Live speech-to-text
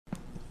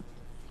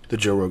The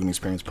Joe Rogan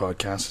Experience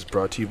podcast is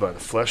brought to you by The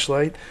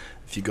Fleshlight.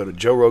 If you go to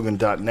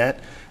joerogan.net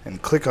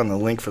and click on the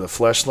link for The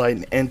Fleshlight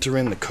and enter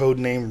in the code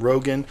name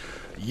Rogan,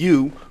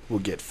 you will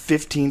get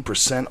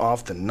 15%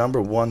 off the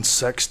 #1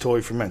 sex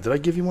toy for men. Did I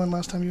give you one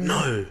last time you were here?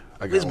 No.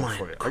 I got one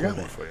for you. I got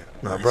one for you.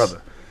 My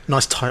brother.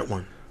 Nice tight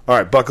one. All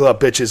right, buckle up,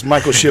 bitches.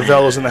 Michael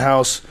Schiavello's in the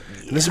house.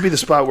 And this would be the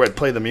spot where I'd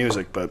play the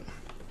music, but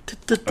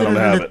I don't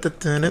have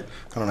it.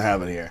 I don't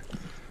have it here.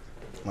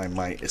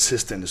 My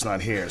assistant is not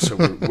here, so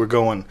we're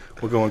going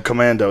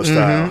commando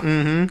style.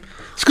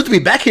 It's good to be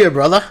back here,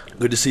 brother.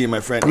 Good to see you, my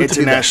friend.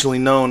 Internationally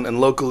known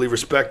and locally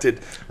respected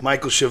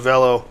Michael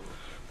Schiavello,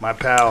 my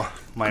pal,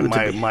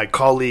 my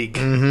colleague.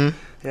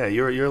 Yeah,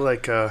 you're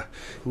like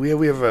we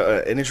have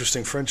an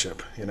interesting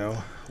friendship, you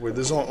know, where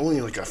there's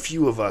only like a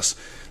few of us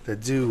that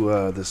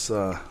do this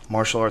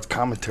martial arts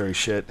commentary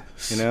shit,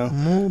 you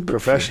know,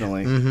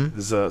 professionally.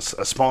 There's a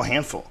small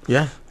handful.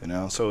 Yeah, you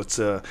know. So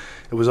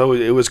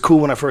it was cool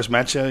when I first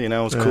met you. You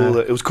know, it was cool.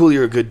 It was cool.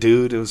 You're a good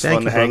dude. It was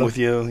fun to hang with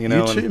you. You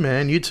know, you too,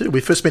 man. You too.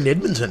 We first met in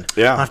Edmonton.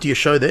 Yeah. After your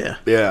show there.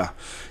 Yeah.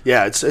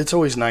 It's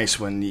always nice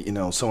when you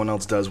know someone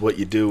else does what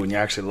you do and you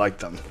actually like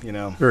them. You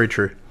know. Very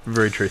true.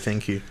 Very true.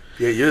 Thank you.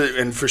 Yeah,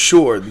 and for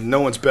sure,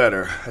 no one's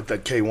better at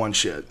that K1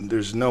 shit.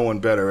 There's no one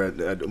better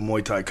at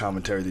Muay Thai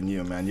commentary than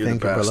you, man. You're the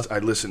best. I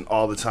listen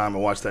all the time. I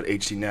watch that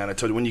HD Net. I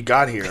told you, when you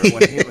got here,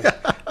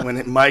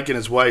 when Mike and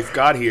his wife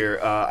got here,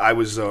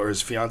 or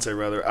his fiance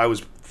rather, I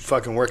was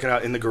fucking working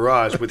out in the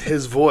garage with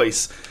his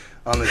voice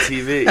on the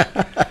TV.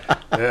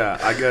 Yeah,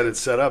 I got it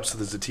set up so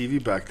there's a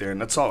TV back there,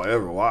 and that's all I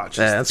ever watch.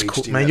 Yeah, that's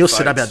cool, man. Your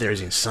setup out there is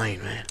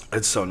insane, man.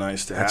 It's so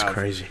nice to have. That's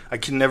crazy. I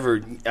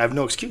have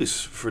no excuse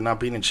for not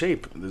being in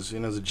shape. There's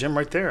there's a gym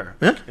right there.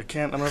 Yeah, I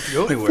don't have to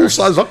go anywhere. Full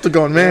size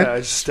octagon, man. Yeah, I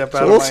just step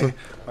out of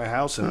my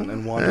house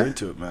and wander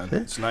into it, man. Yeah.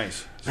 It's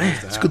nice.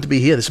 It's good to be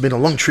here. This has been a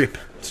long trip.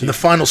 It's in the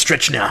final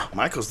stretch now.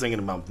 Michael's thinking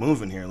about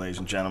moving here, ladies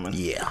and gentlemen.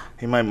 Yeah.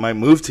 He might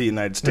move to the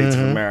United States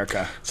of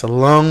America. It's a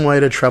long way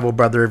to travel,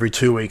 brother, every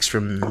 2 weeks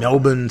from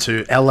Melbourne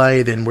to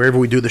LA, then wherever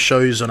we do the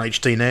shows on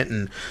HDNet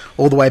and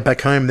all the way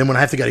back home. Then when I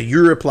have to go to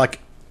Europe, like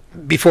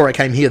before I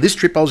came here, this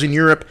trip I was in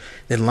Europe.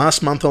 Then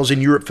last month I was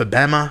in Europe for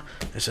BAMA.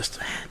 It's just...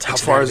 How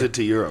far is it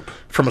to Europe?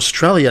 From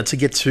Australia to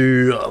get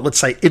to, let's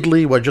say,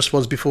 Italy, where I just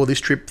was before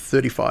this trip,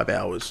 35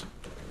 hours.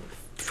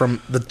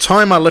 From the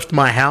time I left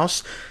my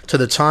house to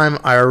the time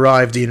I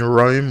arrived in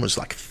Rome was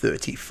like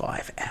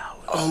 35 hours.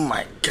 Oh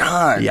my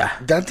God. Yeah.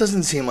 That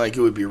doesn't seem like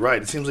it would be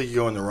right. It seems like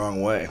you're going the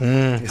wrong way.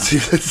 It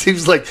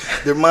seems like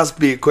there must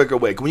be a quicker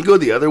way. Can we go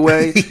the other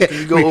way? Yeah. Can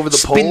you go over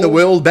the pole? Spin the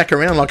world back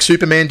around like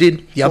Superman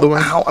did the other way?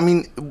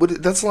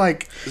 That's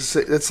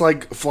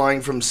like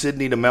flying from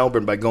Sydney to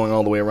Melbourne by going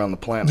all the way around the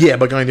planet. Yeah,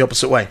 by going the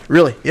opposite way.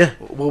 Really? Yeah.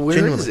 Well,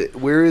 where is it?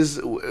 Where is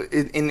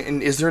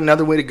there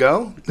another way to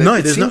go? No,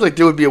 it seems like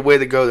there would be a way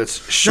to go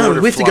that's shorter.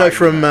 No, we have to go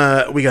from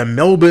we go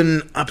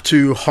Melbourne up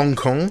to Hong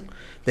Kong.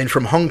 Then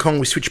from Hong Kong,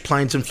 we switch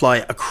planes and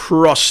fly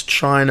across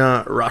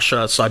China,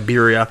 Russia,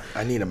 Siberia.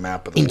 I need a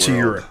map of the world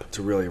Europe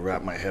to really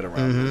wrap my head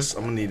around this.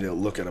 I'm going to need to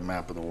look at a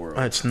map of the world.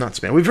 Oh, it's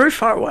nuts, man. We're very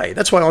far away.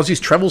 That's why Aussies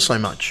travel so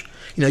much.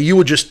 You know, you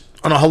were just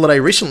on a holiday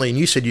recently, and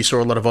you said you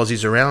saw a lot of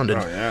Aussies around.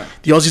 And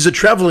the Aussies are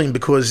traveling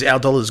because our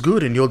dollar's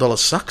good and your dollar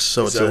sucks.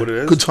 So it's a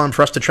good time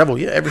for us to travel.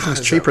 Yeah, everything's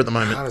cheaper at the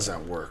moment. How does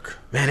that work?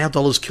 Man, our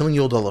dollar's killing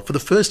your dollar. For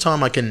the first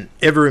time I can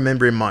ever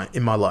remember in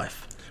my life.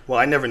 Well,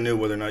 I never knew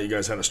whether or not you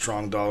guys had a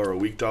strong dollar or a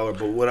weak dollar,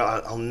 but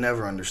I'll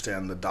never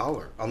understand the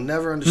dollar. I'll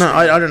never understand. No,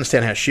 I don't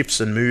understand how it shifts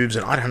and moves,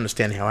 and I don't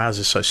understand how ours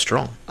is so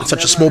strong. It's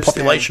such a small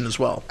population as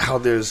well. How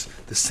there's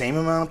the same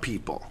amount of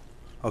people,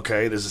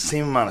 okay? There's the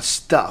same amount of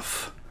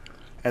stuff,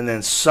 and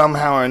then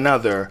somehow or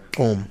another,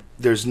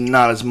 there's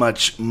not as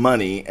much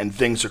money and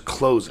things are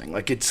closing.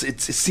 Like it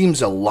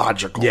seems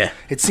illogical. Yeah.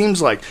 It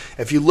seems like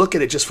if you look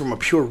at it just from a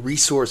pure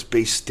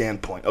resource-based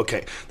standpoint,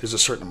 okay, there's a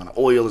certain amount of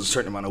oil, there's a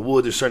certain amount of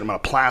wood, there's a certain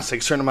amount of plastic,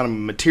 a certain amount of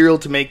material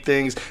to make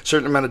things, a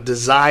certain amount of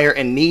desire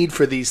and need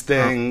for these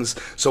things.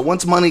 So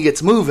once money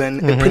gets moving,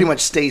 it pretty much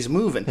stays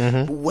moving.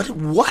 But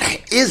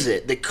what is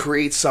it that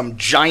creates some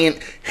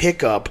giant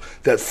hiccup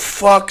that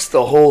fucks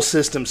the whole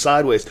system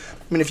sideways?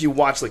 I mean, if you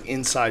watch like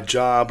Inside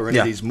Job or any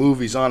of these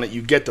movies on it,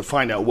 you get to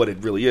find out what it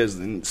really is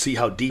and see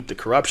how deep the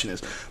corruption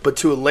is. But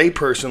to a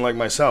layperson like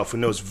myself who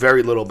knows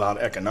very little about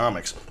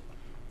economics,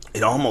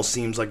 it almost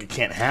seems like it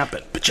can't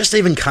happen. But just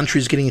even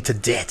countries getting into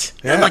debt.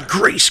 Yeah. Like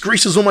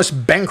Greece is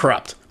almost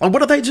bankrupt. Like, what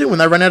do they do when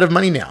they run out of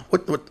money now?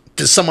 What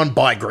does someone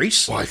buy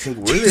Greece? Well, I think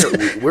we're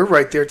there. We're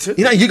right there too.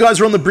 You know, you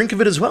guys are on the brink of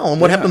it as well. And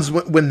what happens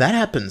when that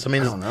happens? I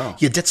mean, I don't know.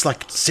 Your debt's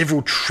like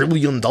several $1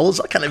 trillion.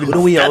 I can't even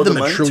fathom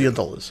 $1 trillion.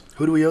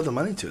 Who do we owe the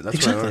money to? That's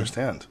what I don't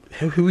understand.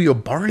 Who are you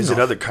borrowing? Is it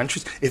other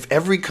countries? If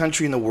every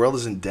country in the world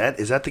is in debt,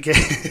 is that the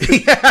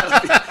case?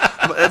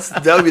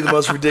 That would be the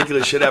most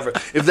ridiculous shit ever.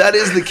 If that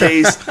is the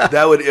case,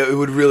 it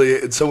would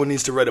really. Someone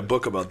needs to write a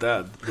book about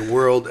that. The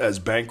world as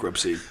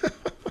bankruptcy.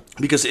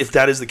 Because if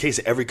that is the case,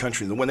 every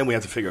country, then we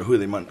have to figure out who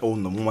they owe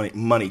the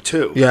money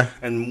to. Yeah.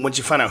 And once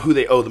you find out who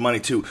they owe the money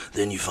to,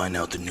 then you find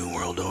out the New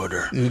World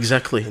Order.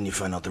 Exactly. And you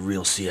find out the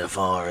real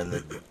CFR.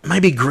 And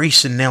maybe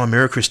Greece and now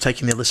America is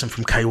taking their lesson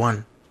from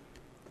K1.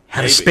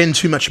 how to spend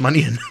too much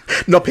money and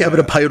not be able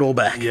to pay it all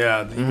back.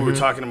 Yeah, we were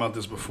talking about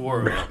this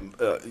before.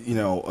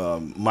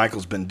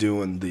 Michael's been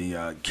doing the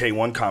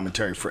K1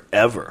 commentary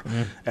forever,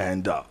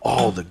 and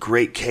all the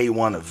great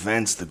K1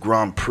 events, the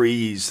Grand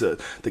Prix, the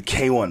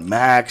K1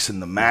 Max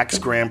and the Max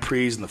Grand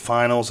Prix and the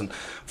finals, and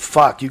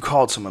fuck, you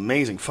called some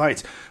amazing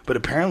fights. But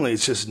apparently,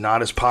 it's just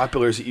not as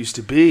popular as it used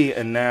to be,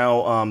 and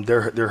now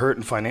they're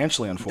hurting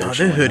financially.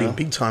 Unfortunately, they're hurting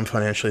big time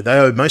financially. They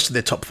owe most of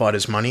their top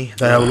fighters money.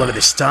 They owe a lot of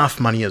their staff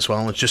money as well,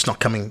 and it's just not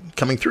coming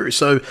through.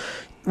 So,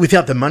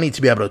 without the money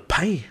to be able to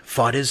pay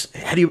fighters,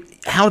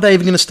 how are they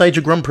even going to stage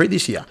a Grand Prix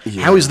this year?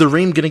 Yeah. How is the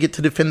Reem going to get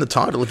to defend the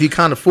title if you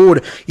can't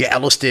afford your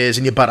Alistairs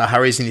and your Butta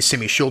Hurries and your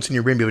Semi Schultz and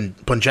your Rimbo and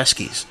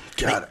Bonjaskis?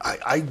 God,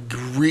 I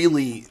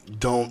really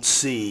don't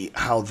see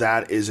how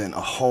that isn't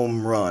a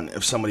home run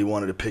if somebody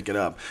wanted to pick it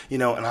up.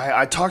 And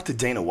I talked to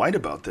Dana White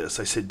about this.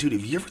 I said, dude,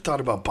 have you ever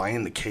thought about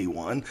buying the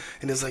K1?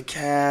 And it's like,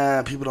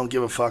 people don't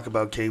give a fuck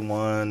about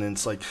K1. And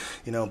it's like,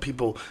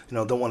 people,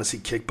 don't want to see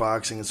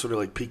kickboxing. It's sort of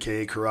like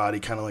PKA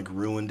karate kind of like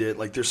ruined it.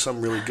 Like there's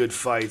some really good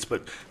fights,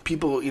 but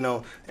people,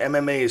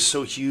 MMA is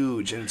so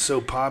huge and it's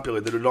so popular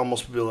that it'd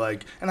almost be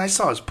like, and I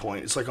saw his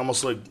point, it's like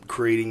almost like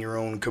creating your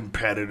own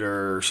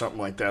competitor or something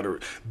like that, or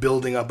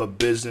building up a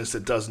business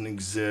that doesn't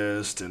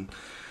exist. And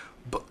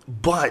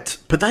but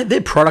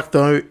their product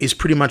though is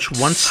pretty much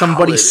once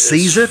somebody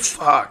sees it,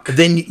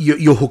 then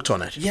you're hooked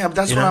on it. Yeah, but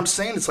that's what I'm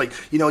saying. It's like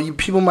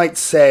people might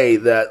say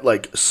that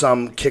like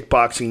some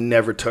kickboxing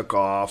never took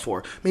off,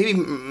 or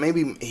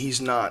maybe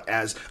he's not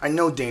as. I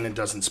know Dana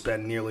doesn't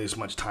spend nearly as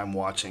much time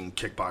watching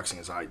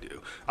kickboxing as I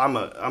do. I'm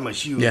a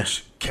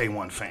huge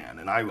K1 fan,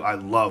 and I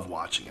love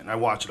watching it. And I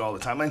watch it all the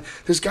time. And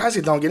there's guys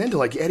that don't get into it,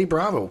 like Eddie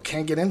Bravo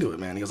can't get into it,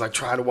 man. He goes, I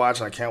try to watch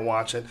it, I can't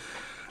watch it.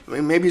 I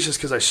mean, maybe it's just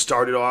because I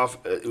started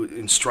off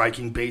in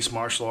striking-based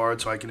martial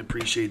arts, so I can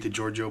appreciate the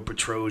Giorgio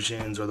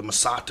Petrosians or the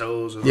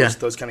Masatos or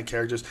those kind of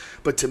characters.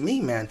 But to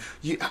me, man,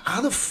 how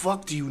the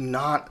fuck do you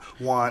not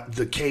want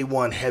the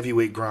K1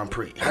 Heavyweight Grand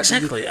Prix?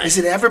 Exactly. Has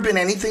it ever been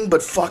anything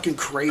but fucking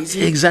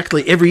crazy?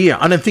 Exactly. Every year.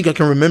 I don't think I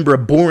can remember a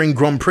boring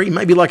Grand Prix.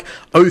 Maybe like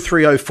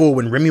 03, 04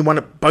 when Remy won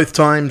it both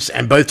times,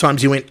 and both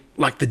times he went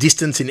like the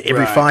distance in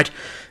every fight.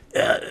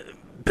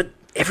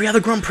 Every other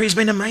Grand Prix has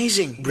been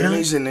amazing.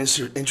 Remy's an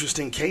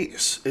interesting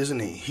case,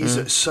 isn't he?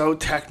 He's so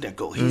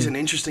technical. He's an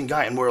interesting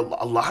guy, and where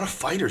a lot of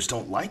fighters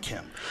don't like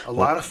him. A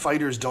lot of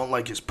fighters don't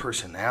like his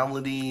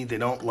personality. They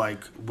don't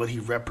like what he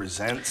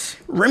represents.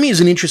 Remy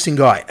is an interesting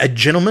guy. A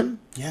gentleman.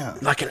 Yeah.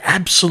 Like an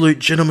absolute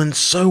gentleman,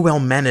 so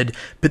well-mannered.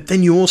 But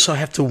then you also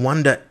have to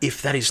wonder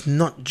if that is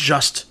not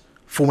just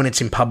for when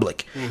it's in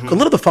public. A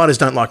lot of the fighters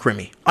don't like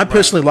Remy. I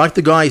personally like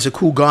the guy. He's a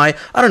cool guy.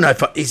 I don't know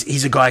if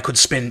he's a guy I could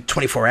spend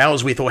 24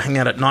 hours with or hang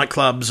out at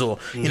nightclubs or,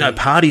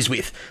 parties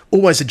with.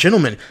 Always a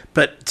gentleman.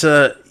 But,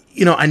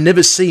 I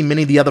never see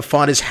many of the other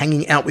fighters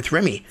hanging out with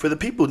Remy. For the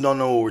people who don't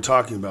know what we're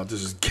talking about,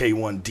 this is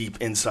K1 deep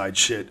inside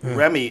shit.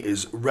 Remy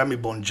is Remy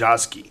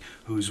Bonjaski,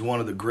 who's one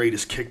of the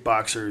greatest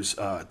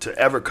kickboxers to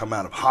ever come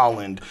out of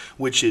Holland,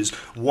 which is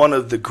one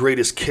of the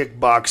greatest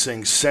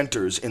kickboxing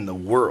centers in the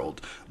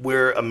world.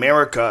 Where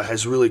America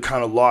has really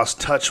kind of lost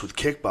touch with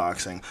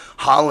kickboxing,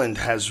 Holland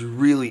has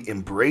really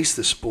embraced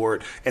the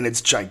sport, and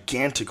it's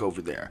gigantic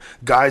over there.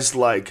 Guys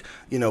like,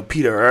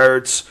 Peter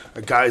Aerts,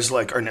 guys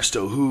like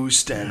Ernesto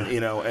Hoost,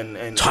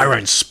 and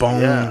Tyrone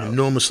Spong,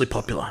 enormously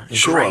popular.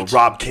 Sure, great.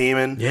 Rob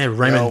Kamen. Yeah,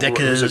 Raymond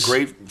Deckers. Who's a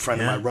great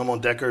friend of mine, Ramon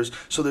Deckers.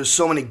 So there's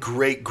so many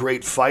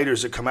great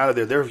fighters that come out of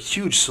there. They're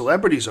huge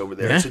celebrities over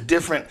there. Yeah. It's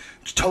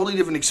a totally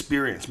different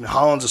experience. I mean,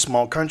 Holland's a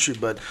small country,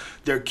 but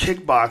their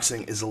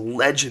kickboxing is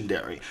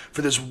legendary.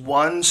 For this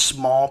one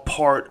small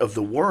part of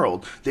the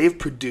world, they've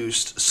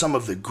produced some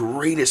of the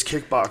greatest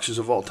kickboxers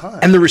of all time.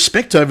 And the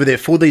respect over there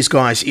for these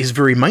guys is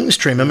very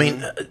mainstream. I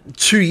mean,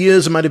 2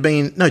 years,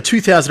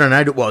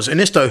 2008 it was,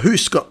 Ernesto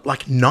Hoost got,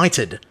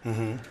 knighted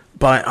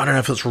by, I don't know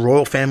if it's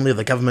royal family or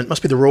the government,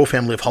 must be the royal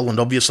family of Holland,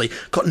 obviously,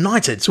 got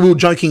knighted. So we were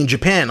joking in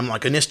Japan. I'm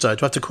like, Ernesto,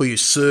 do I have to call you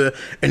Sir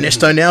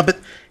Ernesto now? But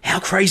how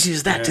crazy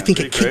is that to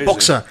think a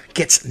kickboxer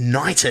gets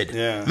knighted?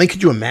 Yeah. I mean,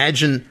 could you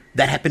imagine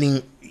that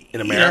happening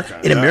in America?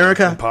 In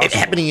America? It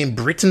happening in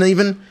Britain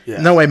even?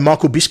 Yeah. No way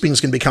Michael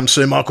Bisping's going to become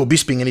Sir Michael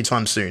Bisping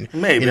anytime soon.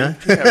 Maybe. You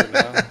never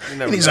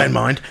know. In his own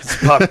mind.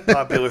 He's a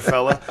popular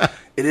fella.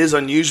 It is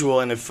unusual,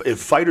 and if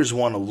fighters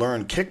want to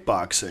learn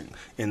kickboxing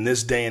in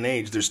this day and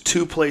age, there's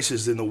two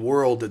places in the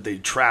world that they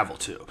travel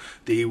to.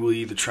 They will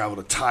either travel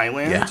to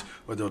Thailand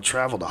or they'll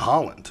travel to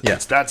Holland. Yeah.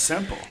 It's that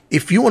simple.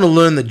 If you want to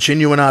learn the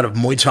genuine art of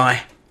Muay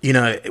Thai,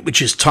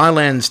 which is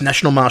Thailand's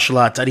national martial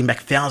art dating back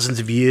thousands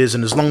of years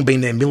and has long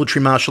been their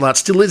military martial art,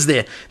 still is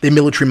their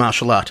military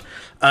martial art.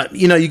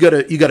 You go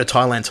to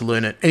Thailand to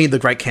learn it. Any of the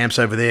great camps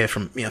over there,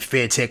 from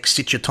Fairtex,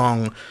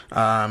 Sitchatong,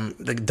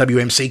 the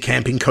WMC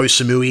camp in Koh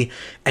Samui,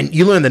 and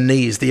you learn the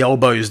knees, the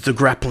elbows, the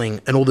grappling,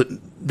 and all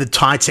the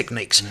Thai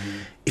techniques.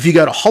 If you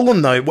go to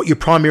Holland, though, what you're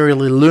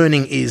primarily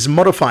learning is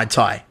modified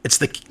Thai. It's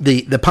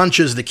the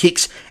punches, the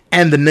kicks,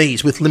 and the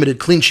knees with limited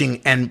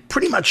clinching and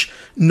pretty much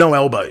no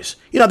elbows.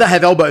 You know, they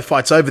have elbow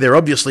fights over there,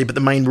 obviously, but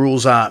the main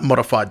rules are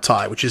modified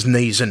Thai, which is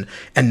knees and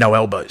no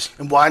elbows.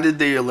 And why did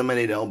they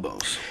eliminate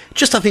elbows?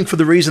 Just, I think, for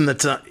the reason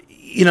that,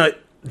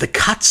 the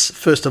cuts,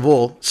 first of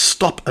all,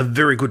 stop a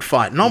very good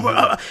fight.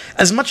 And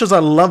as much as I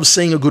love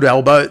seeing a good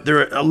elbow, there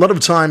are a lot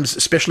of times,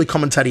 especially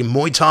commentating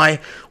Muay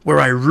Thai, where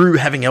I rue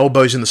having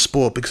elbows in the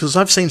sport, because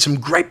I've seen some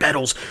great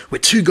battles where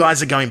two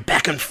guys are going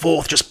back and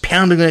forth, just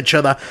pounding on each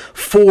other,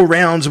 4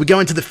 rounds. We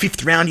go into the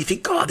 5th round, you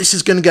think, oh, this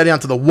is going to go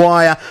down to the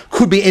wire,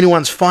 could be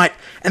anyone's fight,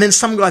 and then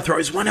some guy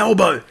throws one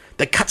elbow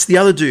that cuts the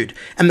other dude,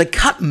 and the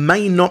cut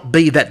may not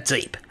be that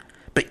deep,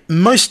 but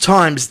most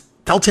times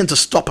they'll tend to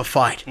stop a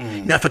fight.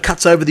 You know, if it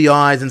cuts over the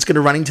eyes and it's going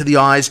to run into the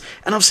eyes.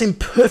 And I've seen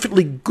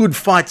perfectly good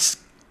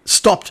fights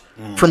stopped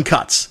from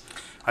cuts.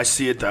 I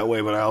see it that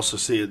way, but I also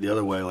see it the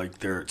other way. Like,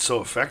 they're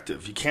so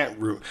effective. You can't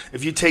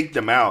if you take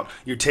them out,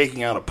 you're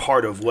taking out a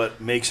part of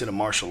what makes it a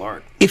martial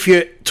art. If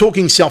you're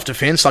talking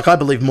self-defense, like I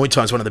believe Muay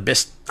Thai is one of the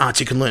best arts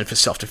you can learn for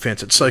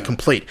self-defense. It's so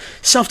complete.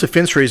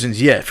 Self-defense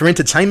reasons, yeah. For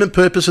entertainment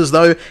purposes,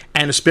 though,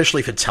 and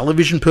especially for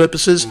television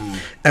purposes,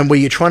 and where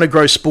you're trying to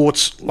grow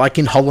sports, like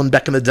in Holland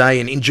back in the day,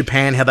 and in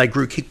Japan, how they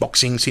grew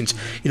kickboxing since,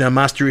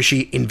 Master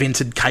Ishii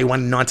invented K1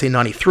 in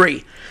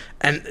 1993.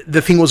 And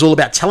the thing was all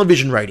about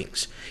television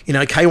ratings. You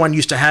know, K1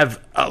 used to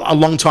have a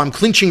long-time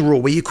clinching rule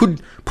where you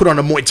could put on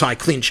a Muay Thai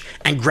clinch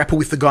and grapple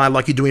with the guy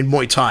like you do in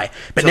Muay Thai.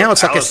 But now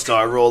it's like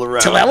Alistair rolled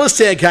around. Till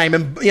Alistair came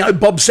and,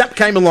 Bob Sapp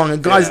came along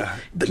and guys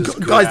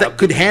that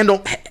could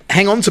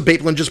hang on to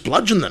people and just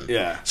bludgeon them.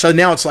 Yeah. So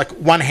now it's like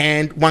one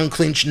hand, one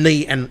clinch,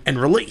 knee and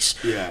release.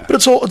 Yeah. But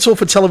it's all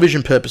for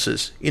television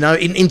purposes. You know,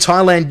 in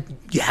Thailand,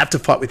 you have to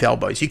fight with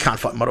elbows. You can't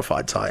fight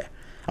modified Thai.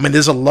 I mean,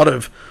 there's a lot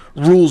of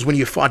rules when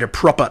you fight a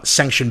proper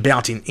sanctioned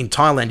bout in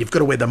Thailand. You've got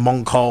to wear the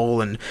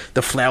mongkol and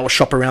the flower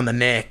shop around the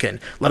neck, and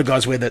a lot of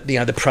guys wear the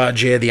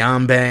prajer, the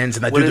armbands,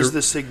 and they What is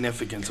the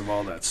significance of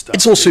all that stuff?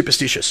 It's all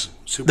superstitious.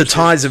 The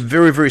Thais are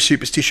very, very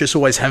superstitious,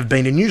 always have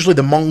been, and usually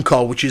the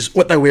mongkol, which is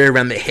what they wear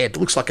around their head,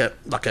 looks like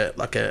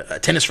a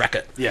tennis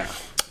racket. Yeah.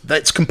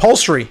 It's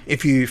compulsory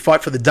if you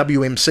fight for the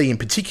WMC in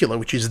particular,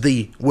 which is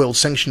the world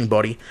sanctioning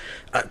body,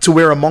 to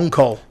wear a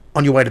mongkol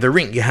on your way to the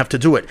ring. You have to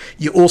do it.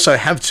 You also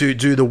have to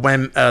do the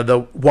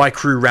Waikru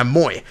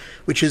Ramoi,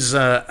 which is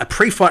a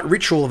pre-fight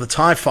ritual of the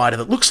Thai fighter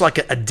that looks like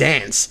a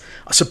dance.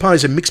 I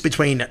suppose a mix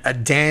between a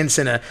dance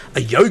and a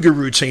yoga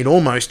routine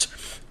almost.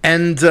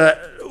 And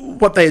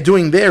what they are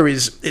doing there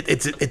is,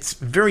 it's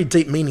very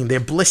deep meaning. They're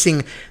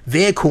blessing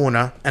their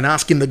corner and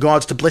asking the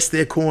gods to bless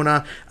their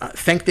corner,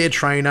 thank their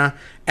trainer,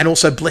 and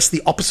also bless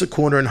the opposite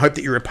corner and hope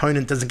that your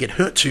opponent doesn't get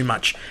hurt too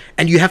much.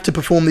 And you have to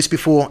perform this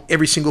before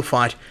every single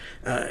fight,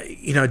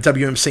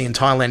 WMC in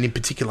Thailand in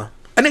particular.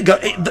 And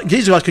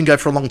these guys can go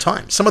for a long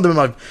time. Some of them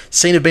I've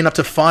seen have been up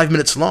to 5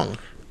 minutes long.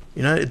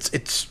 You know,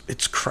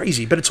 it's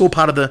crazy, but it's all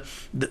part of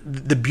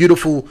the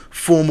beautiful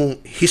formal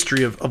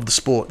history of the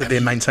sport that they're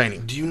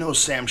maintaining. Do you know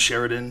Sam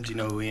Sheridan? Do you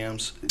know who he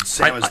is?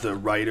 Sam is the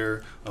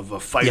writer of A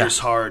Fighter's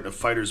Heart, A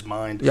Fighter's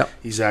Mind. Yep.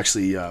 He's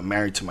actually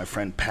married to my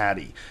friend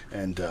Patty,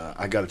 and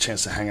I got a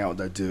chance to hang out with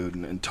that dude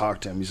and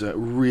talk to him. He's a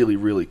really,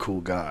 really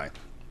cool guy.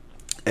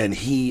 And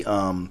he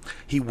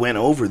went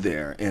over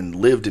there and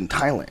lived in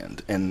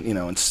Thailand,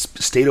 and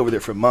stayed over there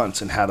for months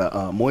and had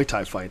a Muay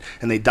Thai fight,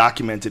 and they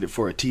documented it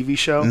for a TV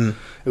show.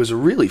 It was a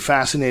really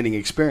fascinating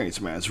experience,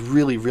 man. It's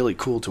really, really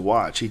cool to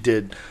watch. He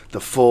did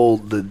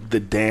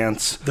the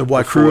dance, the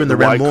Waikru and the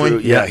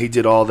Ramoi. Yeah, he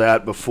did all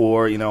that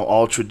before,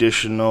 all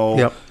traditional.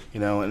 Yep.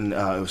 And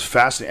it was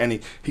fascinating.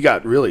 And he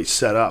got really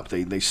set up.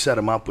 They set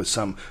him up with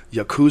some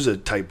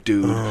Yakuza type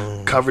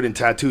dude covered in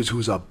tattoos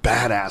who's a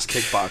badass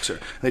kickboxer.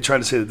 And they tried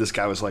to say that this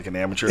guy was like an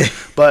amateur,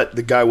 but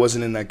the guy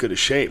wasn't in that good a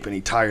shape, and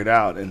he tired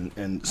out,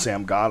 and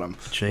Sam got him.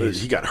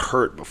 He got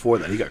hurt before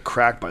that. He got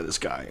cracked by this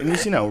guy. And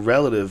he's,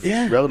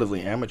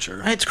 relatively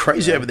amateur. Hey, it's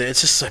crazy over there.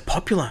 It's just so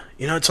popular.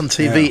 It's on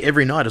TV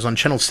every night. It's on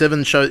Channel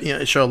 7. Show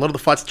a lot of the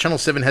fights. Channel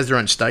 7 has their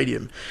own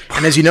stadium.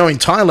 And as you know, in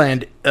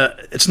Thailand,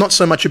 it's not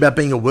so much about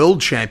being a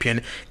world champion.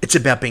 It's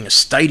about being a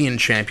stadium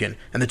champion.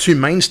 And the two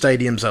main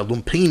stadiums are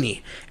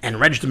Lumpini and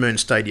Rajdamnern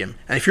Stadium.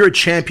 And if you're a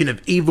champion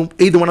of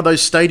either one of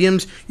those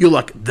stadiums, you're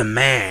like the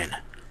man.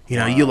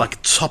 You're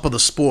like top of the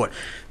sport.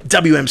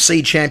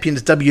 WMC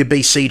champions,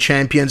 WBC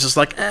champions, it's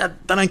like, they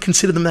don't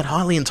consider them that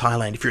highly in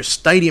Thailand. If you're a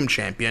stadium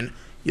champion,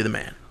 you're the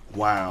man.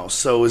 Wow.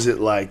 So is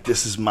it like,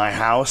 this is my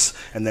house,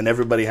 and then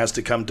everybody has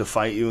to come to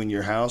fight you in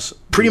your house?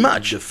 Pretty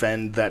much.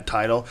 Defend that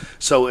title?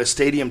 So a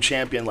stadium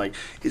champion, the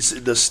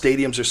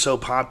stadiums are so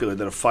popular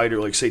that a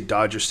fighter, like, say,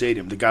 Dodger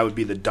Stadium, the guy would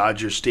be the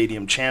Dodger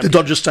Stadium champion. The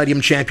Dodger Stadium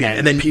champion.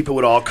 And then people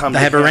would all come They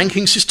have a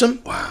ranking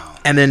system. Wow.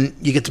 and then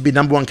you get to be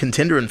number one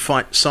contender and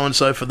fight so and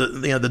so for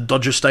the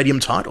Dodger Stadium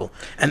title.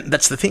 And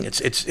that's the thing;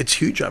 it's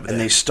huge over there.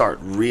 And they start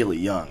really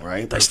young,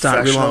 right? They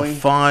start really young,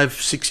 5,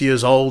 6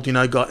 years old.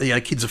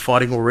 Kids are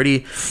fighting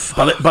already.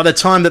 By the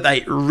time that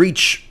they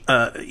reach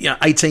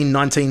 18,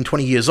 19,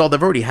 20 years old,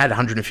 they've already had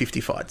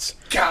 150 fights.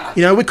 God.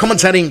 We're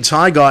commentating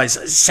Thai guys.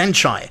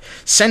 Sanchai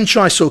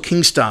saw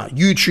Kingstar.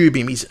 YouTube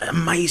him. He's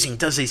amazing.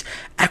 Does these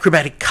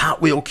acrobatic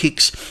cartwheel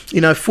kicks.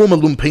 Former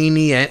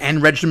Lumpini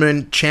and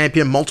Regiment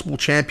champion, multiple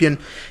champion,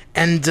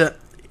 and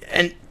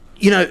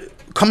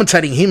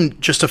commentating him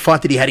just a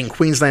fight that he had in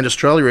Queensland,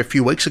 Australia a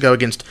few weeks ago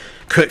against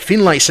Kurt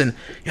Finlayson.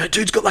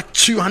 Dude's got like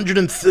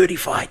 230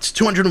 fights,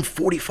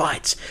 240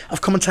 fights.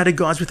 I've commentated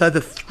guys with over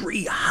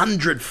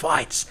 300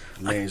 fights.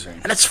 Amazing.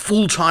 And that's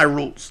full Thai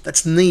rules.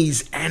 That's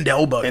knees and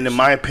elbows. And in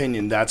my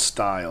opinion, that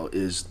style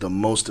is the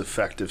most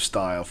effective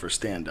style for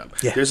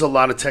stand-up. Yeah. There's a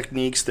lot of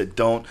techniques that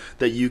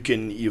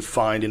you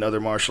find in other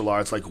martial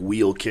arts, like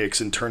wheel kicks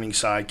and turning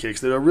side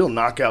kicks, that are real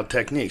knockout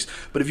techniques.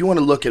 But if you want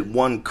to look at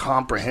one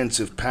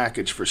comprehensive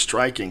package for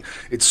striking,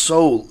 it's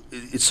so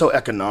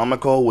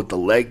economical with the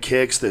leg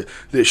kicks,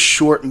 the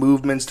short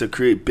movements to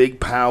create big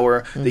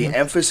power, the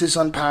emphasis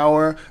on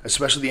power,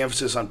 especially the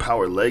emphasis on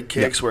power leg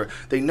kicks, where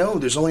they know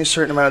there's only a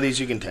certain amount of these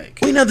you can take.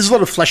 Well, there's a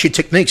lot of flashy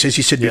techniques, as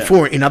you said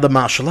before, in other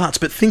martial arts,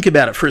 but think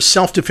about it. For a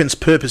self-defense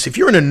purpose, if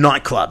you're in a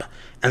nightclub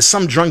and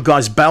some drunk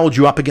guy's bailed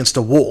you up against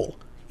a wall,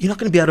 you're not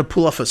going to be able to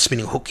pull off a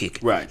spinning hook kick.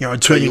 Right. A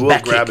turning back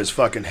kick. You'll grab his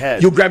fucking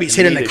head. You'll grab his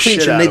head in a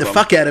clinch and knee the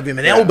fuck out of him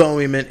and elbow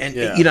him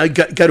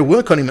and go to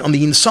work on him on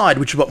the inside,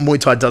 which is what Muay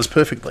Thai does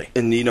perfectly.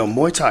 And,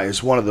 Muay Thai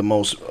is one of the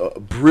most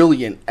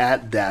brilliant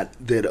at that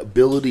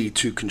ability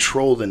to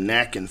control the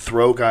neck and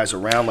throw guys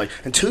around. Like,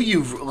 until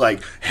you've,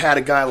 had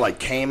a guy like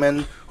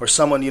Cayman or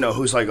someone,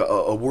 who's like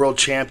a world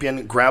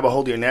champion, grab a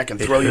hold of your neck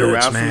and throw you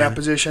around from that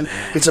position.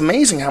 It's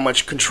amazing how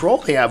much control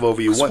they have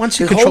over you. Once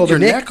you control your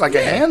neck like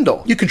a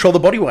handle. You control the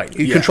body weight.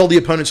 You control the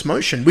opponent's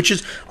motion, which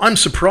is, I'm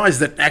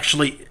surprised that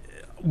actually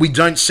we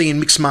don't see in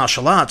mixed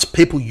martial arts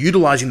people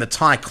utilizing the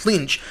Thai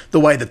clinch the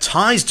way the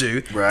Thais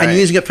do and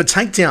using it for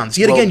takedowns.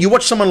 Yet again, you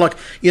watch someone like,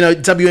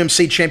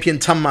 WMC champion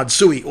Tam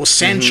Matsui or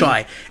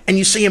Sanchai, and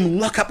you see him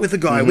lock up with a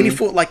guy. When he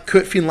fought like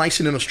Kurt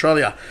Finlayson in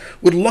Australia,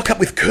 would lock up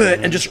with Kurt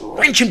and just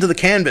wrench him to the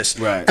canvas.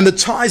 Right. And the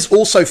Thais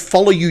also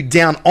follow you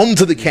down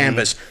onto the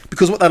canvas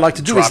because what they like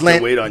to do is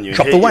land, weight on you,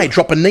 drop the weight,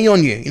 drop a knee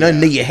on you.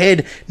 Knee your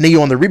head, knee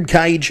you on the rib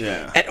cage,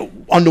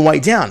 on the way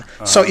down.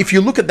 So if you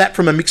look at that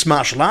from a mixed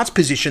martial arts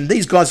position,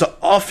 these guys are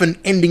often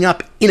ending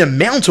up in a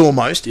mount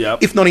almost,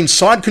 if not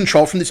inside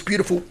control from this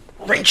beautiful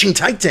wrenching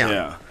takedown.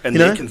 Yeah. And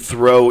they can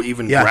throw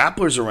even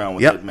grapplers around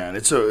with it, man.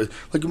 It's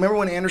remember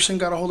when Anderson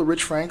got a hold of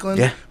Rich Franklin?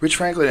 Yeah. Rich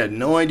Franklin had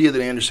no idea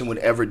that Anderson would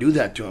ever do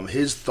that to him.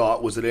 His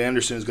thought was that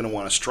Anderson is going to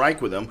want to strike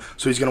with him,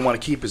 so he's going to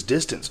want to keep his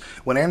distance.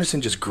 When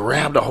Anderson just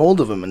grabbed a hold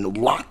of him and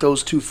locked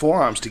those two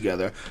forearms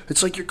together,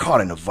 it's like you're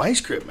caught in a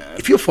vice grip, man.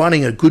 If you're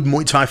fighting a good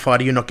Muay Thai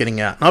fighter, you're not getting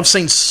out. And I've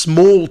seen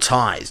small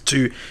Thais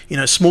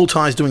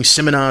doing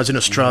seminars in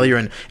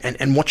Australia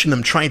and watching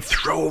them try and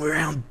throw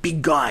around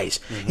big guys.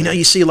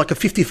 You see like a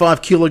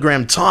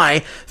 55-kilogram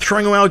Thai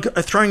throwing around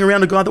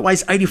a guy that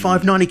weighs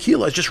 85, 90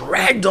 kilos, just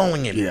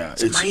ragdolling him. Yeah,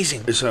 it's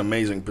amazing. It's an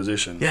amazing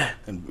position. Yeah.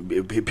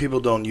 And people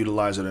don't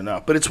utilize it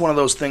enough. But it's one of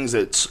those things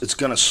that it's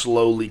going to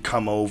slowly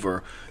come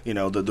over.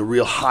 The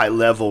real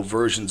high-level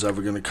versions of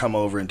it are going to come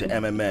over into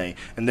MMA,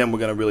 and then we're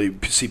going to really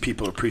see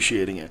people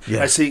appreciating it.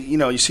 Yeah. I see,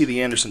 you see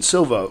the Anderson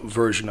Silva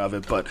version of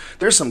it, but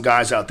there's some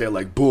guys out there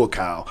like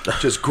Buakaw.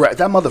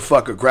 That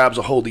motherfucker grabs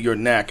a hold of your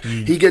neck.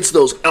 He gets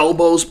those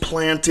elbows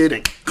planted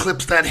and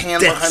clips that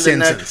hand behind the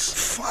neck.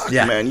 Fuck,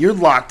 man, you're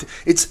locked.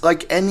 It's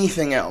like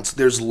anything else.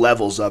 There's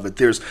levels of it.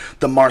 There's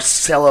the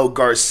Marcelo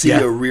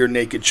Garcia rear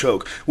naked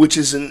choke, which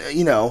is, in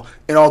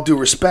all due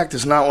respect,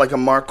 is not like a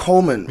Mark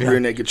Coleman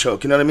rear naked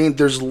choke. You know what I mean?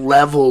 There's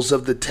levels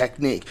of the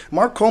technique.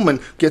 Mark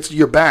Coleman gets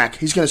your back.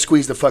 He's going to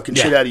squeeze the fucking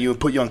shit out of you and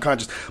put you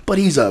unconscious. But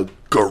he's a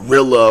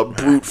gorilla,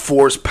 brute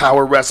force,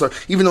 power wrestler.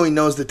 Even though he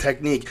knows the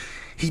technique,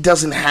 he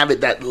doesn't have it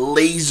that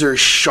laser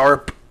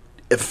sharp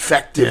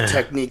effective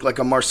technique like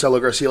a Marcelo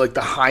Garcia, like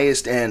the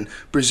highest end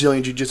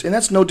Brazilian Jiu-Jitsu. And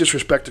that's no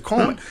disrespect to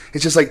Coleman.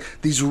 It's just like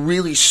these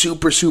really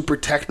super, super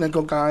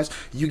technical guys.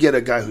 You get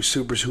a guy who's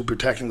super, super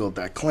technical at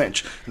that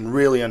clinch and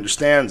really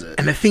understands it.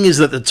 And the thing is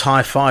that the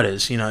Thai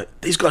fighters,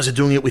 these guys are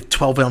doing it with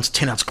 12-ounce,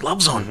 10-ounce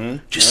gloves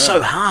on. Just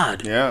so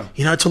hard. Yeah.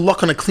 To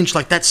lock on a clinch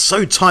like that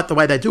so tight the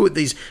way they do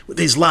it with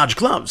these large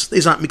gloves.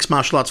 These aren't mixed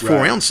martial arts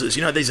 4 ounces.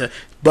 These are...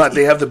 But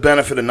they have the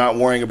benefit of not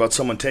worrying about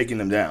someone taking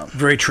them down.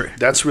 Very true.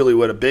 That's really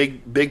what a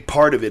big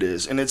part of it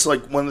is. And it's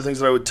like one of the things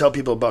that I would tell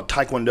people about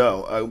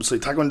Taekwondo. I would say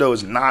Taekwondo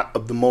is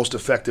not the most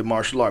effective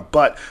martial art,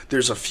 but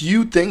there's a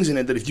few things in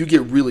it that if you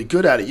get really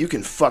good at it, you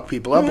can fuck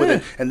people up with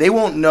it. And they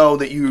won't know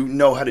that you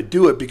know how to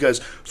do it because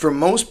for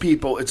most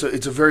people, it's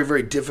a very,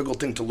 very difficult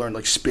thing to learn,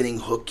 like spinning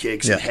hook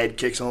kicks and head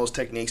kicks and all those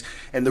techniques.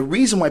 And the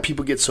reason why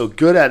people get so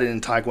good at it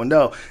in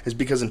Taekwondo is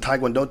because in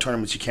Taekwondo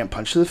tournaments, you can't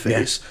punch to the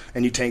face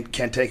and you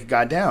can't take a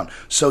guy down.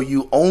 So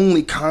you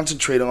only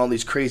concentrate on all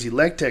these crazy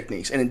leg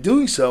techniques. And in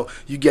doing so,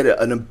 you get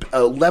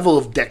a level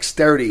of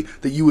dexterity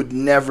that you would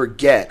never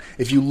get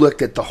if you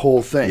looked at the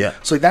whole thing. Yeah.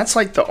 So that's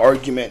like the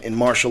argument in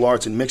martial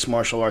arts and mixed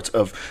martial arts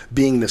of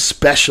being the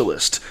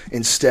specialist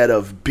instead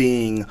of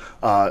being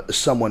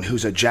someone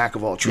who's a jack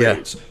of all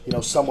trades. You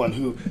know, someone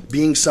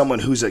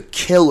who's a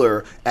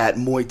killer at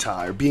Muay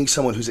Thai, or being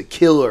someone who's a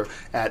killer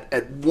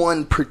at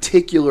one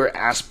particular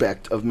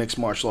aspect of mixed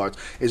martial arts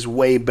is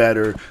way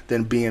better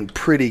than being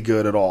pretty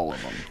good at all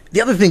of them.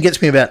 The other thing that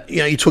gets me about, you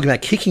know, you're talking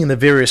about kicking in the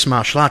various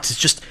martial arts is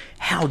just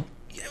how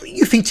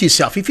you think to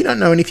yourself, if you don't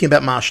know anything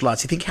about martial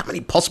arts, you think how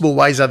many possible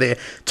ways are there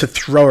to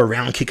throw a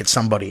round kick at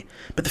somebody?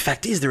 But the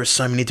fact is, there are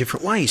so many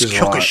different ways.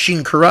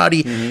 Kyokushin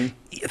karate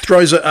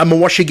throws a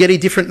Mawashigeri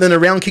different than a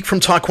round kick from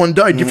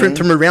Taekwondo, different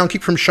from a round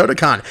kick from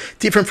Shotokan,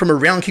 different from a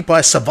round kick by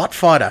a Savat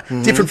fighter,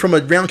 different from a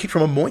round kick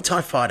from a Muay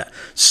Thai fighter.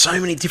 So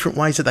many different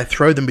ways that they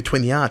throw them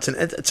between the arts, and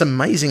it's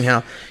amazing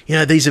how, you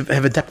know, these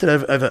have adapted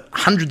over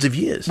hundreds of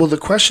years. Well, the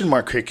question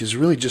mark kick is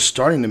really just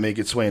starting to make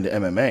its way into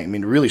MMA. I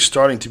mean, really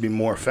starting to be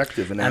more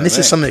effective in MMA. And this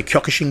is something that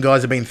Kyokushin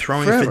guys have been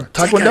throwing forever. for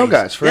Taekwondo decades.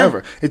 guys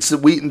forever. Yeah.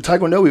 In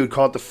Taekwondo we would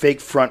call it the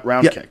fake front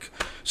round kick.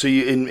 So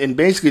and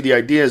basically the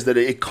idea is that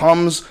it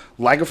comes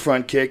like a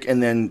front kick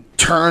and then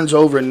turns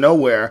over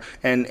nowhere,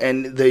 and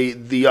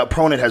the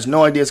opponent has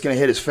no idea it's going to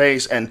hit his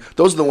face, and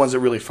those are the ones that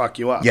really fuck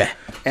you up. Yeah.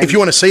 And if you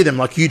want to see them,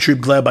 like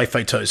YouTube Glaube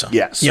Feitosa.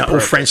 Yes. Yeah, or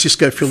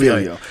Francisco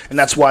Filho. And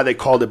that's why they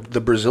called it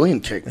the Brazilian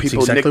kick. That's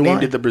People exactly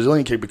nicknamed why. it the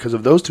Brazilian kick because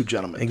of those two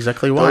gentlemen.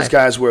 Exactly why. Those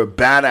guys were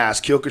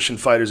badass Kyokushin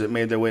fighters that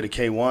made their way to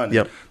K1.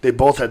 Yep. They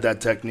both had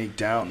that technique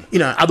down. You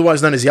know,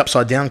 otherwise known as the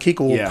upside down kick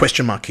or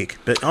question mark kick.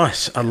 But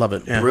I love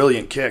it. Yeah.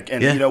 Brilliant kick.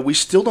 And, you know, we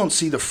still don't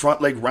see the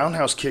front leg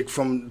roundhouse kick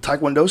from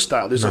Taekwondo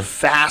style. There's a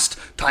fast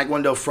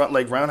Taekwondo front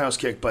leg roundhouse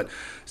kick, but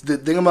the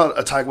thing about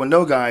a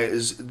Taekwondo guy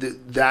is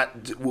that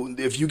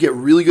if you get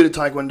really good at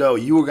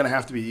Taekwondo, you are going to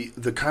have to be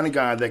the kind of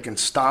guy that can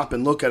stop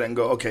and look at it and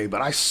go, okay, but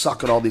I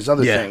suck at all these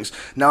other things.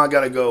 Now I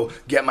got to go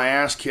get my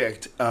ass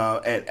kicked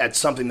at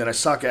something that I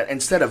suck at,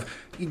 instead of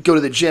go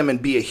to the gym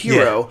and be a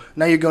hero.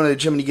 Now you're going to the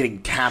gym and you're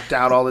getting tapped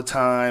out all the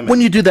time.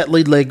 When you do that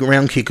lead leg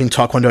round kick in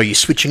Taekwondo, are you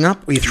switching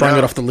up or are you throwing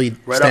it off the lead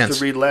stance? Off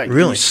the lead leg.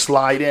 Really? You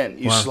slide in.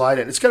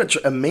 It's got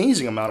an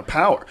amazing amount of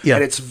power. Yeah.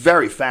 And it's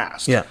very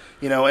fast. Yeah.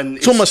 You know, and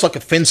it's almost like a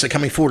fencer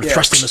coming forward and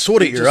thrusting the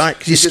sword at you, right?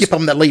 Because you skip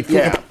on that lead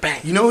foot, bang.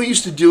 You know who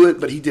used to do it,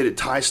 but he did it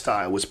Thai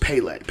style, was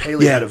Pele.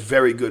 Pele had a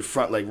very good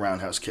front leg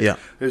roundhouse kick. Yeah.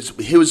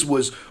 His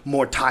was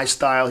more Thai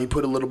style. He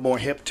put a little more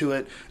hip to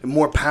it, and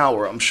more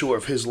power, I'm sure,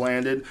 if his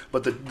landed.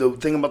 But the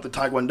thing about the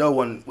Taekwondo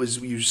one was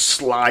you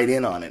slide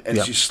in on it. And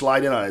as you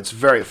slide in on it, it's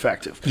very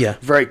effective. Yeah.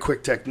 Very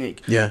quick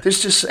technique. Yeah.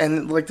 There's just,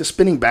 and like the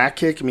spinning back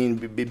kick, I mean,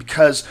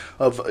 because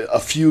of a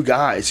few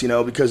guys, you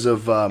know, because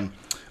of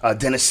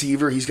Dennis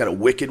Seaver, he's got a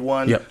wicked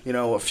one. Yep. You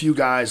know, a few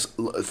guys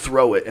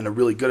throw it and are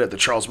really good at the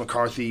Charles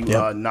McCarthy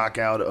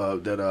knockout.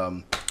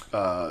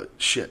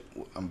 Shit,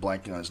 I'm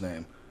blanking on his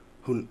name.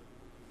 Who?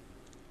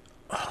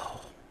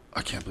 Oh,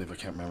 I can't believe I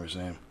can't remember his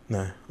name.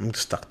 No, I'm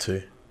stuck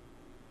too.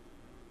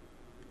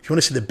 If you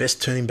want to see the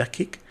best turning back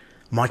kick,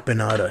 Mike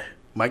Bernardo.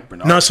 Mike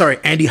Bernardo. No, sorry,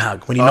 Andy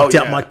Hug, when he knocked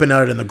out Mike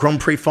Bernardo in the Grand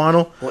Prix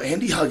final. Well,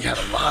 Andy Hug had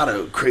a lot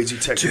of crazy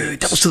techniques.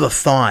 Dude, that was to the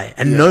thigh,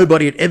 and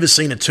nobody had ever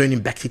seen a turning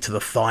back kick to the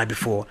thigh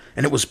before,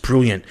 and it was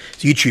brilliant.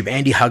 So YouTube,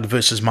 Andy Hug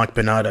versus Mike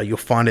Bernardo, you'll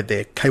find it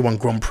there, K1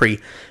 Grand Prix,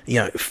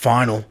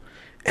 final.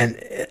 And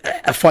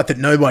a fight that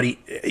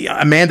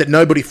a man that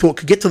nobody thought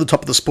could get to the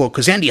top of the sport,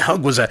 because Andy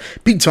Hug was a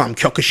big-time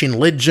Kyokushin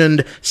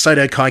legend,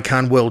 Saito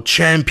Kaikan world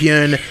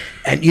champion,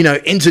 and,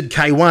 entered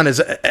K1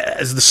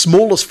 as the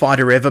smallest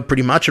fighter ever,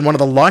 pretty much, and one of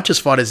the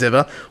lightest fighters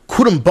ever,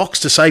 couldn't box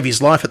to save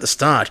his life at the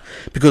start,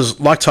 because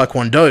like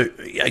Taekwondo,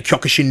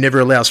 Kyokushin never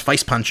allows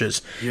face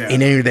punches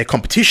in any of their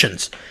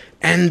competitions.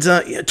 And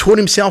taught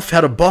himself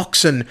how to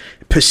box and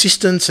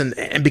persistence,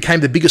 and became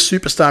the biggest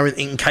superstar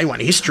in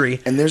K1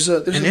 history. And there's a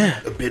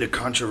bit of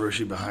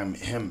controversy behind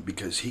him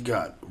because he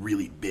got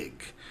really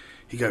big.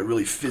 He got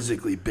really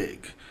physically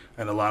big.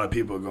 And a lot of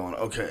people are going,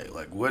 okay,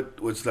 like,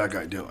 what's that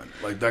guy doing?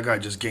 Like, that guy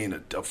just gained a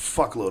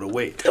fuckload of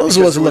weight. There was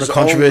a lot of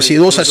controversy. It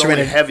also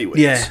surrounded heavyweights.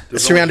 Yeah, it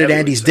surrounded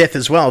Andy's death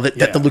as well. That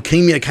the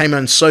leukemia came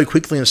on so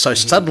quickly and so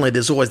suddenly.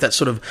 There's always that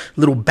sort of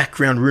little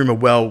background rumor.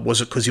 Well, was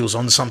it because he was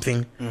on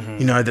something?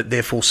 That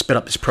therefore sped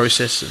up this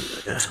process.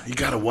 You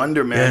gotta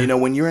wonder, man. Yeah.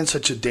 When you're in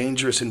such a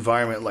dangerous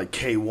environment like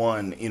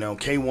K1,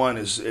 K1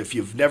 is, if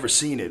you've never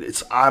seen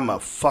it, I'm a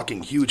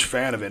fucking huge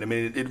fan of it. I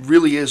mean, it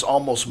really is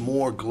almost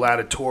more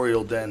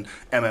gladiatorial than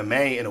MMA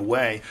in a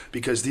way,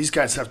 because these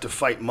guys have to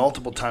fight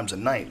multiple times a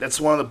night.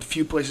 That's one of the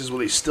few places where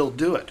they still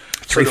do it.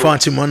 Three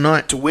fights in one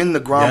night. To win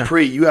the Grand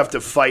Prix, you have to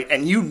fight,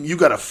 and you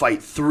got to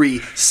fight 3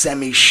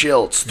 Semi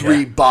Schilts,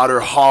 3 Badr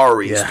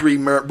Haris, 3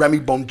 Remy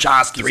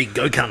Bonjaskis, 3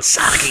 Gokhan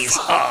Sakis.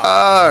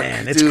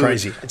 Man, it's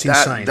crazy. It's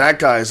insane. That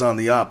guy's on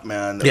the up,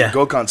 man. Yeah.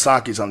 Gokhan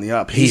Saki's on the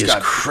up. He's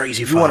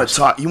crazy fast. You want to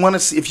talk? You want to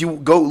see, if you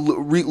go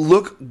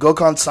look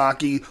Gokhan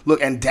Saki,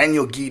 and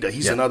Daniel Gita.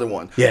 He's another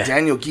one. Yeah.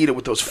 Daniel Gita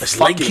with those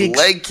fucking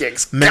leg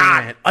kicks.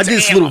 man. I did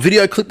this little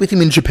video clip with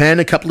him in Japan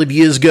a couple of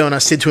years ago, and I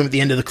said to him at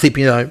the end of the clip,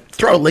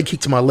 throw a leg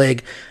kick to my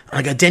leg. And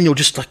I go, Daniel,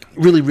 just like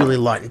really, really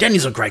light. And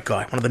Daniel's a great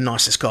guy, one of the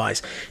nicest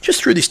guys.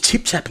 Just threw this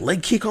tip-tap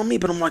leg kick on me,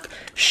 but I'm like,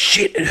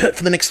 shit, it hurt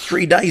for the next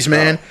 3 days,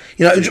 man.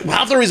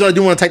 Half the reason I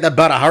do want to take that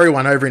Bada Hari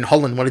one over in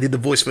Holland when I did the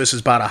voice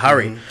versus Bada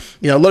Hari.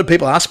 A lot of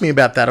people ask me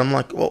about that. I'm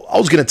like, well, I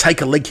was going to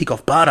take a leg kick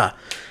off Bada.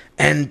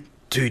 And,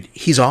 dude,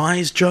 his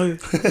eyes, Joe,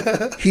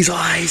 his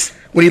eyes,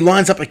 when he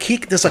lines up a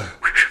kick, there's like...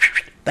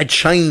 They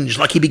change,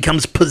 like he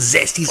becomes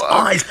possessed. His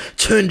eyes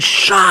turn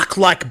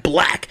shark-like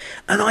black.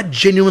 And I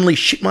genuinely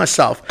shit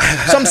myself.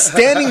 So I'm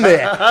standing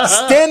there,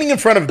 standing in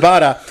front of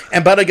Butter,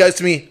 and Butter goes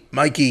to me,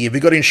 Mikey, have you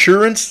got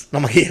insurance? And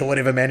I'm like, yeah,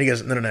 whatever, man. He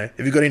goes, no.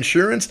 Have you got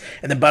insurance?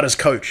 And then Butter's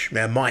coach,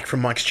 man, Mike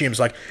from Mike's Gym's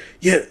like,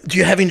 yeah, do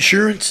you have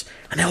insurance?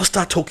 And they all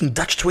start talking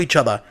Dutch to each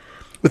other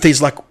with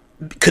these, like,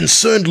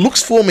 concerned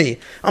looks for me.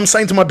 I'm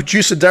saying to my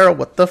producer Daryl,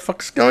 what the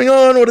fuck's going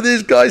on? What are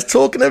these guys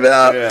talking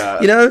about?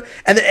 Yeah.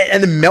 And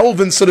then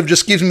Melvin sort of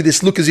just gives me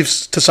this look as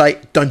if to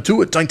say, don't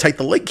do it, don't take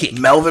the leg kick.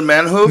 Melvin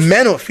Manhoof?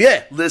 Manhoof,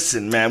 yeah.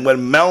 Listen, man,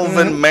 when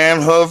Melvin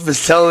Manhoof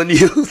is telling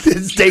you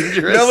it's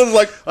dangerous, Melvin's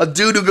like, a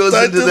dude who goes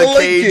into the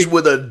cage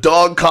with a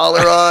dog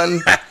collar on,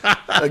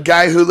 a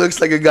guy who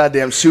looks like a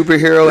goddamn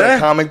superhero in a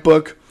comic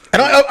book.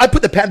 And I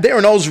put the pad there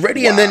and I was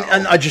ready, and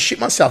I just shit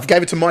myself.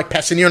 Gave it to Mike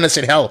Passanier and I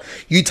said, hell,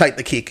 you take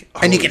the kick.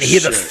 And you can hear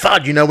the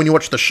thud, when you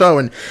watch the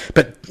show.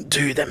 But,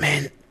 dude, that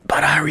man,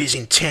 Badari is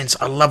intense.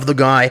 I love the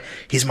guy.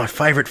 He's my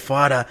favourite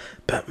fighter.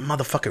 But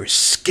motherfucker is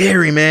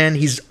scary, man.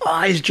 His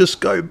eyes just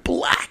go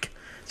black.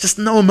 Just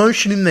no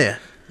emotion in there.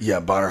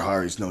 Yeah,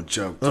 Badari's no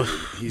joke, dude.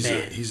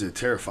 He's a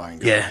terrifying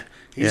guy. Yeah.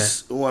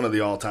 He's one of the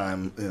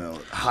all-time,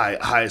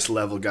 highest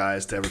level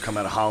guys to ever come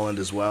out of Holland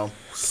as well.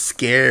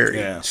 Scary.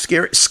 Yeah.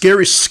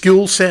 Scary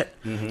skill set.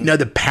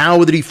 The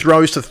power that he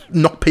throws to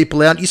knock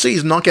people out. You see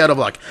his knockout of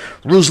like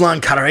Ruslan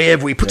Karayev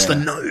where he puts the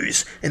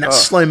nose in that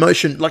slow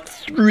motion, like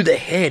through the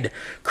head.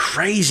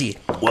 Crazy.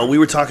 Well, we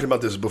were talking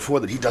about this before,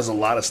 that he does a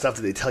lot of stuff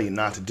that they tell you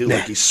not to do.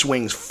 Like he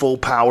swings full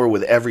power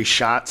with every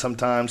shot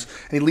sometimes,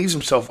 and he leaves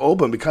himself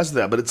open because of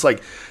that. But it's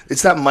like,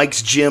 it's that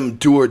Mike's Gym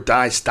do or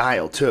die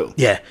style too.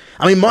 Yeah.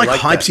 I mean, Mike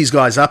hypes his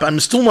guys up. I'm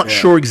still not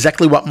sure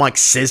exactly what Mike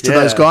says to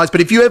those guys,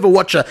 but if you ever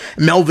watch a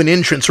Melvin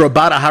entrance or a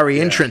Bada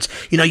Hari entrance,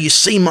 you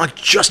see Mike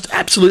just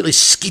absolutely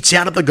skits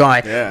out at the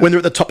guy when they're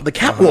at the top of the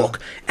catwalk.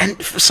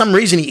 And for some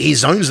reason, he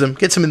zones them,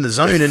 gets them in the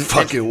zone. And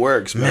fucking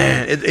works,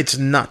 man. It's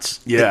nuts.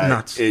 Yeah.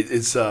 Nuts.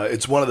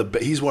 It's one of the,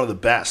 he's one of the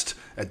best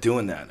at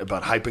doing that,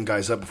 about hyping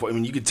guys up before. I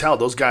mean, you could tell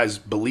those guys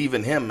believe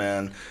in him,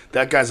 man.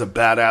 That guy's a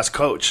badass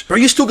coach. Bro,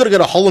 you still got to go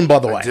to Holland, by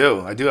the way.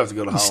 I do have to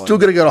go to Holland. You still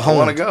got to go to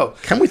Holland. I want to go.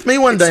 Come with me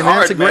one day,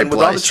 man. It's a great place.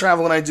 With all the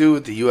traveling I do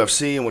with the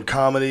UFC and with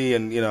comedy,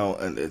 and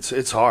and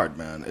it's hard,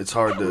 man. It's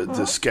hard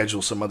to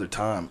schedule some other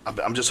time.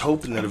 I'm just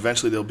hoping that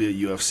eventually there'll be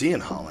a UFC in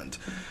Holland.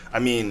 I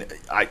mean,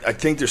 I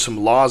think there's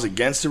some laws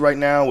against it right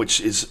now, which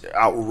is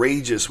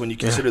outrageous when you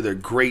consider their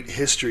great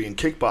history in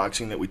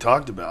kickboxing that we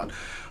talked about.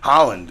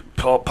 Holland,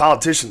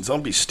 politicians,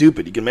 don't be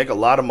stupid. You can make a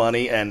lot of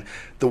money, and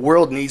the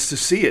world needs to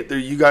see it.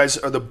 You guys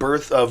are the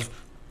birth of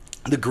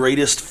the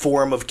greatest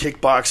form of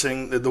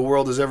kickboxing that the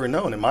world has ever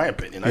known, in my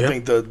opinion. I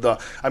think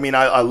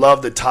I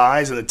love the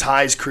Thais, and the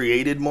Thais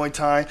created Muay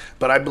Thai,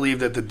 but I believe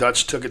that the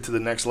Dutch took it to the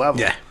next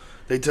level. Yeah.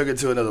 They took it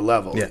to another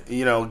level.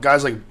 Yeah.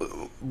 Guys like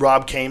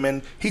Rob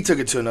Kamen, he took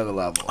it to another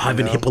level.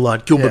 Ivan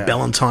Hippolyte, Gilbert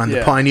Ballantyne,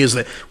 the pioneers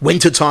that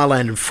went to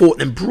Thailand and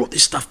fought and brought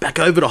this stuff back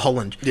over to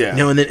Holland. Yeah.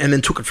 And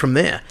then took it from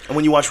there. And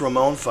when you watch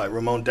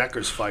Ramon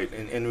Decker's fight,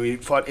 and we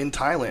fought in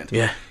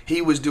Thailand,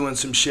 he was doing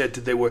some shit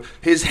that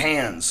his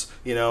hands,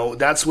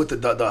 that's what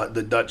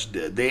the Dutch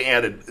did. They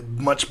added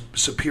much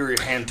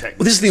superior hand technique.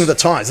 Well, this is the thing with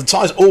the Thais. The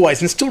Thais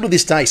always, and still to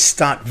this day,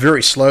 start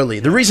very slowly.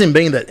 The reason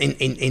being that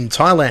in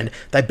Thailand,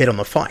 they bet on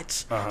the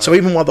fights. So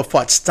even while the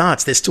fight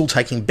starts, they're still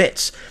taking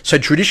bets. So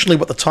traditionally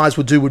what the Thais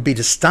would do would be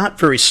to start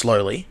very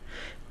slowly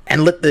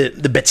and let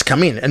the bets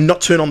come in and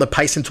not turn on the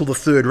pace until the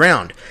third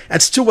round.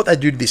 And still what they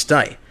do to this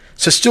day.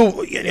 So still,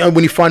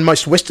 when you find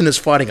most Westerners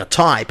fighting a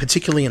Thai,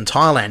 particularly in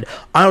Thailand,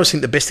 I always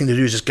think the best thing to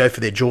do is just go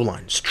for their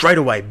jawline. Straight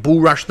away,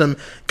 bull rush them,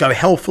 go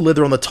hell for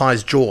leather on the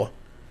Thai's jaw.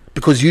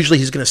 Because usually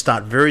he's going to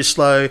start very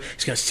slow,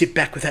 he's going to sit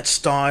back with that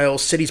style,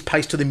 set his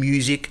pace to the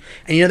music,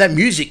 and that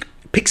music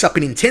picks up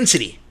in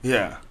intensity.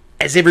 Yeah.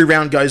 As every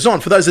round goes on.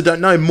 For those that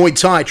don't know, Muay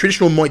Thai,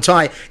 traditional Muay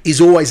Thai,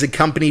 is always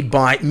accompanied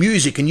by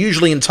music. And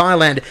usually in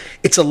Thailand,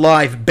 it's a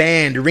live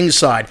band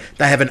ringside.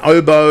 They have an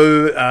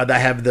oboe, they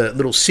have the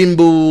little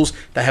cymbals,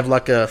 they have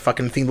like a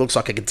fucking thing that looks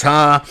like a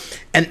guitar.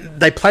 And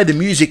they play the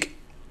music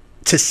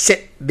to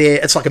set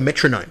it's like a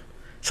metronome.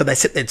 So they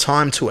set their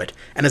time to it.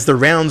 And as the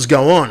rounds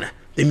go on,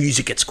 the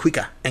music gets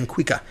quicker and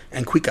quicker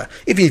and quicker.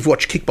 If you've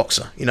watched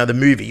Kickboxer, the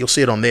movie, you'll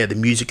see it on there, the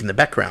music in the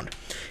background.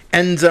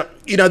 And,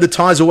 the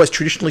Thais always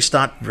traditionally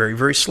start very,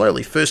 very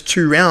slowly. First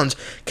 2 rounds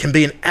can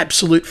be an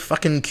absolute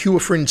fucking cure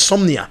for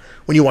insomnia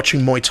when you're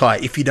watching Muay Thai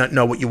if you don't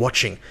know what you're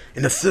watching.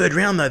 In the third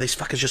round, though, these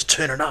fuckers just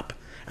turn it up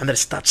and they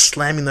start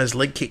slamming those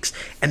leg kicks.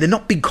 And they're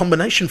not big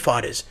combination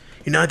fighters.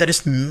 They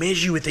just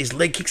measure with these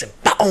leg kicks and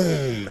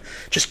boom!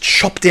 Just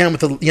chop down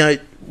with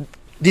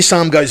this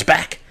arm goes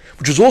back,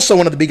 which was also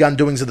one of the big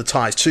undoings of the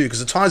Thais too, because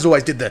the Thais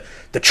always did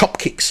the chop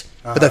kicks,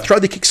 but they throw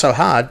the kick so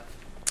hard,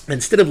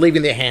 instead of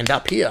leaving their hand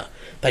up here,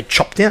 they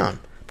chop down.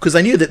 Because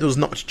they knew that there was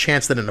not much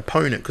chance that an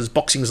opponent, because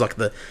boxing is like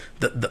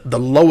the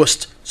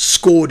lowest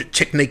scored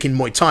technique in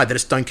Muay Thai, they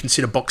just don't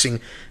consider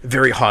boxing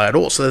very high at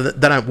all. So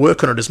they don't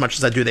work on it as much as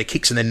they do their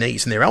kicks and their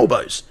knees and their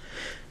elbows.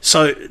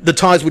 So the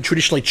Thais would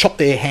traditionally chop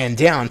their hand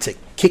down to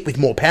kick with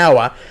more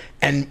power,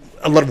 and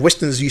a lot of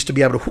Westerners used to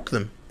be able to hook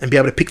them and be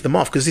able to pick them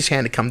off, because this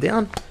hand had come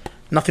down,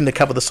 nothing to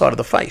cover the side of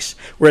the face.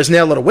 Whereas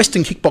now a lot of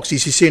Western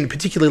kickboxers you see, and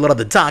particularly a lot of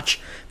the Dutch,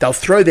 they'll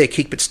throw their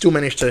kick but still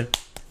manage to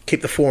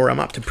keep the forearm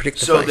up to protect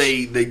the face. So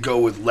they go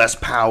with less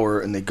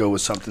power, and they go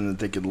with something that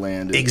they could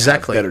land and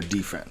have better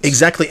defense.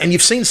 Exactly. And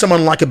you've seen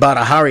someone like a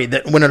Bada Hari,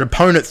 that when an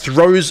opponent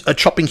throws a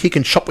chopping kick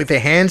and chop with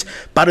their hands,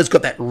 Bada's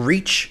got that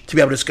reach to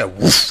be able to just go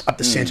woof up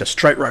the centre,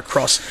 straight right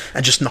across,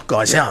 and just knock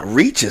guys out.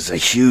 Reach is a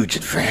huge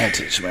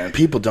advantage, man.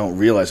 People don't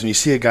realize. When you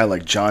see a guy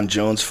like John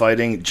Jones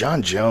fighting,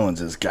 John Jones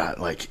has got,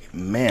 like,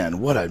 man,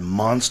 what a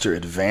monster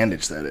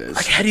advantage that is.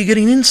 Like, how do you get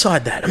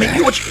inside that? I mean,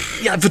 you watch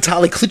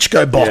Vitaly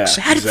Klitschko box.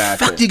 Yeah, how the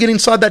fuck do you get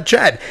inside that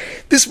jab?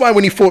 This way,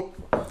 when he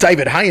fought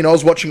David Hay, and I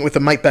was watching it with a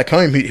mate back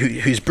home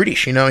who's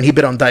British, you know, and he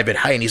bet on David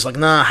Hay, and he's like,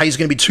 nah, Hay's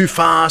going to be too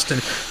fast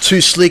and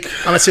too slick.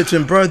 And I said to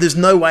him, bro, there's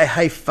no way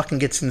Hay fucking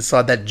gets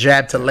inside that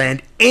jab to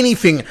land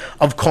anything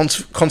of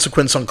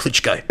consequence on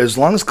Klitschko. As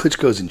long as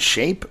Klitschko's in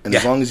shape, and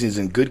as long as he's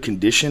in good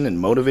condition and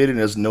motivated and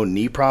has no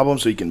knee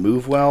problems so he can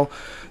move well,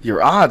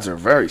 your odds are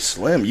very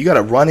slim. You got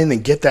to run in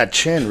and get that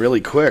chin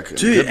really quick.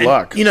 Dude, good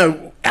luck. You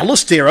know,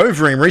 Alistair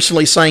over him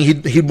recently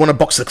saying he'd want to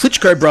box the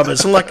Klitschko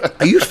brothers. I'm like,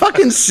 are you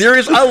fucking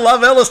serious? I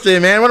love Alistair,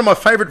 man. One of my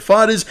favourite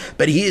fighters,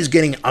 but he is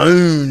getting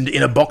owned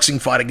in a boxing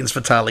fight against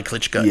Vitaly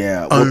Klitschko.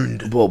 Yeah.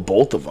 Owned. Well,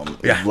 both of them.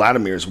 Yeah.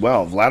 Vladimir as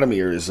well.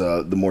 Vladimir is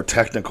the more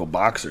technical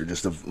boxer.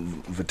 Just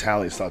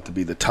Vitaly is thought to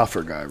be the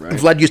tougher guy, right?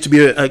 Vlad used to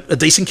be a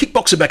decent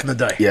kickboxer back in the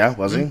day. Yeah,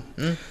 was he?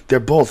 They're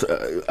both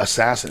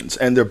assassins,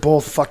 and they're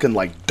both fucking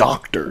like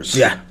doctors.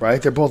 Yeah.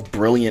 Right? They're both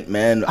brilliant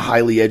men,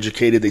 highly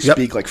educated. They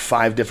speak like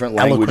 5 different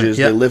languages.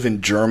 Yep. They live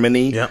in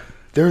Germany. Yep.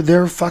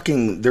 Their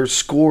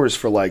scores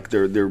for like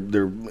their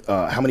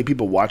how many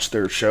people watch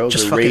their shows,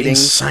 Just their fucking ratings,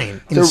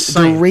 insane.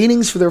 Their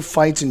ratings for their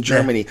fights in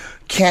Germany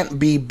can't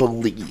be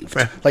believed.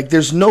 Yeah. Like,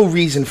 there's no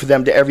reason for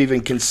them to ever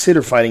even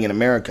consider fighting in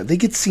America. They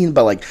get seen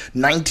by like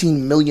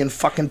 19 million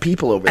fucking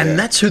people over there. And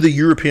that's who the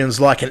Europeans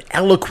like. An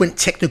eloquent,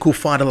 technical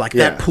fighter like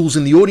that pulls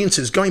in the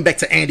audiences. Going back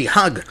to Andy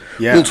Hug,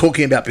 we were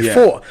talking about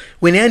before.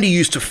 When Andy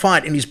used to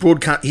fight and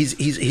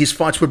his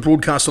fights were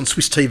broadcast on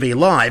Swiss TV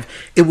Live,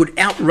 it would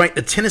outrate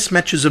the tennis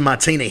matches of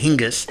Martina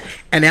Hingis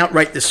and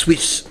outrate the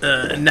Swiss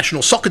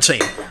national soccer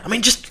team. I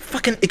mean, just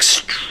fucking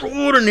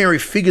extraordinary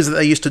figures that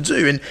they used to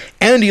do. And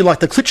Andy,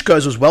 like the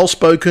Klitschko's, was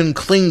well-spoken,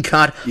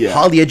 clean-cut,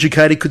 highly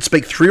educated, could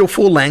speak 3 or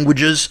 4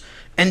 languages,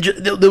 and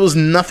there was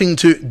nothing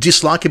to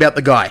dislike about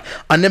the guy.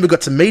 I never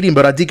got to meet him,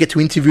 but I did get to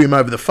interview him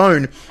over the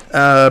phone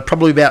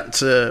probably about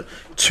 2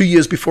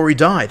 years before he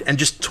died. And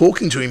just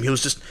talking to him, he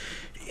was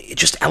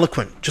just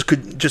eloquent,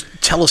 could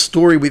tell a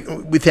story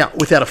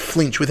without a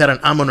flinch, without an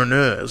and an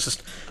It was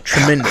just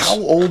tremendous. How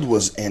old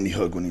was Andy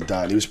Hug when he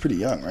died? He was pretty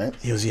young, right?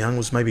 He was young,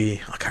 was maybe,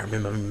 I can't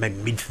remember, maybe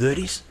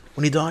mid-30s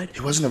when he died.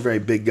 He wasn't a very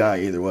big guy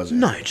either, was he?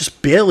 No,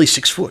 just barely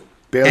 6 foot.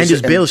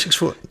 Andy's barely 6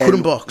 foot.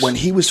 Couldn't box. When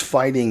he was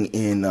fighting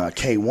in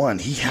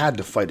K1, he had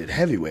to fight at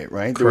heavyweight,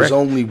 right? Correct. There was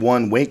only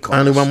one weight class.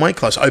 Only one weight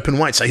class, open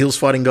weight. So he was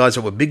fighting guys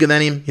that were bigger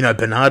than him. You know,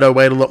 Bernardo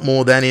weighed a lot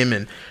more than him.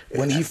 And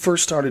when he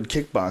first started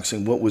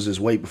kickboxing, what was his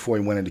weight before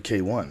he went into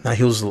K1? No,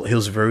 he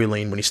was very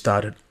lean when he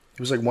started.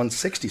 He was like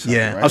 160 something,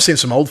 right? I've seen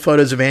some old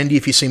photos of Andy,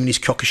 if you see him in his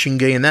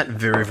Kyokushingi and that,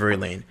 very, very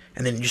lean.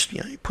 And then just,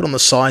 put on the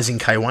size in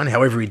K1,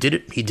 however he did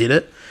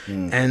it.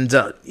 And,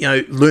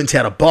 learned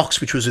how to box,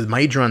 which was with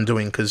Major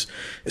undoing, because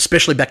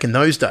especially back in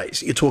those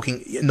days, you're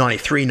talking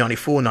 93,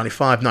 94,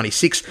 95,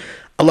 96,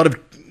 a lot of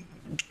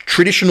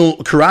traditional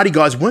karate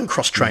guys weren't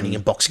cross-training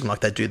in boxing like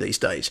they do these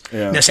days.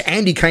 Yeah. Now, so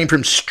Andy came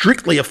from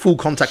strictly a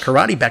full-contact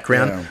karate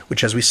background,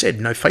 which, as we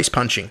said, no face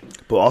punching.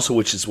 But also,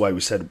 which is why we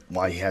said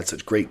why he had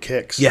such great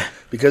kicks. Yeah.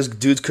 Because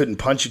dudes couldn't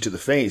punch you to the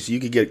face. You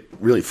could get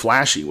really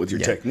flashy with your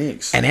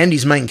techniques. And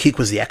Andy's main kick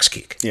was the axe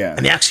kick. Yeah.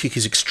 And the axe kick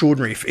is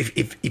extraordinary.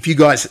 If you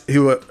guys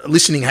who are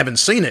listening haven't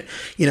seen it,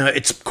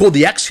 it's called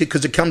the axe kick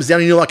because it comes down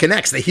on you like an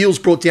axe. The heel's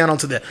brought down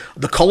onto the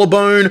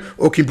collarbone,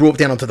 or it can be brought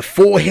down onto the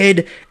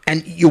forehead,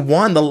 and you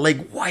wind the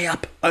leg way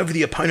up over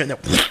the opponent,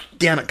 and then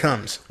down it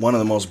comes. One of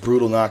the most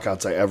brutal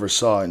knockouts I ever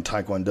saw in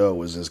Taekwondo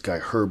was this guy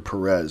Herb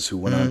Perez, who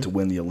went on to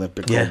win the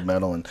Olympic gold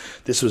medal. And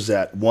this was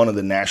at one of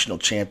the national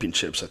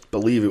championships. I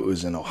believe it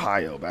was in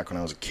Ohio back when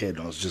I was a kid.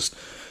 And I was just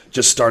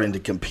starting to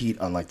compete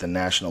on like the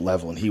national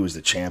level, and he was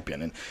the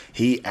champion. And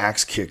he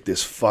axe kicked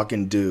this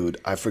fucking dude.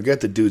 I forget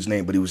the dude's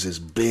name, but he was this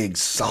big,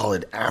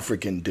 solid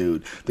African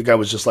dude. The guy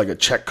was just like a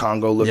Czech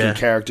Congo looking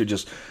character.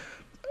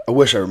 I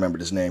wish I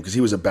remembered his name because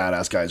he was a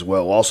badass guy as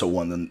well. Also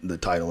won the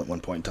title at one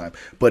point in time.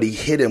 But he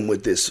hit him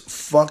with this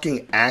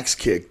fucking axe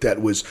kick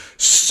that was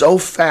so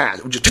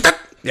fast.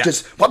 Yeah.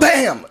 Just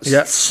bam,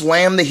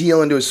 slam the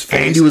heel into his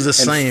face. And he was the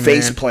same,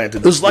 face man. planted.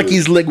 It was like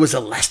his leg was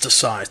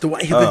elasticized. The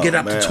way he could get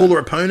up to taller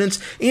opponents.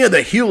 You know,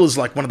 the heel is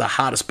like one of the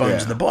hardest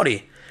bones in the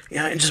body. You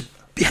know, and just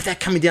have that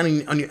coming down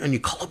on your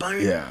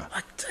collarbone. Yeah.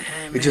 Like,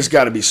 damn, it just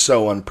got to be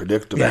so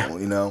unpredictable,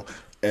 you know.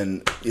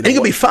 And it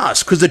can be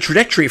fast because the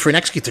trajectory for an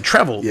execute to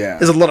travel,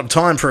 there's a lot of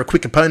time for a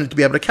quick opponent to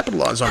be able to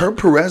capitalize on. Herb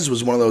Perez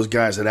was one of those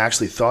guys that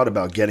actually thought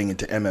about getting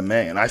into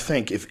MMA, and I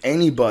think if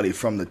anybody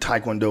from the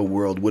Taekwondo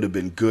world would have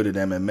been good at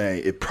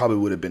MMA, it probably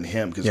would have been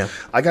him, because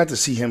I got to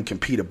see him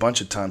compete a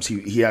bunch of times.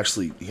 He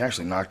actually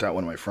knocked out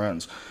one of my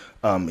friends.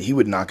 He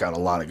would knock out a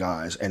lot of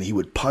guys, and he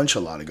would punch a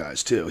lot of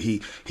guys too.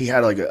 He had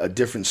like a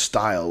different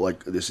style,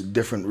 like this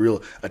different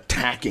real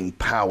attacking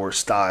power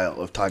style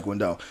of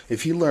Taekwondo.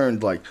 If he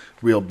learned like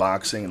real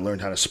boxing and learned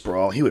how to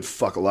sprawl, he would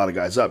fuck a lot of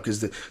guys up,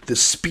 because the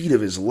speed of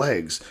his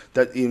legs,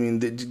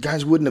 the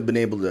guys wouldn't have been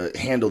able to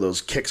handle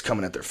those kicks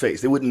coming at their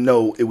face. They wouldn't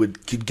know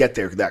could get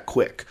there that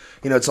quick.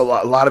 You know, it's a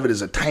lot of it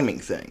is a timing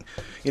thing.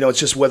 You know, it's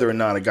just whether or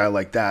not a guy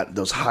like that,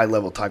 those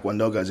high-level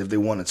Taekwondo guys, if they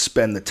want to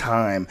spend the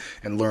time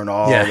and learn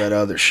all that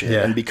other shit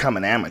and become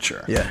an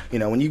amateur. Yeah. You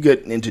know, when you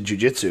get into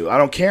jiu-jitsu, I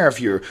don't care if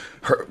you're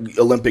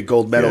Olympic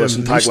gold medalist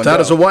in Taekwondo. You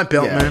start as a white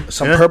belt, man.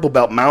 Some purple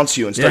belt mounts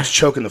you and starts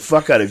choking the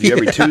fuck out of you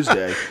every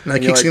Tuesday. No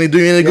kick's going to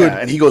do you any good.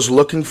 And he goes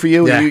looking for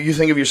you. And you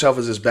think of yourself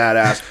as this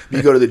badass.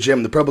 You go to the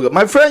gym, the purple goes,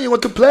 my friend, you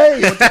want to play?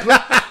 You want to play?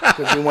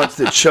 Because he wants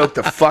to choke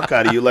the fuck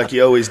out of you like he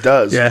always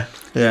does. Yeah.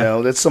 You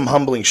know, that's some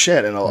humbling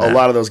shit. And a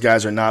lot of those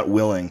guys are not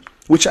willing.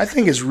 Which I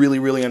think is really,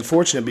 really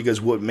unfortunate,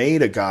 because what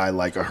made a guy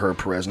like a Herb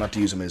Perez, not to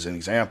use him as an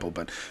example,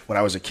 but when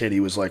I was a kid, he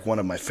was like one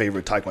of my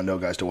favorite Taekwondo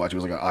guys to watch. He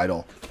was like an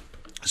idol.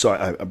 So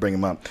I bring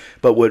him up.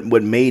 But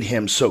what made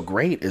him so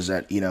great is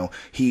that, you know,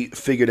 he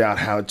figured out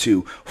how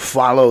to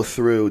follow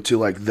through to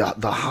like the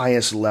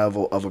highest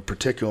level of a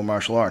particular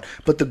martial art.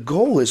 But the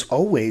goal is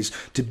always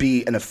to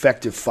be an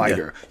effective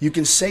fighter. Yeah. You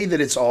can say that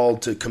it's all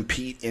to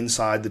compete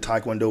inside the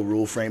Taekwondo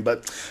rule frame,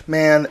 but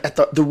man, at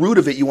the root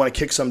of it, you want to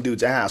kick some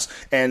dude's ass.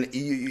 And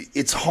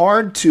it's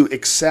hard to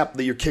accept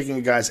that you're kicking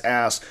a guy's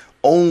ass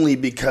only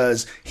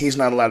because he's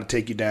not allowed to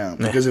take you down.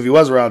 Because if he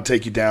was allowed to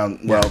take you down,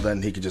 well,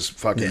 then he could just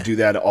fucking do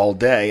that all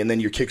day, and then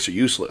your kicks are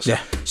useless.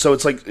 Yeah. So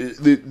it's like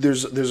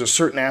there's a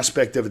certain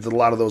aspect of it that a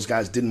lot of those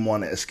guys didn't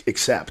want to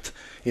accept.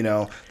 You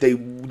know, they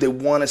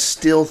want to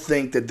still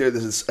think that they're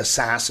this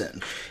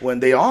assassin when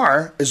they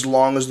are, as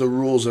long as the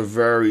rules are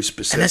very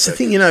specific. And that's the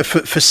thing, you know, for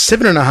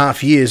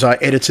 7.5 years, I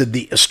edited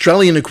the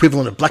Australian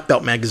equivalent of Black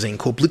Belt magazine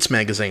called Blitz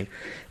magazine,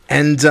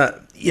 and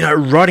you know,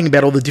 writing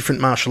about all the different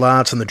martial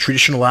arts and the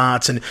traditional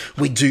arts, and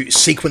we do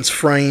sequence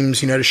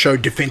frames, you know, to show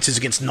defenses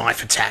against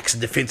knife attacks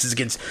and defenses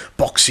against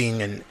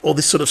boxing and all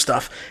this sort of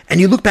stuff. And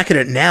you look back at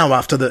it now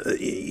after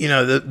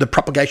the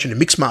propagation of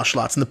mixed martial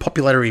arts and the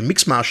popularity of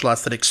mixed martial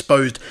arts that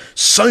exposed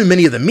so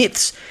many of the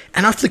myths.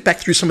 And I flick back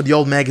through some of the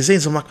old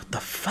magazines, I'm like, what the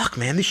fuck,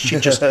 man? This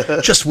shit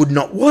just would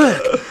not work.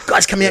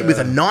 Guys coming out with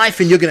a knife,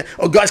 and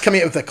guys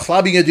coming out with a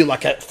club, you're gonna do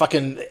like a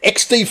fucking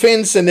X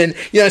defense, and then,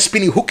 you know,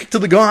 spinning hook kick to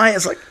the guy.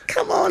 It's like,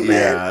 come on,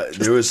 man. Yeah,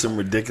 there was some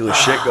ridiculous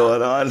shit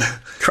going on.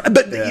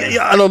 But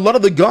and a lot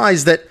of the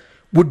guys that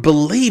would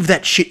believe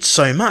that shit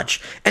so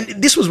much. And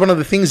this was one of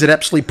the things that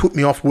absolutely put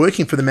me off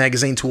working for the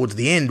magazine towards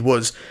the end,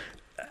 was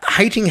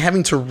hating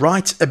having to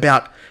write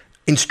about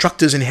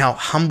instructors and how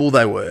humble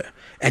they were.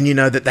 And, you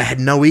know, that they had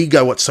no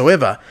ego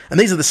whatsoever. And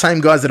these are the same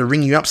guys that are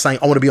ringing you up saying,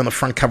 I want to be on the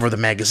front cover of the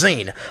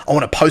magazine. I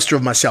want a poster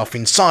of myself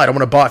inside. I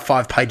want to buy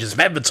 5 pages of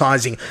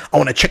advertising. I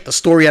want to check the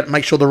story out and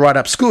make sure the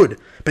write-up's good.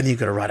 But then you've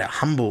got to write out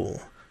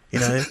humble, you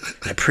know,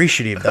 and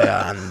appreciative they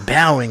are, and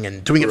bowing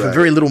and doing it for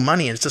very little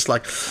money. And it's just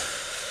like,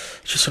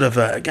 just sort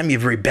of gave me a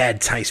very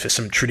bad taste for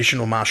some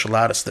traditional martial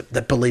artists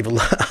that believe a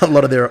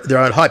lot of their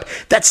own hype.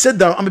 That said,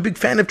 though, I'm a big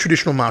fan of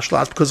traditional martial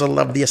arts because I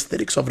love the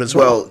aesthetics of it as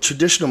well. Well,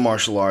 traditional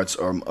martial arts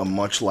are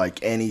much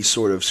like any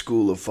sort of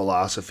school of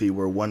philosophy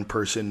where one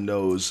person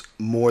knows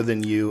more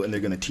than you and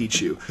they're going to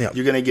teach you. Yep.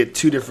 You're going to get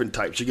 2 different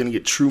types. You're going to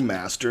get true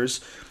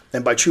masters.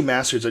 And by true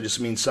masters, I just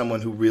mean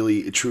someone who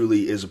really,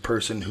 truly is a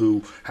person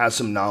who has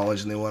some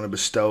knowledge and they want to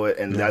bestow it,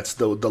 and that's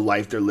the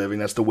life they're living,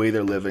 that's the way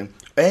they're living.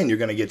 And you're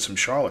going to get some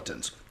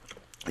charlatans.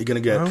 You're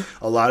going to get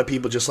a lot of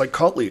people just like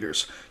cult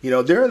leaders. You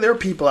know, there are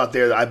people out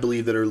there that I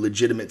believe that are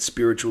legitimate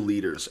spiritual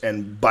leaders.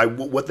 And by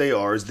what they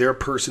are is they're a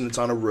person that's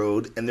on a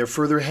road and they're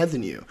further ahead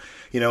than you.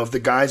 You know, if the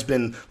guy's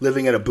been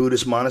living at a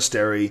Buddhist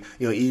monastery,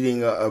 you know,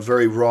 eating a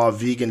very raw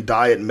vegan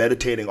diet,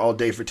 meditating all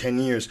day for 10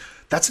 years,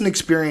 that's an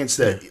experience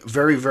that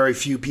very, very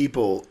few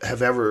people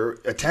have ever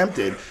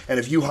attempted. And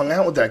if you hung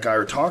out with that guy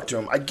or talked to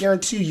him, I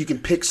guarantee you can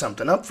pick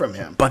something up from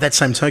him. By that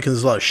same token,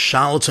 there's a lot of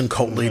charlatan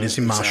cult leaders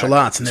in martial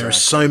arts, and there are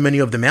so many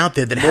of them out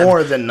there that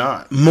More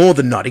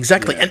than not,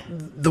 exactly. Yeah.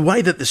 And the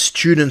way that the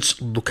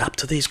students look up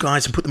to these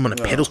guys and put them on a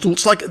pedestal,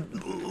 it's like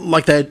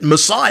they're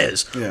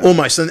messiahs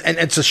almost. And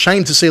it's a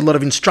shame to see a lot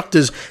of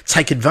instructors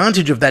take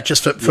advantage of that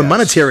just for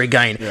monetary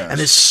gain. Yes. And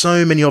there's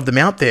so many of them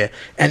out there.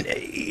 And,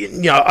 you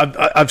know,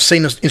 I've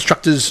seen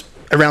instructors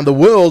around the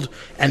world,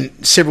 and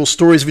several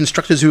stories of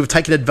instructors who have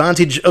taken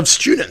advantage of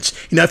students,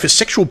 for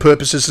sexual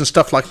purposes and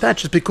stuff like that,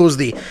 just because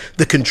the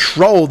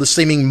control, the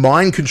seeming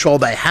mind control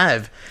they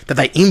have, that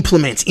they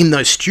implement in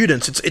those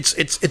students, it's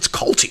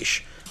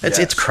cultish.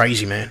 It's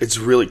crazy, man. It's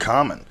really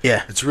common.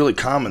 Yeah. It's really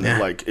common. Yeah.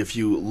 Like, if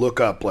you look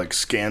up, like,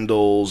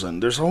 scandals,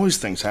 and there's always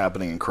things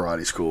happening in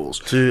karate schools.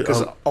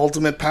 Because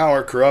ultimate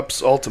power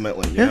corrupts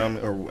ultimately, you know,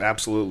 or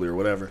absolutely, or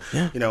whatever.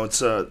 Yeah.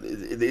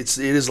 It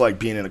is like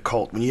being in a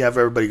cult. When you have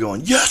everybody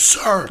going, yes,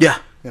 sir! Yeah.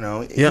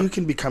 You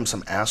can become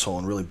some asshole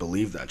and really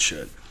believe that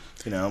shit.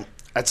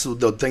 That's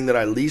the thing that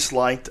I least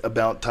liked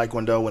about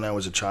Taekwondo when I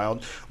was a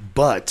child.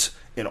 But,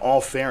 in all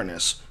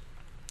fairness,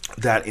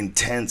 that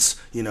intense,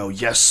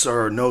 yes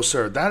sir, no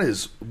sir, that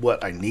is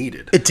what I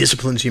needed. It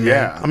disciplines you, man.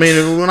 Yeah. I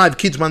mean, when I have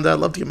kids one day, I'd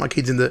love to get my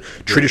kids into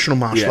traditional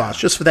martial arts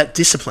just for that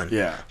discipline.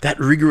 Yeah. That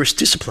rigorous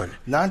discipline.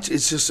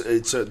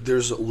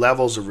 There's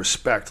levels of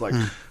respect. Like,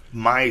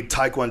 my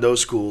Taekwondo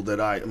school that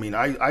I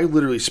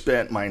literally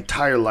spent my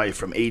entire life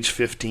from age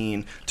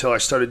 15 till I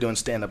started doing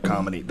stand-up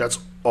comedy. That's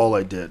all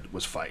I did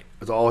was fight.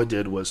 That's all I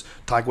did was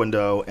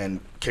Taekwondo and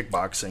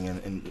kickboxing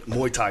and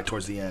Muay Thai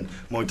towards the end.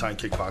 Muay Thai and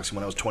kickboxing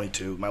when I was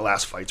 22. My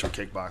last fights were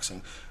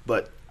kickboxing.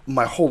 But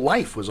my whole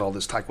life was all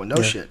this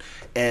Taekwondo shit.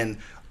 And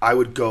I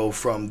would go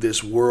from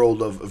this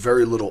world of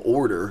very little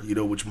order,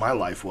 which my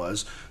life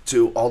was,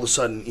 to all of a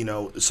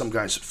sudden, some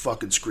guy's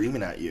fucking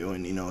screaming at you,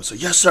 and it's like,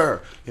 yes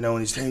sir, and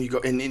he's telling you go,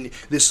 and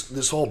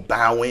this whole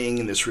bowing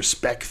and this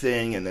respect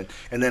thing, and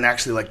then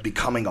actually like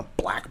becoming a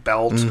black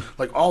belt,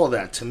 like all of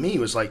that to me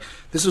was like,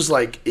 this was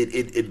like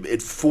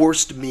it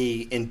forced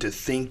me into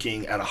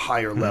thinking at a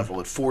higher level.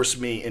 It forced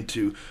me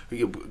into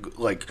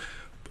like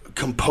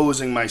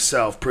composing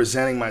myself,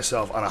 presenting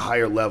myself on a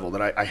higher level,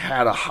 that I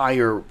had a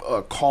higher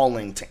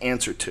calling to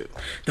answer to.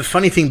 The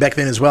funny thing back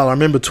then as well, I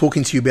remember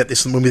talking to you about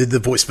this when we did the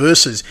voice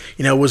verses,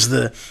 was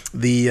the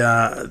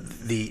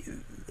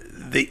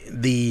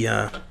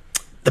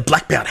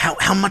black belt,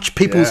 how much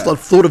people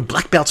thought of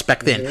black belts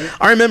back then.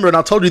 I remember, and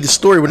I told you this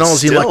story when I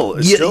was when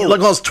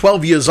I was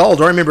 12 years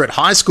old. I remember at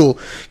high school,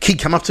 kid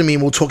come up to me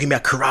and we were talking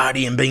about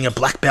karate and being a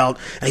black belt,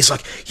 and he's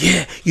like,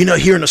 yeah,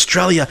 here in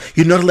Australia,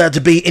 you're not allowed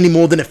to be any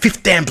more than a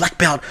 5th dan black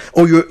belt,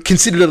 or you're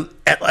considered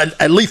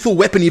a lethal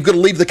weapon. You've got to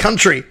leave the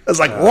country. I was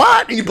like,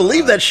 what? And you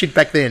believe that shit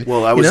back then?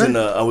 Well, I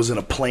was in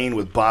a plane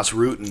with Boss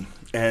Rutan,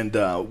 and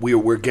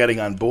we're getting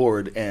on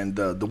board, and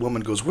the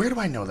woman goes, where do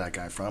I know that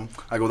guy from?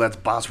 I go, that's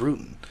Boss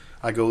Rutan.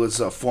 I go, this is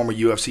a former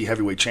UFC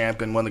heavyweight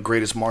champion, one of the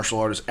greatest martial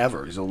artists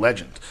ever. He's a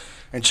legend.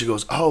 And she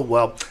goes, oh,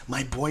 well,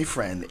 my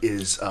boyfriend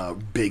is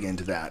big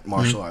into that,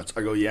 martial arts.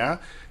 I go, yeah?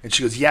 And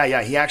she goes,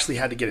 yeah, he actually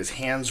had to get his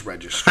hands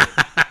registered.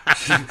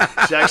 She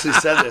actually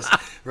said this,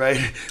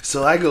 right?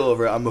 So I go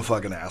over, I'm a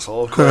fucking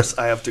asshole. Of course,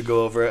 I have to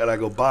go over, and I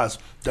go, boss,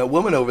 that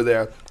woman over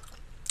there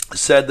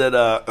said that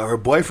her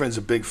boyfriend's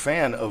a big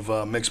fan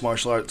of mixed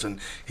martial arts, and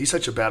he's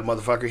such a bad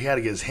motherfucker, he had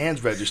to get his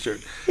hands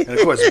registered. And of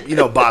course,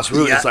 Boss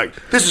Rude is like,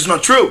 this is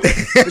not true.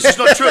 This is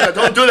not true.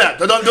 Don't do that.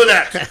 Don't do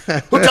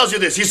that. Who tells you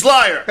this? He's a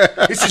liar.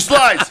 He just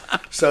lies.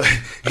 So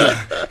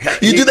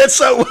you do that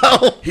so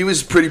well. He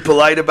was pretty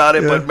polite about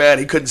it, but man,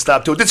 he couldn't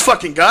stop doing it. This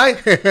fucking guy?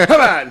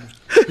 Come on.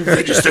 He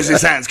registers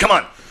his hands. Come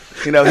on.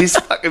 He's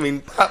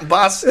fucking.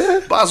 Boss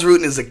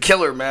Rutan is a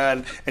killer,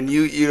 man. And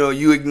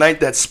you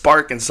ignite that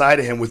spark inside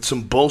of him with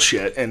some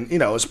bullshit, and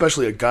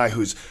especially a guy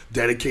who's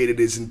dedicated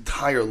his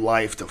entire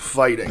life to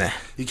fighting. Nah.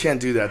 You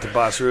can't do that to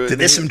Boss Rutan. Dude,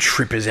 there's some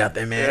trippers out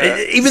there, man.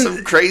 Yeah, even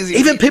some crazy.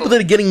 Even people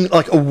that are getting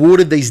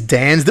awarded these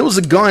dans. There was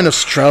a guy in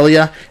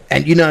Australia,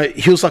 and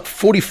he was like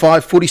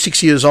 45,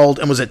 46 years old,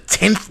 and was a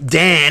 10th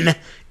dan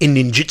in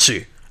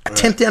ninjutsu. A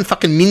 10th dan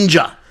fucking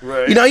ninja.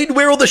 Right. He'd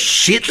wear all the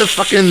shit, the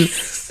fucking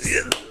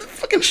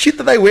shit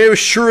that they wear with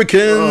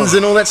shurikens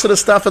and all that sort of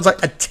stuff. It's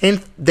like a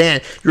 10th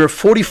dan. You're a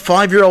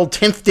 45-year-old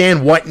 10th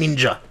dan white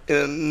ninja.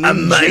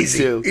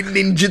 Amazing. In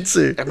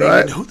ninjutsu.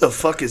 Right? Who the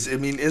fuck is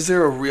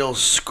there a real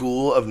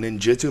school of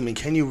ninjutsu?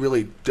 Can you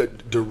really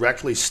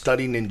directly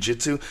study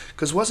ninjutsu?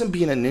 Because wasn't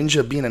being a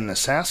ninja being an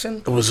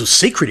assassin? It was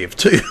secretive,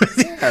 too.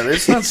 Yeah,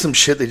 there's not some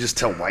shit they just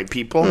tell white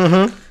people.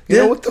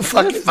 What the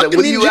fuck is that?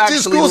 What you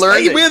actually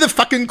learn? They wear the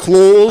fucking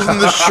claws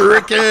and the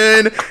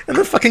shuriken and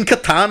the fucking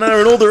katana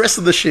and all the rest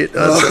of the shit.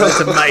 It's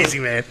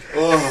amazing, man.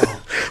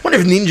 I wonder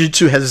if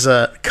ninjutsu has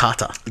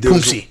kata.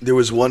 There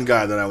was one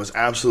guy that I was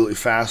absolutely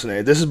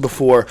fascinated. This is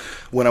before,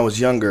 when I was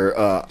younger,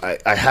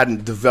 I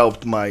hadn't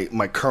developed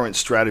my current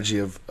strategy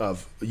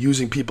of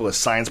using people as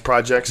science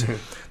projects.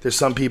 There's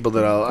some people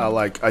that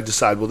I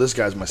decide, well, this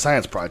guy's my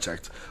science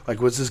project.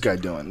 Like, what's this guy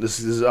doing?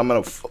 I'm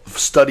going to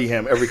study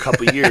him every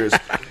couple of years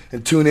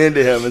and tune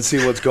into him and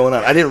see what's going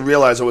on. I didn't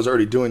realize I was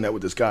already doing that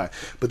with this guy.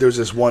 But there was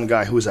this one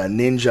guy who was a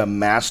ninja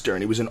master,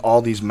 and he was in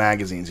all these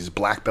magazines, these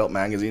black belt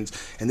magazines,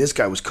 and this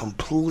guy was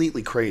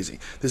completely crazy.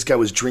 This guy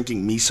was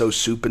drinking miso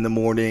soup in the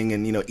morning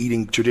and,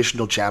 eating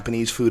traditional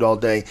Japanese food all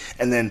day,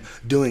 and then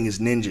doing his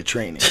ninja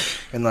training.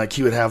 And,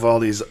 he would have all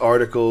these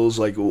articles,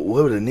 like,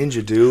 what would a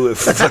ninja do if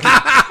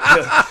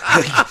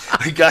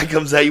A guy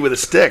comes at you with a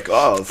stick.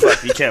 Oh,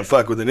 fuck, you can't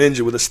fuck with a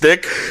ninja with a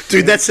stick.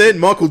 Dude, that's it.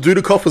 Michael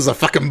Dudikoff was a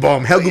fucking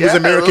bomb. How good was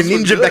American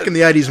Ninja back in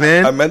the 80s,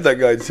 man? I met that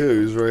guy, too. He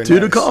was very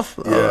Dudikoff?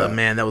 nice. Yeah. Oh,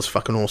 man, that was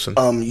fucking awesome.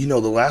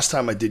 The last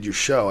time I did your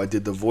show, I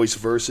did the voice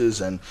verses,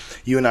 and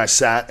you and I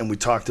sat and we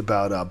talked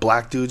about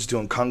black dudes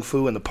doing kung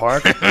fu in the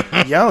park.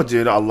 Yo,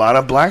 dude, a lot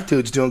of black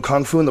dudes doing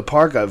kung fu in the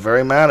park got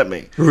very mad at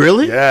me.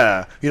 Really?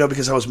 Yeah.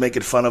 Because I was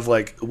making fun of,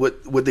 like,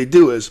 what they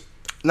do is,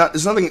 not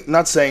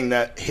saying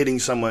that hitting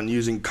someone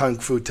using kung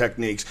fu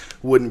techniques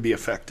wouldn't be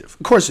effective.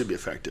 Of course it'd be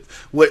effective.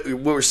 What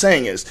we're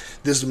saying is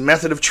this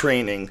method of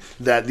training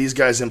that these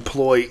guys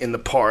employ in the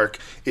park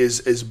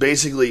is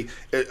basically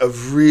a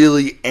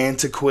really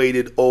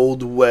antiquated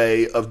old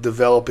way of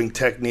developing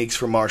techniques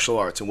for martial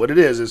arts. And what it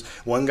is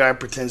one guy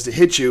pretends to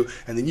hit you,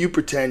 and then you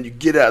pretend you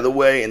get out of the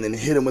way and then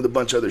hit him with a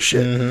bunch of other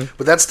shit. Mm-hmm.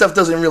 But that stuff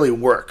doesn't really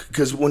work,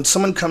 because when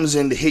someone comes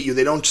in to hit you,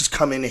 they don't just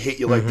come in to hit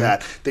you like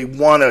that. They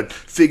want to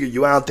figure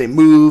you out. They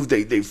move.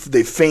 They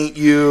feint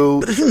you.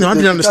 But the thing that I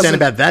didn't understand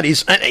about that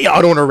is, I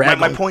don't want to rag.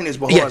 My point is,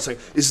 hold on a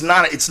second.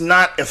 It's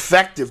not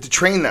effective to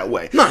train that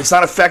way. No. It's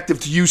not effective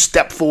to you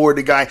step forward.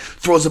 The guy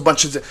throws a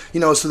bunch of,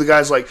 so the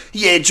guy's like,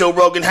 yeah, Joe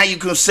Rogan, how you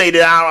gonna say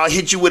that I'll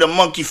hit you with a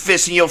monkey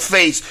fist in your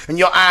face and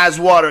your eyes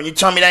water and you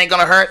tell me that ain't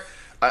gonna hurt?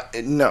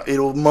 No,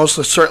 it'll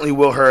most certainly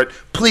will hurt.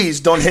 Please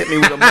don't hit me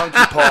with a monkey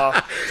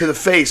paw to the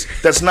face.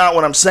 That's not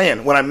what I'm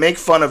saying. When I make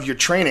fun of your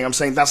training, I'm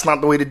saying that's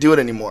not the way to do it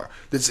anymore.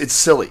 It's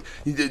silly.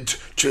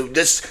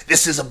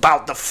 This is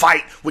about the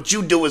fight. What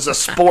you do is a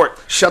sport.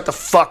 Shut the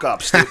fuck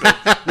up, stupid.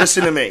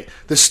 Listen to me.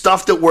 The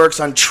stuff that works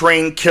on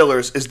trained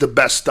killers is the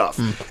best stuff.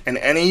 And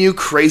any of you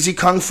crazy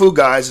kung fu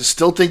guys that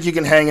still think you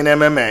can hang in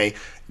MMA,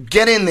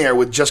 get in there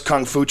with just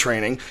kung fu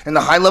training, and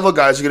the high-level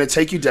guys are going to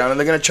take you down, and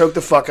they're going to choke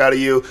the fuck out of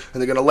you,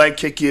 and they're going to leg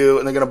kick you,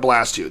 and they're going to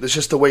blast you. That's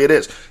just the way it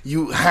is.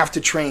 You have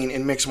to train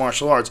in mixed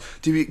martial arts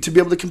to be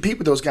able to compete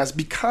with those guys,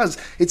 because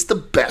it's the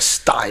best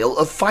style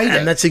of fighting.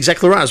 And that's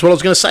exactly right. That's what I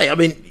was going to say. I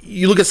mean,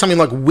 you look at something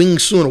like Wing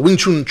Chun or Wing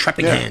Chun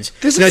trapping hands.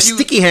 There's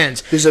sticky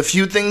hands. There's a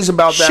few things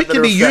about that shit that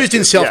can are be used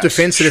in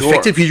self-defense that are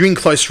effective if you're in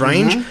close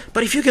range.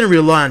 But if you're going to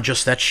rely on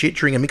just that shit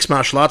during a mixed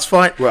martial arts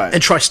fight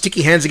and try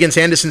sticky hands against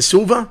Anderson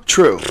Silva,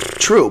 true.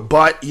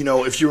 But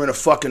if you're in a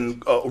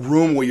fucking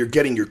room where you're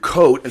getting your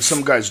coat and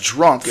some guy's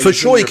drunk, for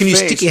sure you can use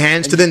sticky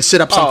hands to then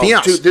set up something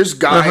else. Dude, there's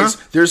guys.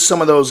 There's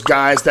some of those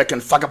guys that can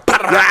fucking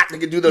they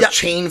can do those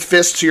chain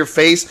fists to your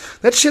face.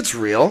 That shit's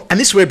real. And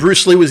this is where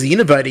Bruce Lee was the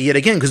innovator yet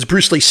again, because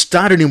Bruce Lee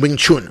started in Wing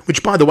Chun,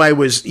 which by the way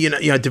was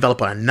developed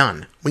by a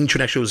nun. Wing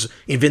Chun actually was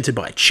invented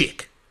by a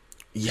chick.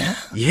 Yeah.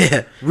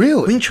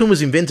 Really? Wing Chun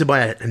was invented by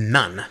a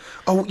nun.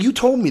 Oh, you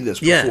told me this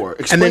before.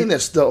 Explain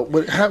this, though.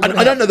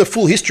 I don't know the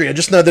full history. I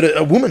just know that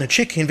a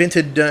chick,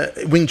 invented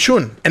Wing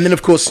Chun. And then,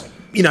 of course,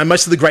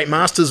 most of the great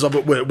masters of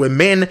it were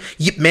men.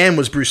 Yip Man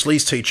was Bruce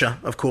Lee's teacher,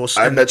 of course.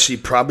 I bet she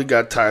probably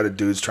got tired of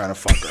dudes trying to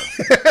fuck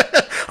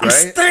her. I'm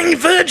staying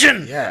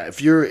virgin. Yeah,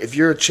 if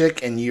you're a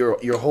chick and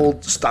your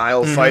whole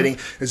style of fighting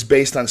is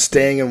based on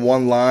staying in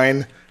one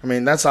line, I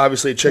mean, that's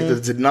obviously a chick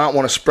that did not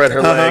want to spread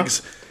her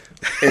legs.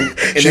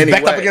 She's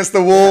backed up against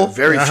the wall.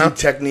 Very few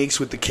techniques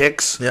with the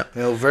kicks. Yeah.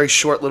 Very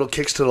short little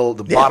kicks to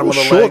the bottom of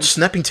the short legs.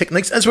 Snapping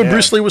techniques. That's where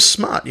Bruce Lee was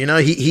smart.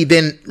 He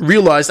then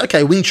realized,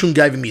 okay, Wing Chun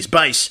gave him his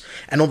base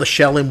and all the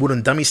Shaolin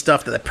wooden dummy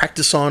stuff that they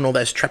practice on, all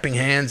those trapping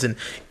hands, and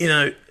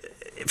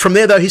from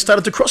there, though, he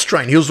started to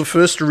cross-train. He was the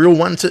first real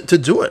one to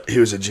do it. He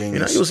was a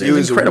genius. He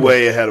was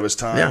way ahead of his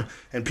time. Yeah.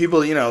 And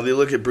people, they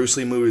look at Bruce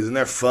Lee movies, and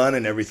they're fun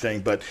and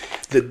everything, but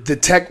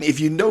if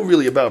you know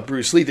really about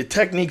Bruce Lee, the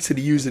techniques that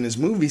he used in his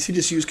movies, he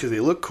just used because they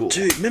look cool.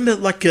 Dude, remember,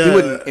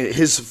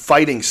 his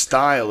fighting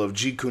style of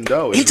Jeet Kune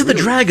Do. Enter the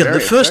Dragon, the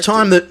first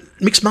time that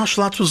mixed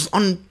martial arts was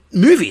on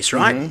movies,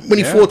 right? When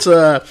he fought,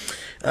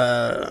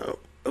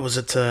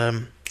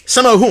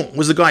 Sammo Hung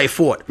was the guy he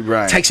fought.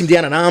 Right. Takes him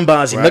down in arm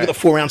bars. Look at the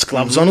 4-ounce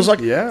gloves on. I was like,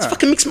 it's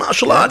fucking mixed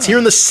martial arts. Here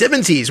in the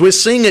 70s, we're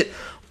seeing it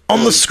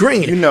on the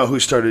screen. You know who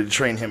started to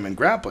train him in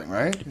grappling,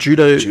 right?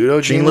 Judo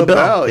Gene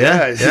LaBelle.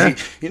 Yeah.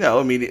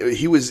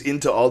 He was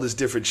into all this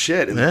different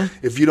shit. And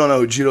if you don't know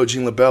who Judo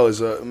Gene LaBelle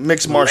is, a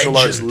mixed martial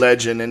arts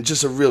legend and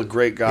just a real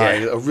great guy,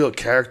 a real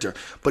character.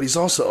 But he's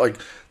also like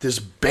this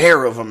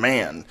bear of a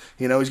man.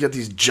 He's got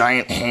these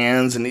giant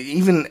hands, and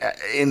even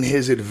in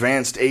his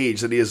advanced age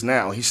that he is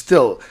now, he's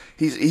a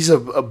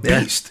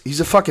beast.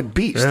 He's a fucking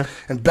beast.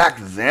 And back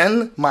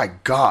then, my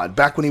God,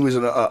 back when he was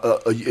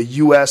a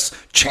U.S.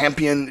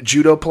 champion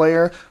judo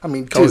player, I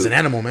mean, dude, he was an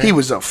animal, man. He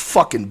was a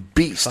fucking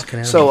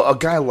beast. So a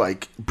guy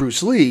like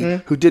Bruce Lee,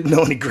 who didn't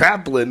know any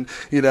grappling,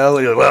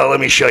 well, let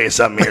me show you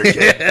something here,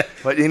 kid.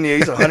 But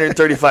he's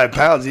 135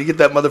 pounds. You get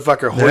that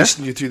motherfucker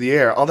hoisting you through the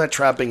air. All that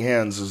trapping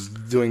hands is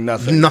doing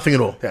nothing. Nothing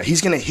at all. Yeah,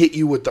 he's going to hit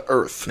you with the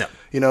earth.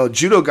 No.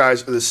 Judo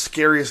guys are the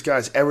scariest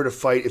guys ever to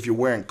fight if you're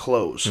wearing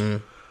clothes.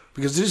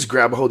 Because they just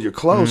grab a hold of your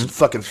clothes and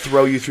fucking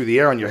throw you through the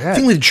air on your head.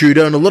 The thing with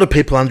judo, and a lot of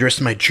people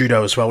underestimate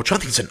judo as well, which I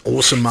think is an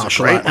awesome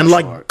martial art. And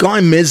like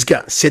Guy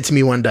Mezger said to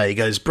me one day, he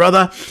goes,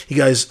 brother,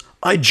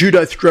 I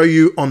judo throw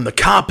you on the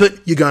carpet,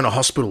 you're going to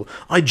hospital.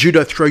 I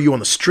judo throw you on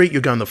the street,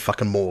 you're going to the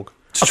fucking morgue.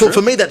 I thought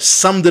for me that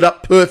summed it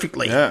up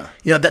perfectly. Yeah.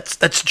 You know,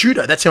 that's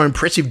judo. That's how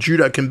impressive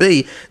judo can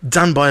be,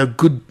 done by a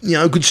good,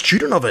 a good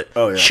student of it.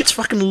 Oh, yeah. Shit's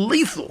fucking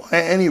lethal.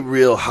 Any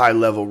real high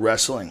level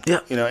wrestling. Yeah.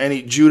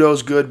 Any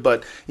judo's good,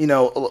 but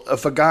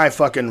if a guy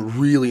fucking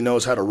really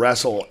knows how to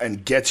wrestle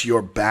and gets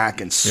your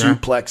back and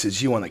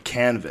suplexes you on the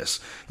canvas,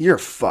 you're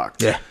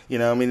fucked. Yeah.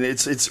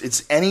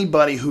 It's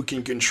anybody who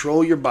can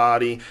control your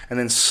body and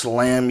then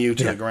slam you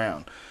to the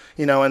ground.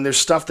 And there's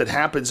stuff that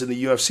happens in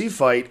the UFC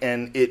fight,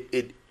 and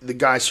the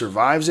guy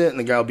survives it, and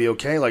the guy will be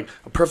okay. Like,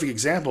 a perfect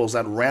example is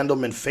that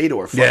Randleman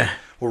Fedor fight,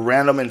 where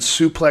Randleman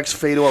suplexed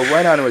Fedor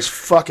right onto his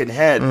fucking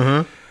head.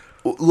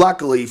 Mm-hmm.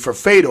 Luckily for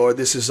Fedor,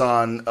 this is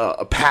on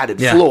a padded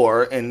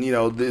floor, and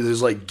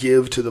there's like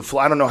give to the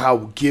floor. I don't know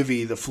how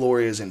givey the floor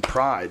is in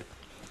Pride,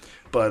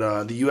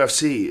 but the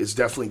UFC has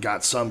definitely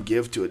got some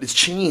give to it. It's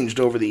changed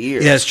over the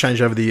years. Yeah, it's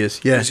changed over the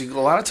years. Yeah, a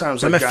lot of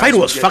times, Fedor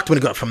was fucked when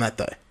he got from that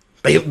though.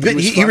 But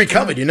he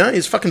recovered,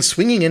 He's fucking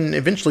swinging and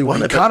eventually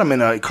won it. Caught him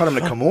in a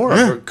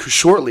Kimura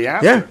shortly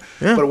after.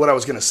 Yeah. But what I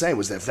was going to say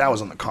was that if that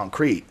was on the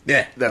concrete,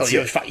 that's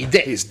you're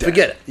dead. He's dead.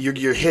 Forget it.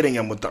 You're hitting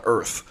him with the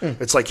earth.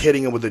 It's like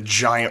hitting him with a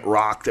giant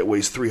rock that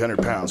weighs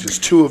 300 pounds. There's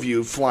two of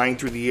you flying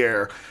through the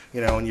air,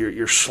 and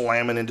you're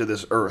slamming into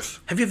this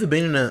earth. Have you ever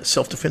been in a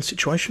self-defense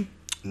situation?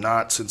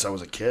 Not since I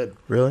was a kid.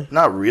 Really?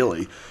 Not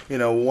really.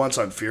 Once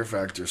on Fear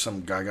Factor,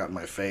 some guy got in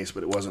my face,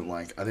 but it wasn't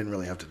like, I didn't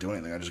really have to do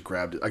anything. I just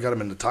grabbed it. I got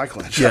him in the tie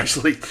clinch,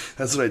 actually.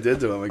 That's what I did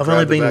to him. I've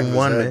only been in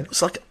one, man. It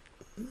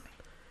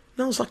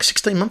was like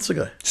 16 months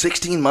ago.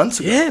 16 months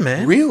ago? Yeah,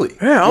 man. Really?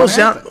 Yeah, I was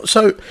out.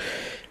 So,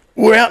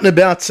 we're out and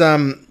about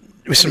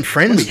with some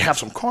friends. Let me have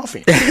some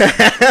coffee.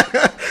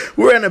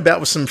 We're out and about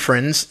with some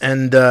friends,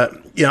 and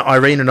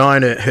Irene and I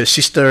and her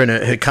sister and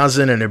her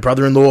cousin and her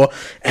brother-in-law,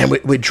 and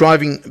we're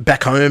driving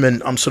back home,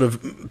 and I'm sort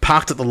of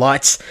parked at the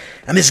lights,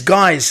 and this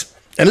guy's,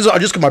 I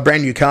just got my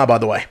brand new car, by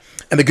the way,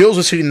 and the girls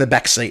were sitting in the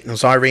back seat, and it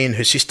was Irene,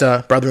 her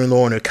sister,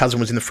 brother-in-law, and her cousin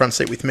was in the front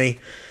seat with me,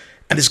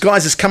 and this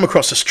guy's just come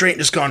across the street and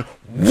just gone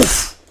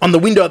woof on the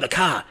window of the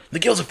car. The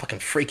girls are fucking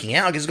freaking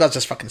out. This guy's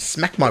just fucking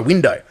smacked my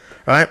window,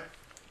 right?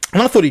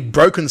 And I thought he'd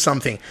broken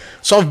something.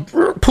 So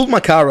I've pulled my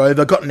car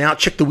over, gotten out,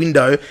 checked the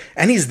window,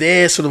 and he's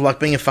there sort of like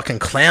being a fucking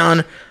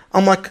clown.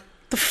 I'm like,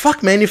 the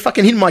fuck, man? You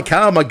fucking hit my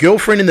car, my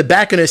girlfriend in the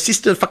back and her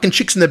sister, fucking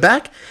chicks in the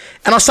back.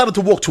 And I started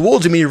to walk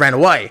towards him and he ran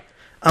away.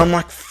 And I'm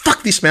like,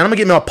 fuck this, man. I'm going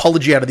to get my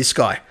apology out of this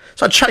guy.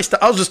 So I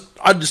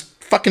just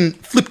fucking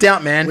flipped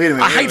out, man. Wait a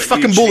minute, I hate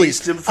fucking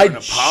bullies.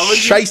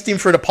 Chased him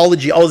for an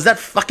apology. I was that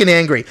fucking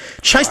angry.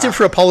 Chased him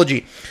for an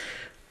apology.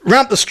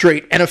 Ran up the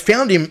street, and I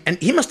found him,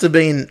 and he must have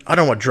been, I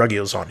don't know what drug he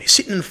was on. He's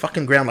sitting in the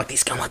fucking ground like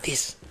this, going like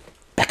this,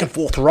 back and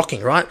forth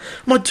rocking, right?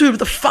 I'm like, dude, what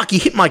the fuck? You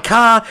hit my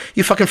car,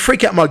 you fucking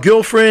freak out my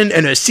girlfriend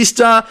and her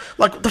sister.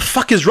 Like, what the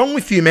fuck is wrong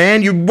with you,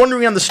 man? You're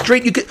wandering around the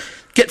street, you get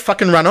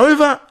fucking run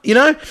over,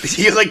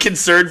 You're like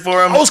concerned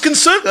for him? I was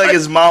concerned. Like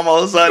his mom all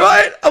of a sudden.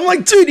 Right? I'm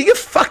like, dude, you get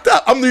fucked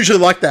up. I'm usually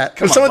like that.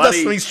 If someone does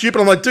something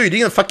stupid, I'm like, dude, you're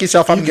going to fuck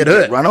yourself up and get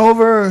hurt. Run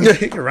over. Yeah,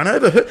 you can run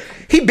over.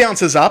 He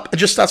bounces up and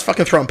just starts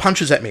fucking throwing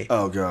punches at me.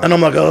 Oh, God. And I'm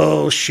like,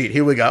 oh, shit,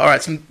 here we go. All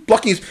right, some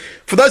blocking.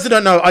 For those that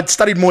don't know, I'd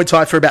studied Muay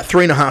Thai for about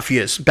 3.5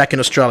 years back in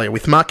Australia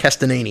with Mark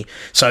Castanini.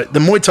 So the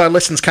Muay Thai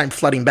lessons came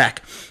flooding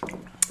back.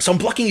 So I'm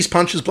blocking his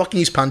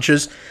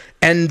punches.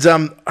 And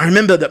I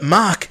remember that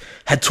Mark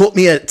had taught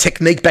me a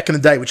technique back in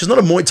the day, which is not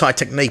a Muay Thai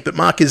technique, but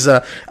Mark is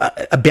a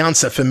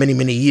bouncer for many,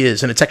 many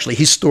years. And it's actually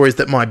his stories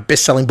that my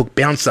best-selling book,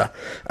 Bouncer,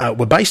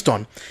 were based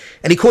on.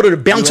 And he called it a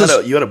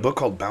Bouncer's... You had a book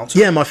called Bouncer?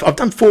 Yeah, I've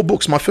done 4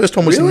 books. My first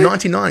one was in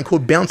 1999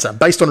 called Bouncer,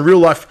 based on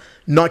real-life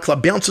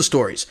nightclub bouncer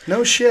stories.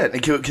 No shit.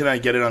 Can I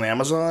get it on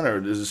Amazon?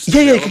 Or is this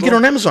you can get it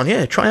on Amazon.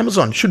 Yeah, try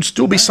Amazon. Should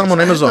still be some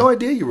on Amazon. I had no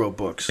idea you wrote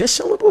books.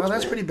 Bestseller books. Oh,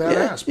 that's pretty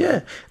badass.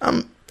 Yeah.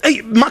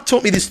 Hey, Mark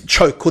taught me this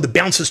choke called the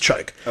bouncer's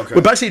choke. Okay.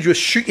 Where basically you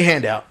just shoot your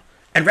hand out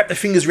and wrap the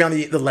fingers around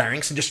the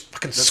larynx and just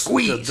fucking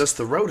squeeze. That's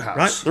the Roadhouse.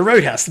 Right? The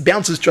Roadhouse. The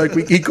bouncer's choke,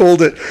 he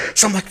called it.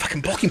 So I'm like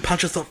fucking blocking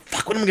punches. I thought,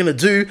 fuck, what am I going to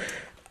do?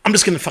 I'm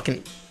just going to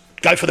fucking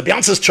go for the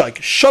bouncer's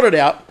choke. Shot it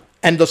out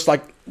and just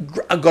like,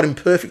 I got him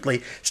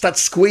perfectly. Start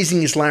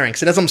squeezing his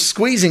larynx. And as I'm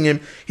squeezing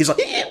him, he's like,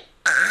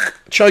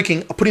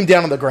 choking. I put him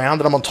down on the ground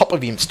and I'm on top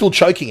of him, still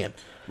choking him.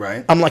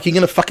 Right. I'm like, you're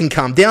going to fucking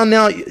calm down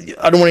now?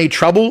 I don't want any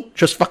trouble.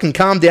 Just fucking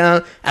calm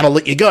down and I'll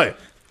let you go.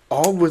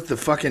 All with the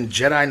fucking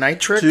Jedi Knight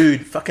trick?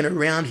 Dude, fucking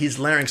around his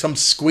larynx. I'm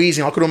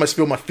squeezing. I could almost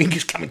feel my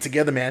fingers coming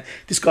together, man.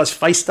 This guy's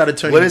face started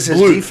turning blue. What is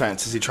his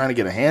defense? Is he trying to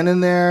get a hand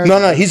in there?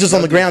 No. He's just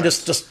on the ground,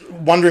 just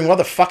wondering, why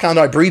the fuck aren't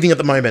I breathing at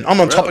the moment?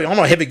 I'm on top of it. I'm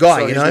a heavy guy,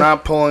 so he's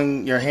not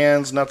pulling your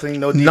hands, nothing,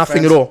 no defense?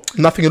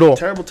 Nothing at all.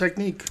 Terrible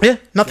technique. Yeah,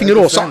 nothing at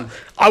all. So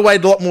I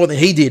weighed a lot more than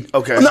he did.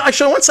 Okay. No,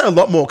 actually, I won't say a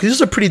lot more, because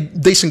he's a pretty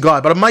decent guy,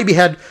 but would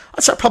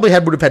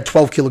have had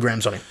 12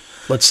 kilograms on him,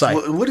 let's say.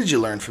 What did you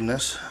learn from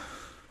this?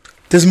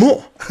 There's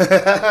more.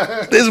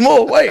 There's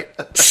more. Wait.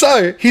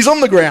 So he's on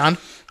the ground.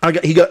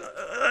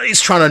 He's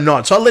trying to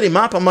nod. So I let him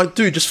up. I'm like,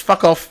 dude, just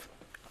fuck off.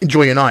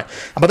 Enjoy your night.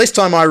 And by this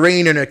time,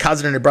 Irene and her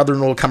cousin and her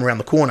brother-in-law come around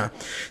the corner.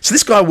 So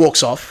this guy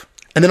walks off,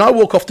 and then I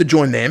walk off to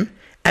join them.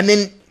 And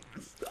then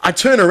I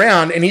turn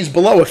around and he's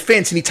below a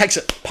fence and he takes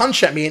a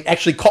punch at me and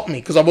actually copped me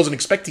because I wasn't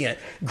expecting it.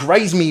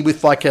 Grazed me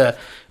with like a,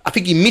 I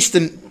think he missed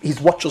his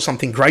watch or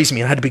something, grazed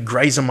me, and I had a big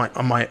graze on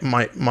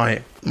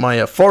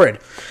my forehead.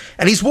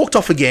 And he's walked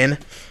off again,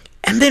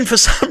 and then for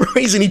some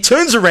reason he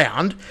turns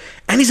around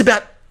and he's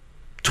about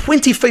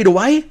 20 feet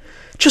away,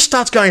 just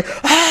starts going,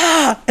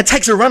 and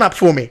takes a run up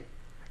for me.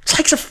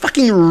 Takes a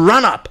fucking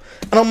run up.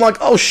 And I'm like,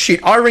 oh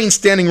shit, Irene's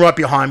standing right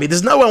behind me.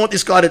 There's no way I want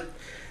this guy to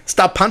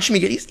start punching me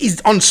again. He's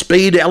on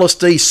speed,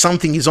 LSD,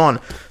 something is on.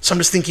 So I'm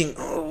just thinking,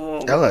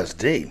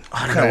 LSD.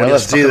 I don't know what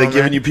LSD they're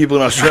giving you people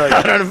in Australia.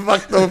 I don't know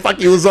what the fuck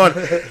he was on.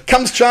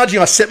 Comes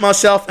charging, I set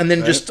myself, and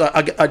then just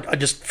I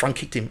just front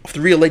kicked him off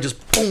the rear leg,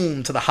 just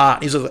boom to the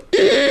heart. He's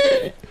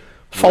like,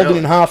 folded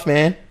in half,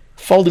 man.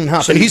 Folded in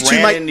half. So and his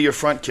ran into your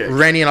front kick.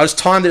 Ran in. I was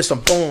timed this,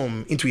 and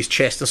boom into his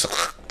chest. And so,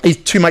 his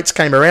two mates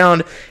came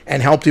around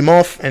and helped him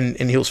off, and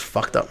he was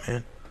fucked up,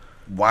 man.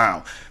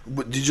 Wow.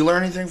 Did you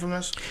learn anything from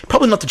this?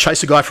 Probably not to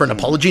chase a guy for an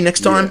apology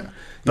next time. Yeah.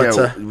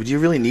 But, would you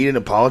really need an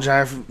apology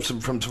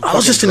from I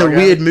was just in a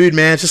weird mood,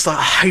 man. It's just like,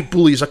 I hate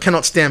bullies. I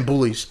cannot stand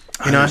bullies.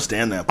 You know? I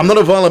understand that. I'm not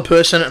a violent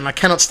person, and I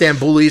cannot stand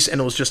bullies. And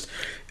it was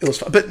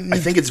but I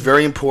think it's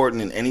very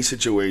important in any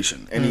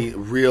situation, any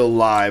real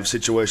live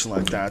situation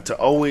like that, to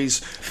always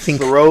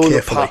throw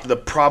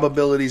the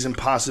probabilities and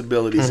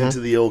possibilities into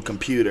the old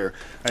computer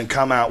and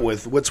come out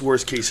with what's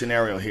worst case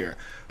scenario here.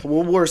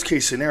 Well, worst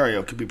case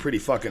scenario could be pretty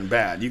fucking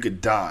bad. You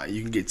could die.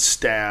 You can get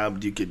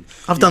stabbed.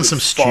 I've done some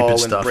stupid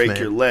stuff, and break man.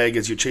 your leg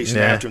as you're chasing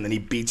after him, then he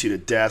beats you to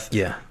death.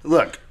 Yeah.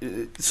 Look,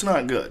 it's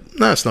not good.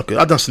 No, it's not good.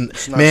 I've done some.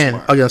 Man,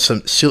 I've done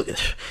some silly.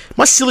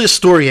 My silliest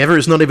story ever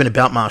is not even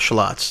about martial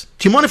arts.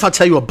 Do you mind if I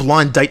tell you a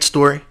blind date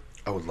story?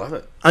 I would love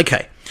it.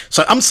 Okay.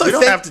 So I'm so. We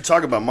don't have to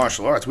talk about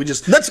martial arts. I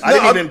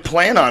didn't even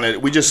plan on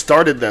it. We just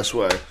started this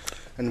way.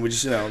 And we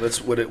just,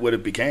 that's what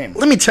it became.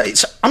 Let me tell you,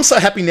 I'm so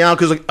happy now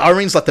because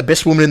Irene's like the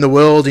best woman in the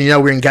world,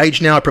 and we're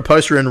engaged now. I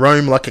proposed to her in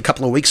Rome like a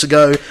couple of weeks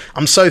ago.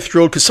 I'm so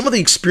thrilled because some of the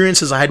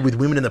experiences I had with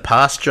women in the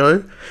past,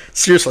 Joe.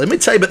 Seriously, let me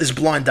tell you about this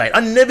blind date. I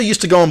never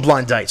used to go on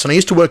blind dates, and I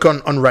used to work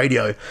on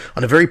radio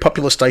on a very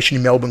popular station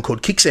in Melbourne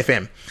called Kicks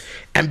FM,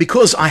 and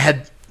because I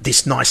had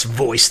this nice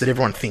voice that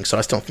everyone thinks, I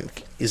still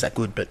think is that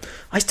good, but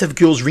I used to have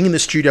girls ringing the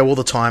studio all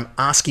the time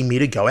asking me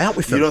to go out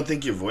with them. You don't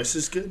think your voice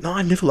is good? No,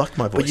 I never liked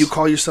my voice. But you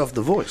call yourself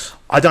The Voice.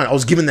 I don't. I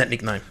was given that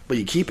nickname. But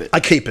you keep it. I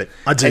keep it.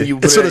 I do.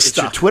 And it's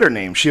your Twitter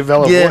name,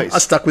 Schiavello Voice. I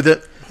stuck with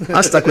it.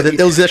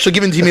 It was actually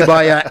given to me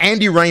by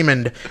Andy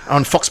Raymond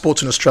on Fox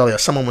Sports in Australia.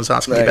 Someone was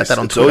asking me about that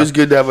on Twitter. It's always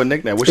good to have a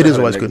nickname. It is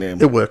always good.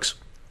 It works.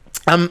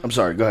 I'm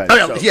sorry, go ahead.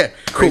 Oh, yeah,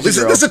 cool. This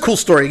is a cool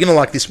story. You're going to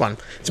like this one.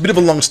 It's a bit of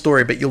a long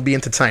story, but you'll be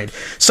entertained.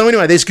 So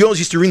anyway, these girls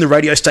used to ring the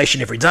radio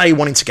station every day,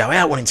 wanting to go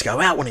out.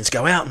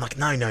 I'm like,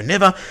 no,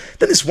 never.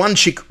 Then this one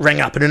chick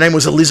rang up, and her name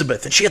was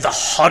Elizabeth, and she had the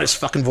hottest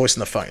fucking voice on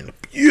the phone.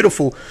 A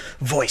beautiful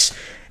voice.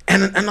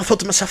 And I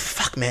thought to myself,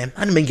 fuck, man, I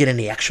haven't been getting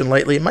any action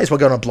lately. I may as well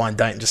go on a blind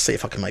date and just see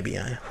if I can maybe,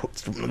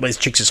 these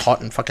chicks is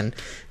hot and fucking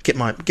get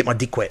my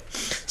dick wet.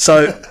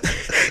 So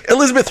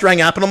Elizabeth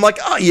rang up, and I'm like,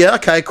 oh, yeah,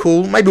 okay,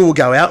 cool. Maybe we'll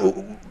go out.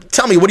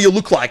 Tell me, what do you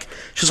look like?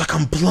 She's like,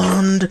 I'm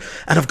blonde,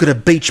 and I've got a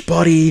beach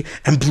body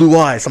and blue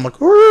eyes. I'm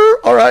like,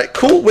 all right,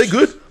 cool, we're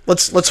good.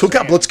 Let's hook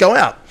up. Let's go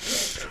out.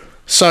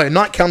 So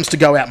night comes to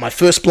go out. My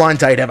first blind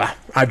date ever.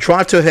 I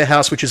drive to her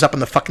house, which is up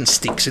in the fucking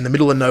sticks in the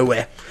middle of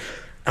nowhere.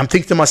 I'm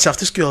thinking to myself,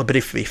 this girl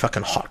better be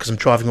fucking hot because I'm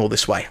driving all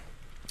this way.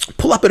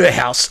 Pull up at her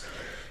house,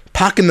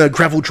 park in the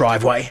gravel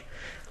driveway.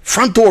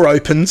 Front door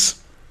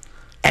opens,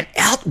 and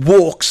out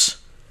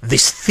walks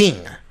this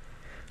thing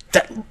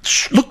that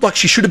looked like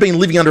she should have been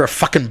living under a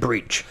fucking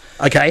bridge,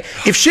 okay?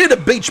 If she had a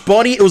beach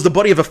body, it was the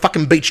body of a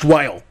fucking beached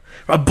whale.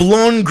 A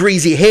blonde,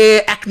 greasy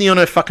hair, acne on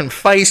her fucking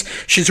face.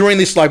 She's wearing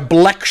this, like,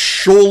 black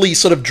shawly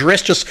sort of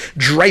dress just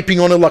draping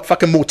on her like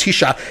fucking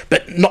Morticia,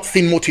 but not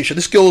thin Morticia.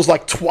 This girl is,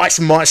 like, twice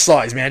my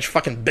size, man. She's a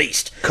fucking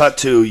beast. Cut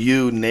to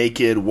you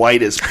naked,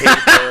 white as paper,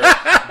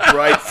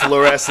 bright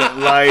fluorescent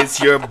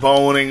lights, you're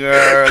boning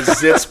her,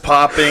 zits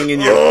popping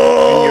in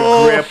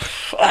your grip.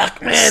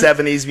 Fuck, man.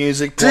 70s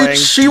music playing. Dude,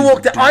 she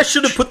walked out. I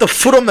should have put the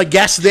foot on the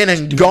gas then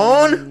and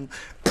gone.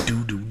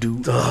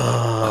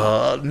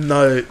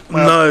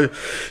 No.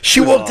 She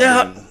walked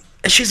out,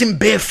 and she's in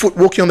barefoot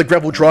walking on the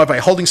gravel driveway,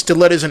 holding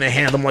stilettos in her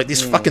hand. I'm like,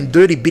 this fucking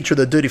dirty bitch with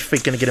her dirty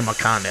feet going to get in my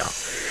car now.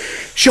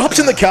 She hops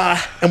in the car,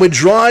 and we're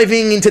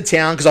driving into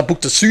town because I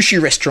booked a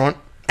sushi restaurant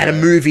and a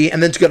movie,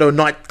 and then to go to a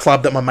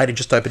nightclub that my mate had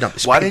just opened up.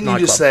 Why didn't you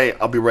just say,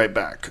 I'll be right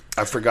back?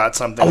 I forgot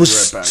something. I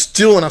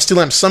still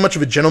am so much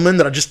of a gentleman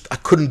that I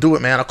couldn't do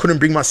it, man. I couldn't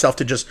bring myself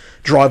to just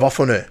drive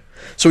off on her.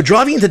 So we're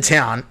driving into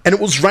town, and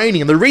it was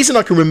raining. And the reason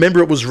I can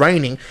remember it was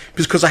raining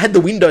was because I had the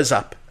windows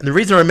up. And the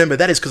reason I remember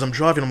that is because I'm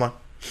driving. I'm like,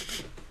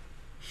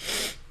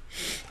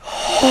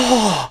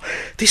 oh,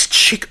 this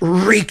chick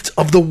reeked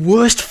of the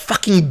worst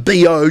fucking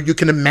BO you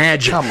can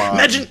imagine. Come on.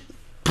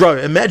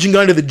 Imagine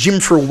going to the gym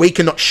for a week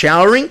and not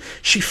showering.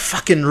 She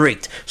fucking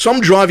reeked. So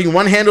I'm driving,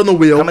 one hand on the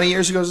wheel. How many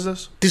years ago is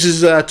this? This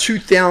is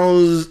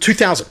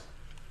 2000,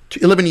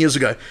 11 years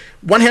ago.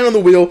 One hand on the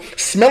wheel,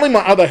 smelling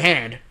my other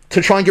hand.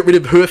 to try and get rid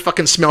of her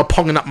fucking smell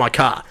ponging up my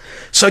car.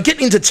 So I get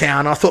into town,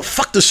 and I thought,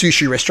 fuck the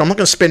sushi restaurant. I'm not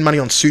going to spend money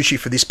on sushi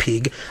for this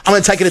pig. I'm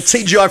going to take it to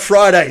TGI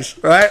Fridays,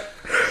 right?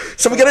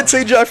 So we go to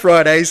TGI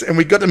Fridays, and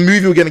we got the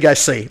movie we're going to go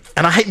see.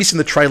 And I hate missing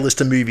the trailers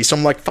to movies. So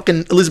I'm like,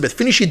 fucking, Elizabeth,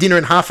 finish your dinner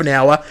in half an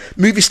hour.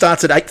 Movie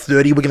starts at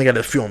 8:30. We're going to go to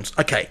the films.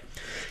 Okay.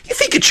 You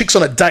think a chick's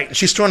on a date and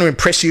she's trying to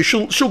impress you,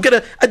 she'll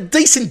get a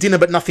decent dinner,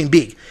 but nothing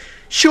big.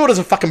 She orders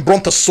a fucking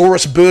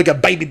brontosaurus burger,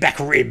 baby back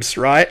ribs,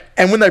 right?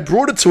 And when they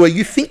brought it to her,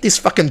 you think this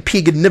fucking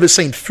pig had never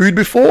seen food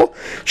before?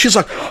 She's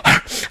like,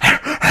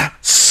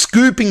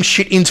 scooping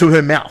shit into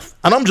her mouth.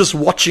 And I'm just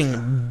watching,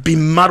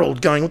 bemuddled,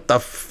 going, what the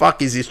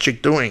fuck is this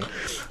chick doing?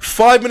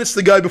 5 minutes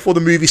to go before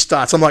the movie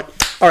starts. I'm like,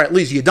 all right,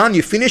 Liz, you done?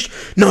 You finished?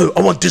 No,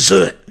 I want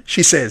dessert,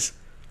 she says.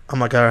 I'm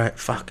like, all right,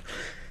 fuck.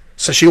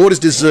 So she orders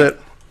dessert.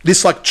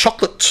 This like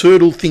chocolate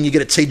turtle thing you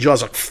get at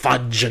TGI's, like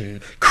fudge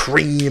and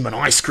cream and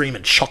ice cream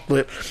and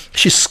chocolate.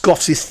 She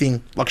scoffs this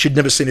thing like she'd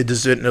never seen a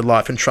dessert in her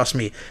life. And trust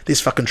me,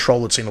 this fucking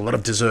troll had seen a lot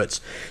of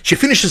desserts. She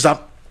finishes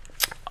up.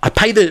 I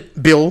pay the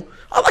bill.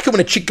 I like it when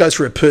a chick goes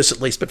for a purse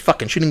at least, but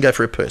fucking she didn't go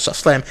for a purse. I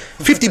slam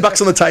 $50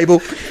 on the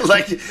table. You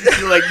like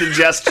the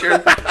gesture?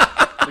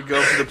 To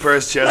go for the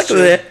purse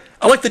gesture?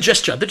 I like the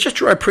gesture. The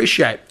gesture I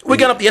appreciate. We're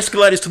going up the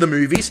escalators to the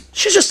movies.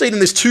 She's just eating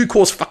this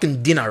 2-course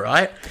fucking dinner,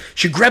 right?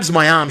 She grabs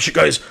my arm. She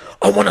goes,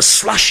 I want a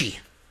slushie.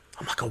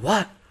 I'm like, a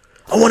what?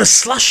 I want a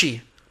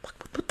slushie. I'm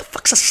like, what the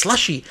fuck's a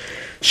slushie?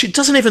 She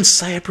doesn't even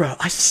say it, bro.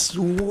 I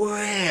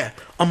swear.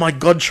 Oh, my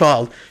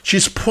godchild. She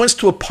just points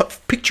to a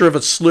picture of a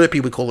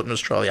Slurpee, we call it in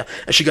Australia.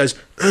 And she goes,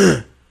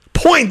 ugh,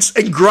 points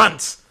and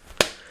grunts.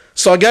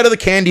 So I go to the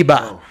candy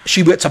bar. Oh.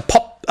 She gets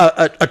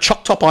a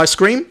choc top ice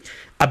cream,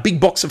 a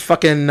big box of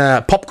fucking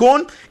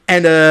popcorn,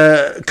 and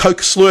a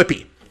Coke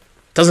Slurpee.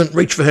 Doesn't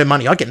reach for her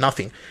money. I get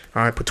nothing.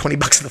 All right, put $20 in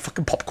the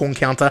fucking popcorn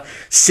counter,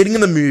 sitting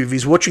in the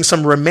movies, watching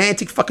some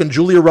romantic fucking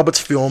Julia Roberts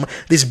film.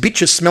 This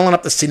bitch is smelling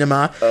up the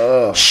cinema.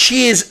 Oh.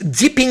 She is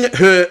dipping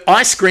her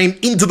ice cream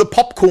into the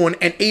popcorn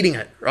and eating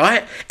it,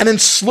 right? And then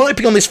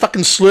slurping on this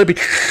fucking Slurpee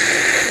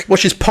while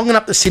she's ponging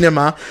up the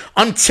cinema.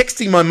 I'm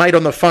texting my mate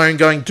on the phone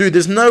going, dude,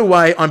 there's no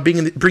way I'm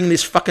bringing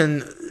this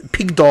fucking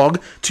pig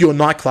dog to your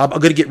nightclub.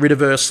 I've got to get rid of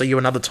her. See you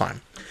another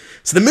time.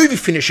 So the movie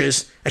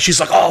finishes, and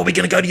she's like, oh, we're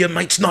going to go to your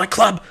mate's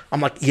nightclub?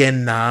 I'm like, yeah,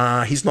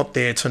 nah, he's not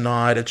there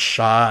tonight. It's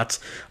shut.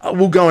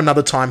 We'll go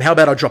another time. How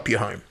about I drop you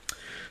home?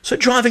 So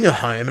driving her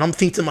home, and I'm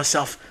thinking to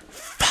myself,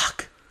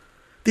 fuck,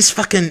 this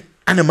fucking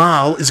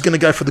animal is going to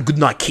go for the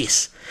goodnight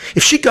kiss.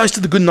 If she goes to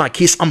the goodnight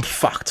kiss, I'm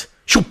fucked.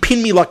 She'll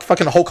pin me like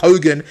fucking Hulk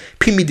Hogan,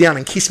 pin me down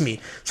and kiss me.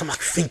 So I'm like,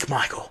 think,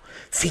 Michael.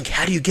 Think,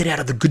 how do you get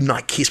out of the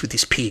goodnight kiss with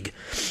this pig?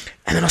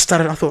 And then I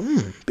thought,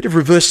 bit of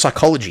reverse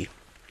psychology.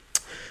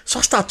 So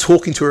I start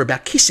talking to her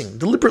about kissing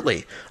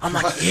deliberately. I'm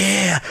like,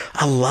 yeah,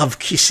 I love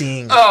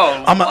kissing.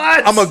 Oh,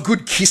 I'm a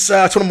good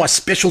kisser. It's one of my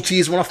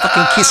specialties. When I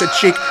fucking kiss a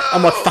chick,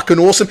 I'm like fucking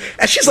awesome.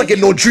 And she's like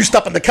getting all juiced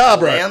up in the car,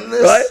 bro.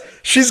 Right?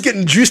 She's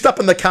getting juiced up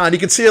in the car, and you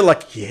can see her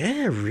like,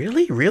 yeah,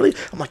 really?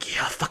 I'm like,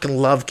 yeah, I fucking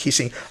love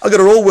kissing. I got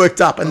her all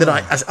worked up, and then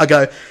I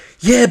go,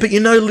 yeah, but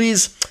you know,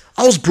 Liz,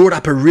 I was brought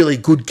up a really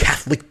good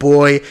Catholic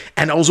boy,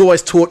 and I was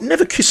always taught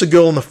never kiss a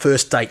girl on the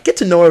first date. Get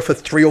to know her for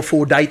 3 or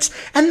 4 dates,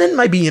 and then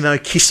maybe,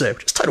 kiss her.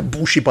 Which is total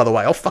bullshit, by the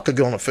way. I'll fuck a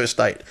girl on the first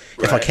date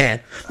if I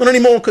can. Not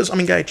anymore, because I'm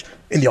engaged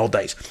in the old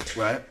days.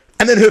 Right.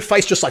 And then her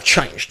face just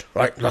changed,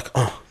 right? Like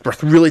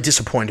really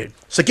disappointed.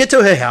 So get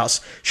to her house.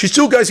 She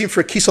still goes in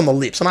for a kiss on the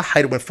lips, and I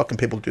hate it when fucking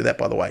people do that,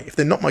 by the way. If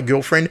they're not my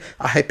girlfriend,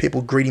 I hate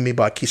people greeting me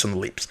by a kiss on the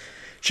lips.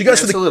 She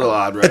goes for a little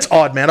odd, right? It's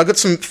odd, man. I've got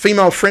some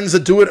female friends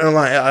that do it, and I'm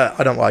like,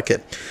 I don't like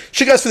it.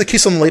 She goes for the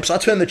kiss on the lips. I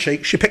turn the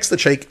cheek. She pecks the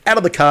cheek out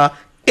of the car.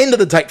 End of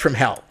the date from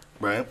hell.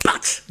 Right.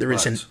 But there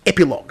is an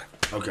epilogue.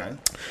 Okay.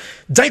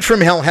 Date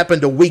from hell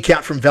happened a week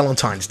out from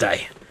Valentine's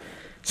Day.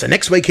 So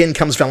next weekend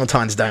comes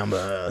Valentine's Day on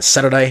the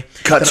Saturday.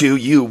 Cut to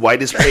you,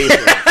 white as paper,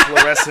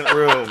 fluorescent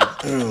room.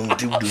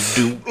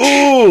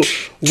 Ooh,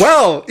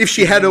 well, if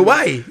she had her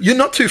way, you're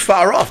not too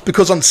far off,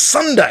 because on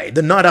Sunday,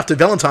 the night after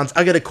Valentine's,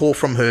 I get a call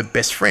from her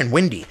best friend,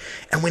 Wendy.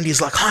 And Wendy's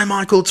like, hi,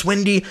 Michael, it's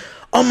Wendy.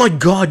 Oh, my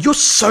God, you're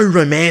so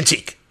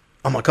romantic.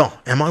 I'm like, oh,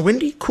 am I,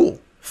 Wendy? Cool,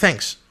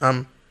 thanks.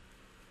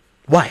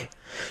 Why?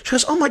 She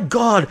goes, oh my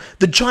God,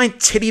 the giant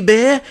teddy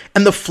bear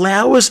and the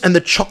flowers and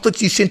the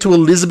chocolates you sent to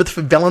Elizabeth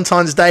for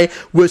Valentine's Day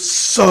were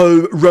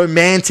so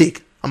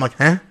romantic. I'm like,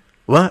 huh?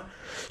 What?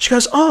 She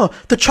goes, oh,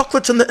 the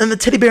chocolates and the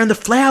teddy bear and the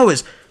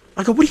flowers.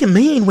 I go, what do you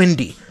mean,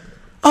 Wendy?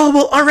 Oh,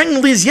 well, I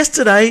rang Liz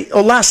yesterday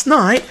or last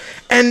night,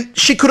 and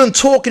she couldn't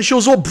talk, and she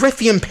was all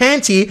breathy and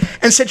panty,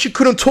 and said she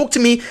couldn't talk to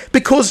me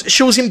because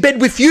she was in bed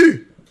with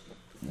you.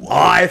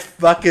 I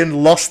fucking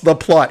lost the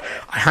plot.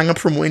 I hung up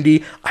from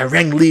Wendy. I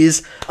rang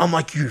Liz. I'm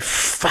like, you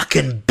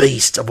fucking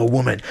beast of a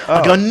woman.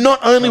 I go, not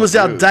only was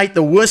our date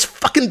the worst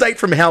fucking date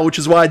from hell, which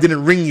is why I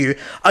didn't ring you,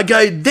 I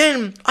go,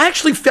 then I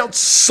actually felt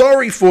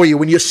sorry for you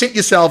when you sent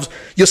yourself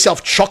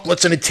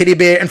chocolates and a teddy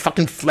bear and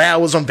fucking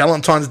flowers on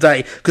Valentine's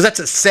Day, because that's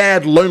a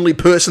sad, lonely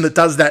person that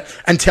does that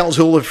and tells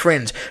all her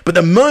friends. But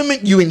the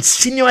moment you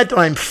insinuate that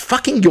I'm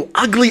fucking your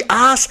ugly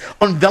ass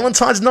on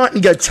Valentine's night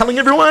and go telling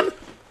everyone,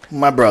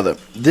 My brother,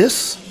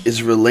 this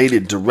is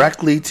related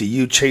directly to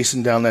you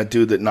chasing down that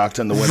dude that knocked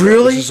on the window.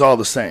 Really? This is all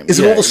the same. Is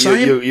it all the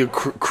same? You're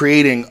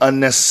creating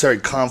unnecessary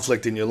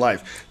conflict in your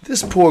life.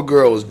 This poor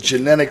girl was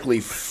genetically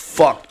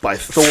fucked by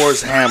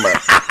Thor's hammer.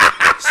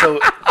 So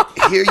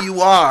here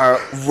you are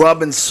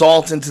rubbing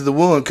salt into the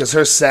wound because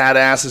her sad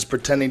ass is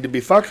pretending to be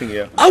fucking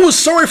you. I was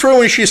sorry for her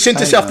when she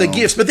sent us out the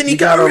gifts, but then you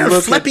go around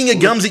flapping your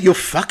gums that you're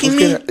fucking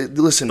me.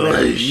 Listen,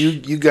 man,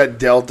 you got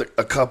dealt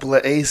a couple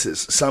of aces.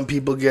 Some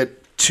people get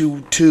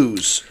two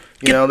twos.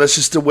 You know, that's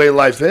just the way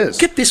life is.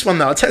 Get this one,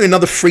 though. I'll tell you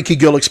another freaky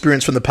girl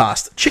experience from the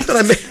past. Chick that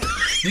I met.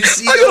 You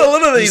see, I got a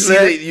lot of these,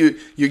 man.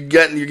 You're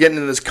getting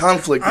into this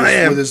conflict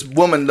with this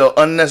woman, though,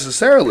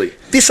 unnecessarily.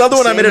 This other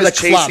one I met at a club.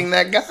 Chasing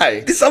that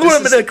guy. This other one I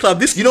met at a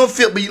club. You don't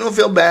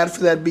feel bad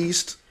for that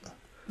beast?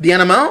 The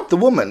animal? The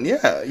woman,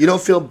 yeah. You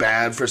don't feel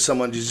bad for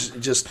someone who's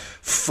just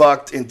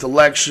fucked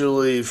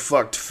intellectually,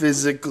 fucked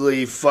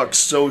physically, fucked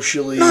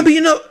socially. No, but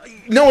you know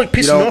what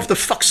pisses me off? The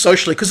fuck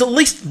socially. Because at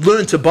least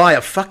learn to buy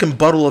a fucking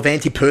bottle of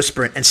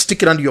antiperspirant and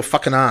stick it under your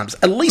fucking arms.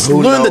 At least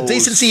learn the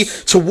decency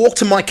to walk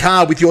to my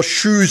car with your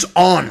shoes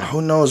on.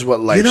 Who knows what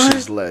life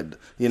she's led?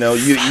 You know,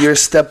 you're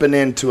stepping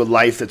into a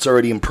life that's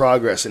already in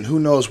progress, and who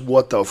knows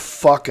what the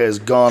fuck has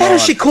gone on. How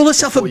does she call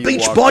herself a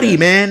beach body,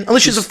 man?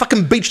 Unless she's a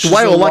fucking beached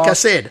whale, like I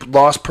said.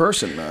 Lost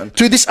person, man.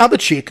 Dude, this other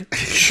chick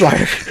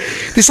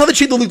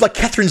that looked like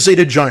Catherine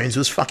Zeta-Jones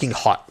was fucking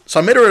hot. So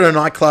I met her at a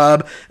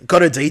nightclub,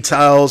 got her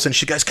details, and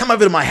she goes, come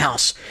over to my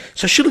house.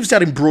 So she lives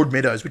out in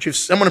Broadmeadows, which if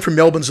someone from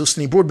Melbourne's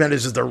listening,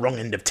 Broadmeadows is the wrong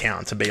end of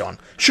town to be on.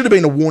 Should have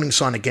been a warning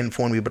sign again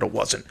for me, but it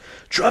wasn't.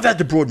 Drive out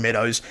to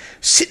Broadmeadows,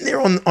 sitting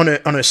there on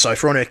her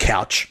sofa, on her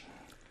couch,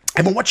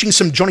 and we're watching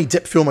some Johnny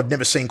Depp film I'd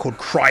never seen called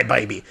Cry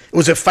Baby. It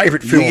was her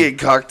favourite film. You get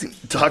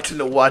talked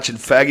into watching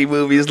faggy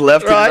movies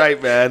left and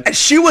right, man. And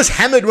she was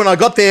hammered when I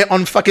got there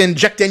on fucking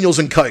Jack Daniels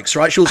and Cokes,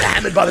 right? She was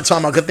hammered by the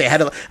time I got there.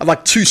 Had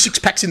like 2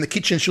 6-packs in the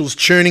kitchen. She was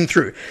churning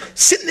through.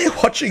 Sitting there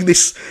watching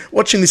this.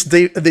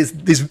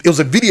 It was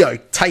a video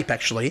tape,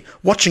 actually,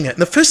 watching it.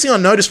 And the first thing I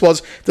noticed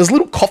was there's a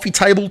little coffee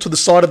table to the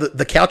side of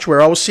the couch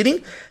where I was sitting.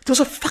 There was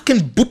a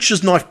fucking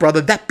butcher's knife, brother,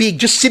 that big,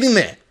 just sitting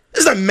there.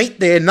 There's no meat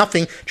there,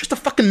 nothing. Just a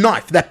fucking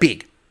knife that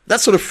big.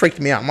 That sort of freaked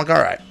me out. I'm like,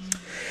 all right.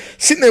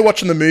 Sitting there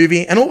watching the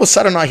movie, and all of a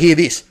sudden I hear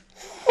this.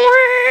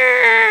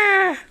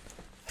 A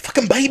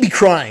fucking baby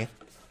crying.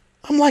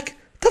 I'm like,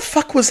 the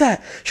fuck was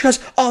that? She goes,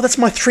 oh, that's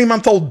my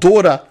 3-month-old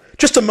daughter.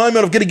 Just a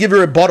moment, I'm going to give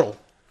her a bottle.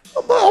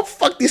 I'm like, oh,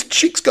 fuck, this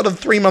chick's got a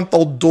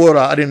 3-month-old daughter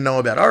I didn't know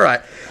about. All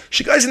right.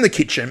 She goes in the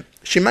kitchen.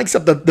 She makes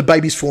up the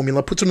baby's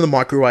formula, puts it in the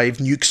microwave,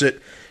 nukes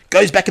it,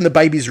 goes back in the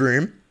baby's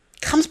room,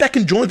 comes back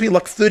and joins me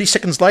like 30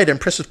 seconds later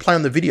and presses play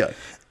on the video.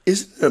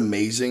 Isn't it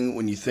amazing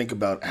when you think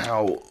about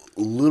how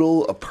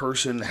little a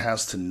person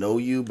has to know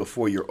you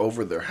before you're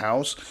over their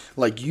house?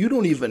 Like, you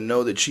don't even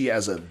know that she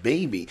has a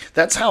baby.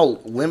 That's how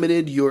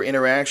limited your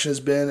interaction has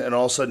been, and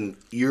all of a sudden,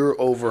 you're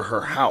over her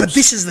house. But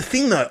this is the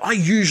thing, though.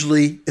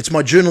 It's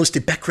my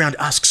journalistic background,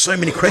 ask so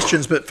many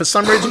questions, but for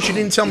some reason she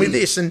didn't tell me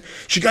this, and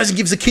she goes and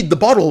gives the kid the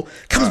bottle,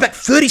 comes back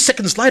 30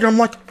 seconds later, I'm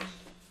like,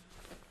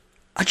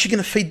 aren't you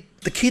going to feed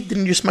the kid?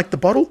 Didn't you just make the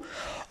bottle?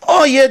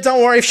 Oh, yeah,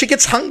 don't worry. If she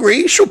gets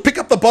hungry, she'll pick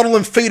up the bottle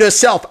and feed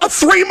herself. A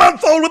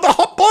 3-month-old with a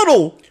hot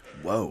bottle.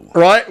 Whoa.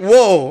 Right?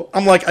 Whoa.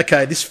 I'm like,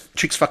 okay, this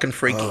chick's fucking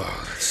freaky.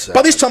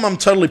 By this time, I'm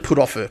totally put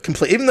off her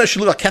completely. Even though she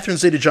looked like Catherine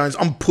Zeta-Jones,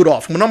 I'm put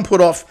off. When I'm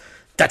put off,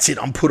 that's it.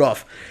 I'm put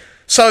off.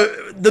 So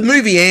the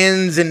movie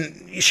ends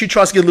and she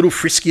tries to get a little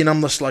frisky and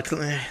I'm just like,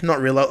 not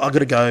really. I got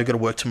to go. Got to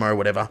work tomorrow,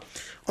 whatever.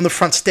 On the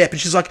front step, and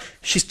she's like,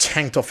 she's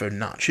tanked off her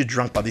nut. She's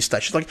drunk by this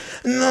stage. She's like,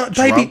 no,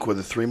 baby. Drunk with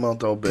a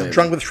 3-month-old baby.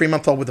 Drunk with a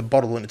 3-month-old with a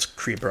bottle in its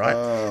crib, right?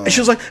 Oh. And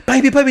she was like,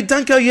 baby,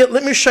 don't go yet.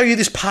 Let me show you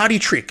this party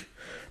trick.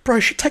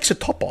 Bro, she takes her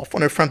top off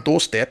on her front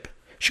doorstep.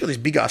 She got these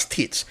big-ass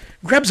tits.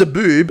 Grabs a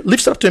boob,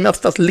 lifts it up to her mouth,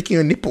 starts licking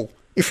her nipple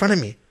in front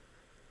of me.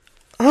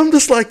 I'm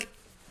just like,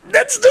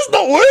 that's just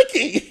not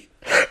working.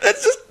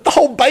 That's just the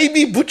whole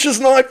baby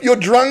butcher's knife. You're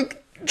drunk.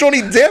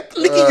 Johnny Depp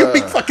licking your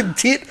big fucking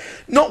tit.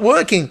 Not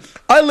working.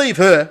 I leave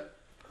her.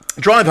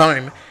 Drive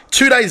home.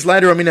 2 days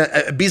later, I'm in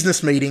a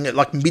business meeting at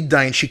like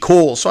midday and she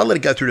calls. So I let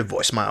it go through to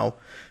voicemail.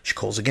 She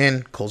calls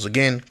again.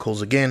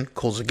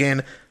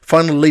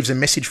 Finally leaves a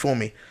message for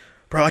me.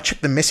 Bro, I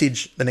checked the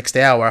message the next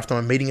hour after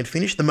my meeting had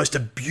finished. The most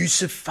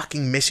abusive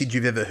fucking message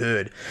you've ever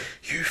heard.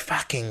 You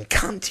fucking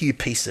cunt, you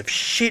piece of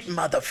shit,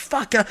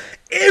 motherfucker.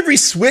 Every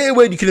swear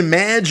word you can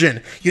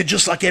imagine. You're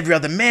just like every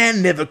other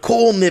man. Never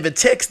call, never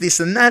text, this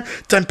and that.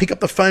 Don't pick up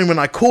the phone when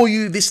I call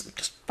you. This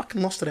just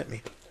fucking lost it at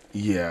me.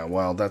 Yeah,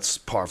 well, that's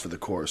par for the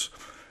course.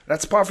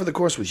 That's par for the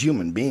course with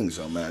human beings,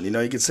 though, man. You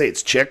know, you could say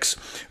it's chicks.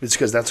 It's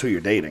because that's who you're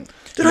dating.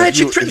 Dude, I had a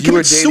chick threaten to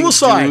commit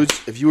suicide.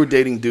 If you were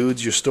dating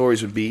dudes, your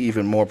stories would be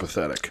even more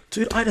pathetic.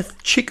 Dude, I had a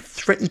chick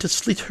threaten to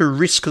slit her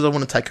wrist because I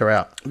want to take her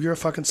out. You're a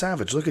fucking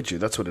savage. Look at you.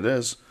 That's what it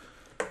is.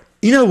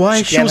 You know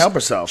why? She can't help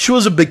herself. She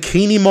was a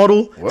bikini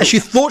model, Whoa. And she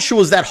thought she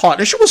was that hot.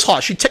 And she was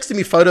hot. She texted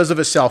me photos of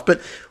herself,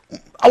 but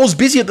I was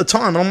busy at the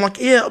time. And I'm like,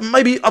 yeah,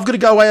 maybe I've got to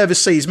go away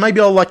overseas. Maybe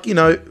I'll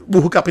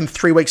we'll hook up in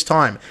 3 weeks'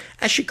 time.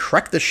 And she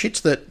cracked the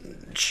shits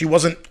that she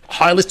wasn't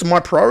high list of my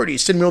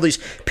priorities. Send me all these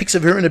pics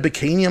of her in a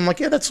bikini. I'm like,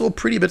 yeah, that's all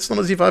pretty, but it's not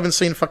as if I haven't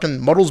seen fucking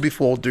models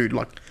before, dude.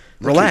 Like,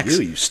 relax.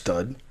 Look at you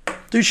stud.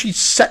 Dude, she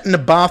sat in a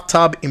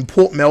bathtub in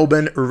Port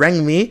Melbourne,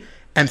 rang me,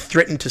 and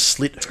threatened to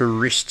slit her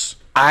wrists.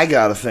 I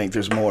gotta think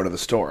there's more to the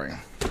story.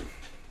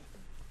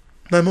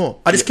 No more.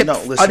 I just kept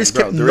listen,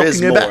 kept there knocking is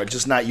her more, back.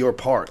 just not your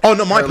part. Oh,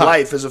 not my Her part.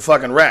 life is a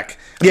fucking wreck.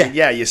 I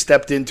mean, you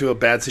stepped into a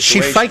bad She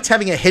situation. faked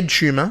having a head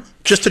tumor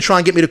just to try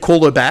and get me to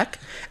call her back.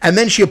 And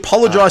then she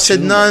apologized,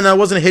 said, no, it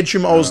wasn't a head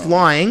tumor, I was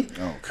lying.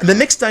 Oh, and the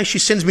next day she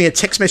sends me a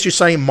text message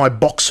saying, my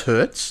box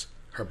hurts.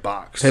 Her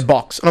box. Her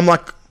box. And I'm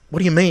like, what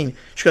do you mean?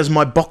 She goes,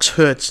 my box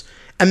hurts.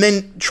 And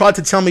then tried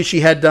to tell me she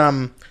had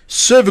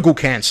cervical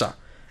cancer.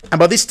 And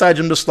by this stage,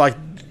 I'm just like,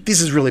 this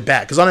is really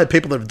bad. Because I know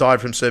people that have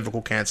died from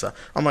cervical cancer.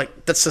 I'm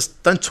like, that's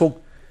just, don't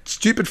talk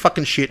stupid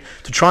fucking shit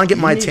to try and get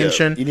my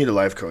attention. You need a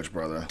life coach,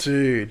 brother.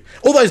 Dude.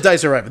 All those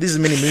days are over. This is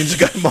many moons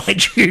ago,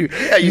 mind you.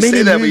 Yeah, you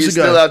say that, but you're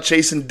still out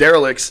chasing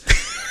derelicts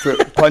for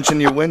punching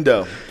your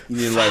window. You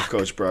need a life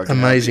coach, bro.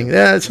 Amazing.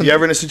 Yeah, if you're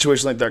ever in a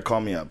situation like that,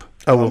 call me up.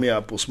 Oh, call me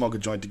up. We'll smoke a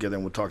joint together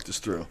and we'll talk this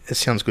through. It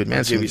sounds good, man.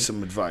 I'll give you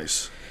some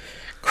advice.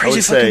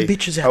 Crazy fucking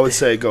bitches out there. I would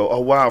say, oh,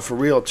 wow, for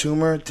real,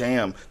 tumor?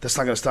 Damn, that's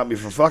not going to stop me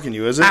from fucking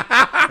you, is it?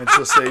 And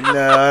she'll say,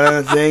 no, I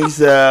don't think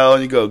so.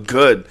 And you go,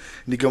 good.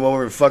 And you come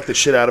over and fuck the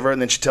shit out of her,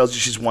 and then she tells you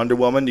she's Wonder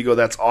Woman. You go,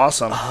 that's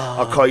awesome.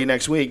 I'll call you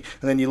next week.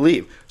 And then you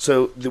leave.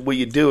 So what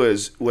you do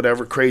is,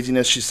 whatever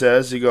craziness she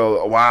says, you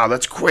go, wow,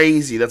 that's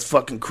crazy. That's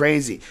fucking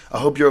crazy. I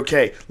hope you're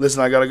okay.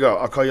 Listen, I got to go.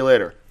 I'll call you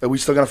later. Are we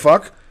still going to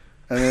fuck?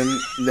 And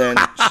then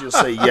she'll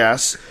say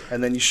yes,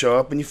 and then you show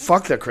up and you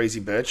fuck that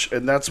crazy bitch,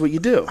 and that's what you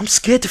do. I'm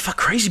scared to fuck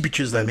crazy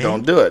bitches, though, man.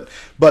 Don't do it.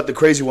 But the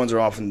crazy ones are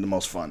often the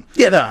most fun.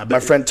 Yeah, they are.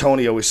 My friend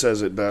Tony always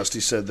says it best. He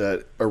said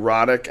that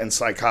erotic and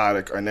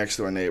psychotic are next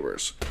door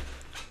neighbors.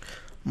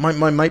 My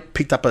mate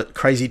picked up a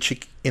crazy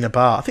chick in a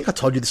bar. I think I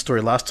told you the story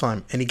last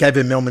time. And he gave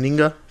her Mel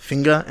Meninga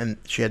finger, and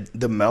she had...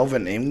 The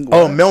Melvin Inga?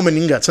 Oh, Mel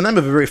Meninga. It's the name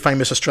of a very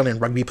famous Australian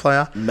rugby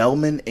player.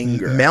 Melvin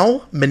Inga.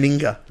 Mel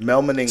Meninga.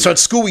 Mel Meninga. So at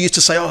school we used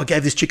to say, I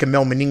gave this chick a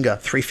Mel Meninga,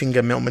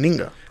 three-finger Mel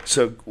Meninga.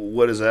 So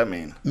what does that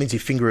mean? It means he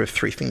finger her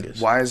 3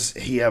 fingers. Why does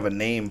he have a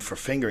name for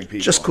fingering people?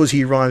 Just because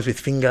he rhymes with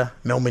finger,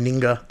 Mel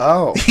Meninga.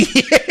 Oh.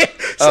 Yeah.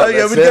 So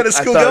yeah, we'd go to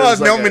school,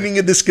 Mel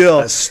Meninga this girl.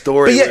 A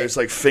story where it's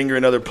like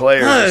fingering other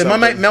players. No, my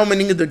mate Mel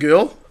Meninga the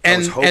girl,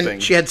 and hoping.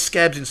 she had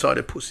scabs inside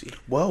her pussy.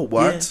 Whoa,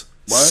 what? Yeah.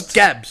 What?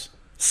 Scabs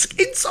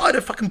inside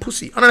her fucking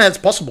pussy. I don't know how it's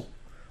possible.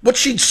 What's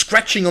she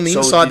scratching on the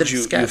inside that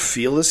scabs? Did you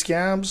feel the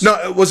scabs? No,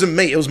 it wasn't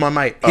me. It was my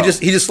mate. He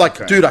just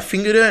like, dude, I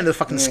fingered her and the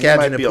fucking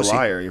scabs in her pussy. He might be a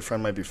liar. Your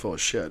friend might be full of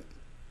shit.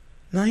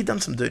 No, he done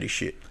some dirty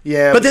shit.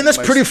 Yeah, but then that's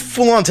pretty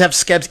full on to have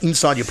scabs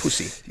inside your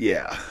pussy.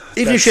 Yeah.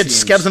 Even if she had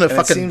scabs on her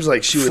fucking it seems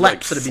like she would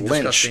like flinch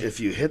flinch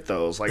if you hit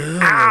those. Like,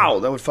 ow,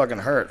 that would fucking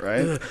hurt,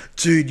 right?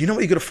 Dude, you know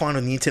what you got to find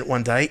on the internet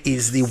one day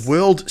is the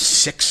World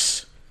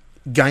Sex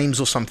Games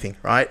or something,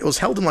 right? It was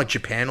held in like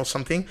Japan or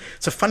something.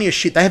 It's a funny as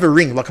shit. They have a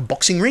ring, like a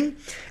boxing ring,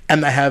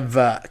 and they have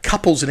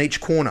couples in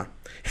each corner.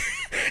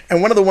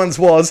 And one of the ones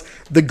was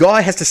the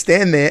guy has to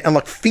stand there and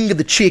like finger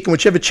the chick, and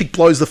whichever chick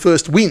blows the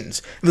first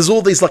wins. And there's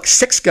all these like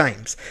sex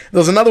games. There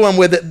was another one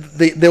where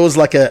there was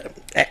like an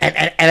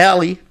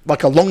alley,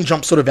 like a long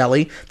jump sort of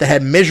alley that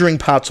had measuring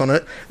parts on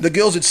it. The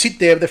girls would sit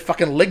there with their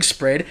fucking legs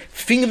spread,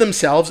 finger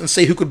themselves, and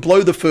see who could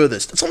blow the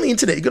furthest. It's on the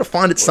internet. You got to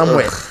find it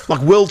somewhere.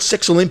 Like World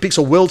Sex Olympics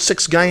or World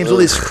Sex Games. All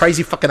these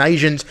crazy fucking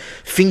Asians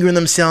fingering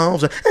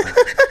themselves.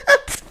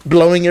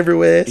 Blowing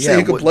everywhere, so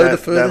you could blow the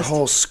furthest. That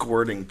whole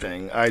squirting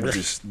thing,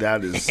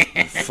 that is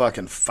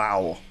fucking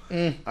foul.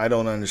 I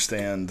don't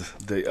understand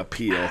the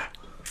appeal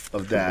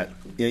of that.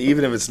 You know,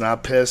 even if it's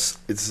not piss,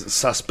 it's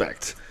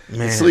suspect.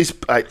 Man. It's at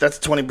least that's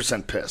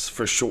 20% piss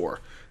for sure.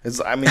 It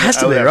has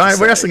to be, right?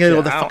 Where else are they going to get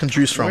all the fucking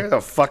juice from? Where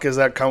the fuck is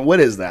that coming? What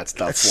is that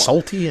stuff? It's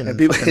salty and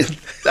people.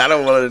 I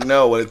don't want to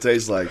know what it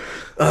tastes like.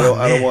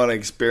 I don't want to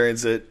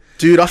experience it.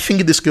 Dude, I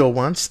fingered this girl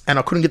once, and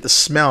I couldn't get the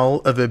smell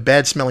of her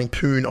bad-smelling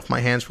poon off my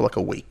hands for like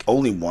a week.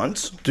 Only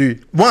once?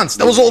 Dude, once.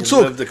 That was all it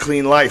took. You lived a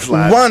clean life,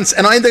 lad. Once,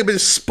 and I ended up with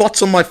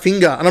spots on my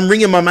finger, and I'm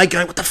ringing my mate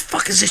going, what the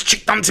fuck is this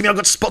chick done to me? I've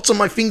got spots on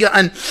my finger,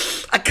 and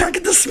I can't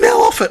get the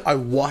smell off it. I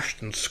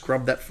washed and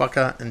scrubbed that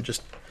fucker, and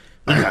just...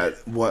 I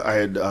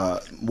had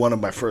one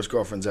of my first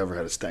girlfriends ever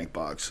had a stank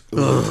box. It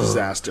was a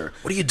disaster.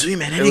 What do you do,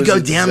 man? How do you go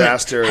down there?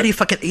 How do you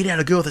fucking eat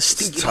out a girl with a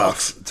stinky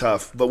box?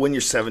 Tough. But when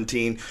you're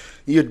 17,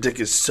 your dick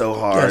is so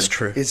hard. Yeah, that's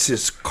true. It's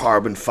just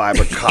carbon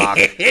fiber cock.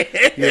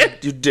 Your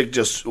dick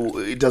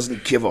it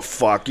doesn't give a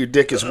fuck. Your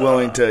dick is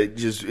willing to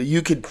just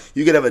you could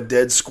have a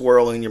dead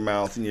squirrel in your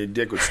mouth and your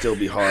dick would still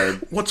be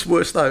hard. What's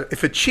worse though,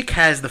 if a chick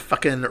has the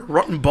fucking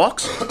rotten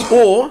box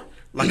or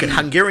like a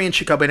Hungarian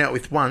chick I've been out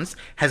with once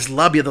has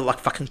labia that like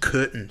fucking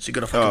curtains. You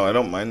got to fucking... Oh, I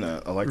don't mind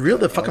that. I like real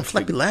that. The fucking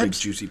flappy labs. Big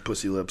juicy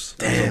pussy lips.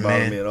 Damn, doesn't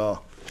bother me at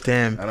all.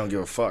 Damn. I don't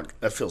give a fuck.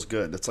 That feels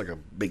good. That's like a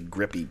big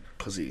grippy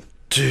pussy.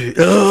 Dude.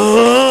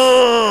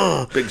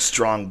 Oh! Big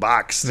strong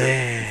box.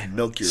 Man.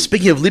 Milk your...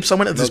 Speaking of lips, I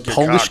went to this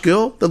Polish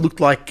girl that looked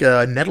like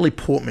Natalie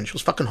Portman. She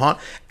was fucking hot.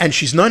 And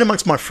she's known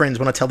amongst my friends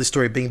when I tell this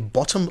story being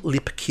bottom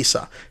lip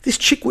kisser. This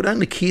chick would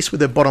only kiss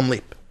with her bottom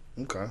lip.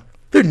 Okay.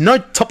 Dude, no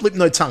top lip,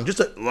 no tongue. Just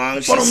a Long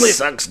as bottom she lip.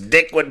 sucks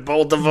dick with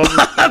both of them. You know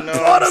what I'm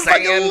Bottom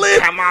saying? fucking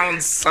lip. Come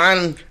on,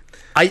 son.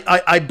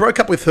 I broke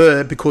up with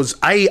her because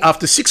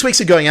after 6 weeks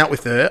of going out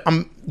with her,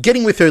 I'm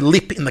getting with her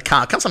lip in the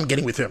car. I can't say I'm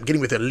getting with her. I'm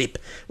getting with her lip.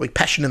 Like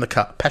passion in the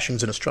car.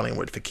 Passion's an Australian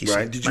word for kissing.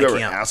 Right? Did you ever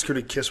out. ask her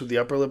to kiss with the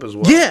upper lip as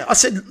well? Yeah, I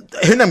said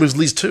her name was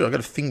Liz too. I got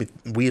a thing with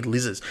weird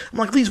Liz's. I'm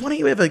like, Liz, why don't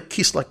you ever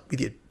kiss like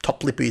with your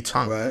top lip or your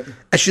tongue? Right.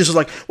 And she was just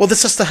like, well,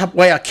 that's just the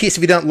way I kiss.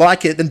 If you don't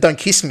like it, then don't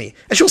kiss me.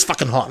 And she was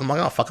fucking hot. I'm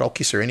like, oh fuck it, I'll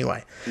kiss her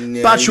anyway.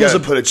 Yeah, But you she was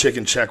gotta put a chick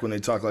in check when they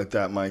talk like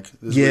that, Mike. This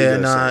is what you Yeah,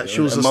 gotta nah, say. she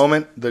In was a just-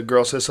 moment the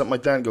girl says something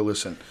like that, and go,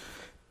 listen.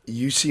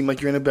 You seem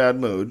like you're in a bad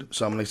mood,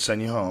 so I'm going to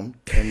send you home,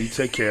 and you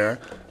take care,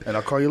 and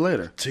I'll call you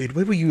later. Dude,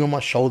 where were you on my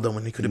shoulder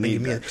when you could have been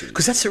Need me? that, dude.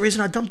 Because that's the reason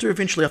I dumped her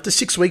eventually. After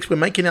 6 weeks, we're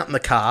making out in the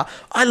car.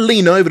 I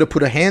lean over to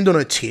put a hand on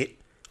her tit,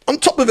 on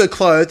top of her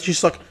clothes.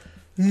 She's like,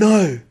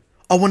 no,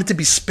 I want it to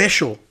be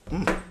special.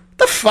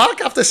 The fuck?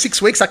 After 6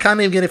 weeks, I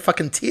can't even get a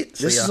fucking tit.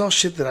 This is all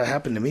shit that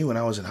happened to me when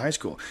I was in high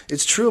school.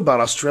 It's true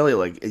about Australia.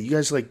 Like, you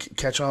guys, like,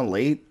 catch on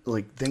late?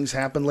 Like, things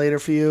happen later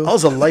for you? I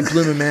was a late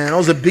bloomer, man. I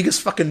was the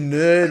biggest fucking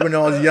nerd when I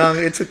was young.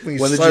 It took me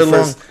When did so you long.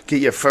 first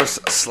get your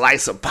first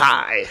slice of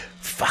pie?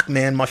 Fuck,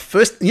 man.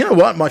 You know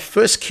what? My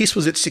first kiss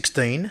was at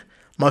 16.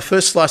 My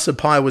first slice of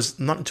pie was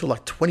not until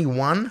like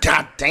 21.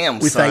 God damn,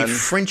 With son. a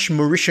French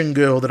Mauritian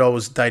girl that I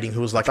was dating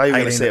who was like I thought you were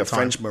 18 going to say at a the time.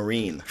 French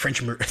Marine.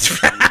 French You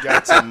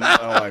got some,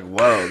 I'm like,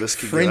 whoa, this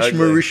could French get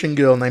ugly. Mauritian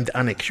girl named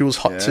Annick. She was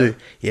hot too.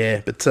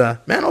 Yeah, but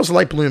man, I was a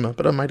late bloomer,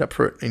 but I made up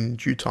for it in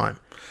due time.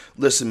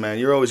 Listen, man,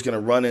 you're always going to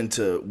run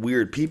into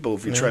weird people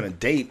if you're trying to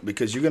date,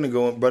 because you're going to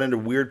go and run into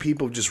weird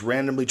people who just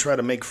randomly try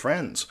to make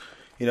friends.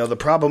 You know, the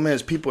problem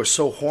is people are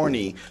so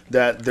horny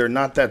that they're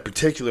not that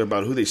particular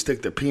about who they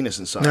stick their penis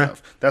inside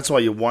of. That's why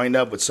you wind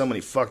up with so many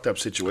fucked up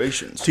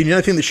situations. So you know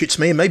the thing that shits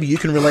me, and maybe you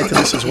can relate to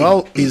this as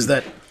well, is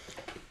that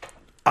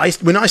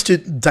when I used to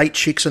date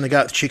chicks and I go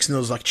out with chicks, and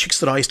there was like chicks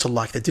that I used to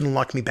like that didn't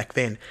like me back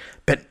then,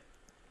 but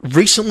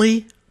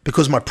recently,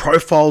 because my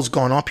profile's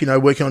gone up, you know,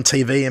 working on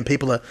TV and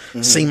people are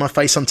seeing my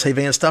face on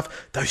TV and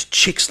stuff, those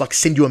chicks like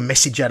send you a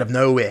message out of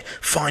nowhere,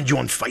 find you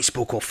on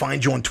Facebook or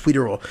find you on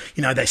Twitter, or,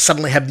 you know, they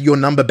suddenly have your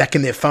number back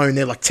in their phone.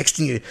 They're like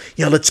texting you,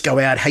 you know, let's go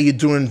out. How you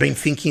doing? Been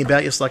thinking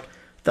about you. It's like,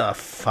 the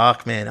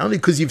fuck, man. Only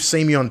because you've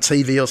seen me on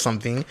TV or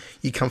something,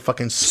 you come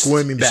fucking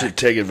squirming You should back.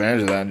 take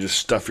advantage of that and just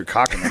stuff your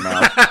cock in your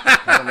mouth.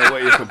 I don't know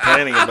what you're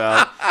complaining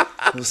about.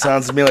 It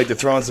sounds to me like they're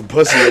throwing some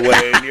pussy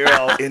away and you're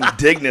all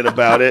indignant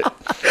about it.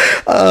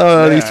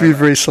 I used to be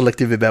very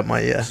selective about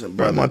my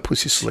brother, my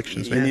pussy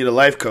selections, You man. need a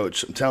life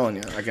coach. I'm telling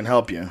you. I can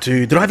help you.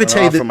 Dude, did I ever And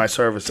tell you offer that? my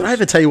services. Did I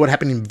ever tell you what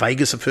happened in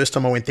Vegas the first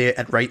time I went there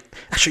at Ray?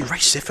 Actually, Ray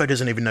Seffo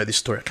doesn't even know this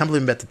story. I can't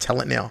believe I'm about to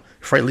tell it now.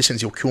 If Ray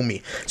listens, he'll kill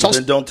me. So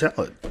Then don't tell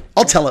it.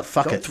 I'll tell it.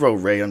 Fuck Don't it. throw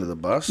Ray under the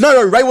bus.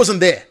 No, Ray wasn't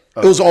there.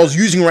 I was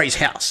using Ray's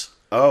house.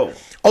 Oh.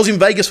 I was in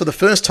Vegas for the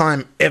first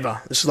time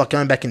ever. This is like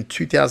going back in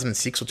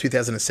 2006 or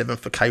 2007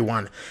 for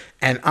K1.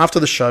 And after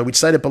the show, we'd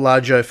stayed at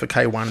Bellagio for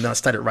K1, and then I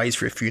stayed at Ray's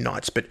for a few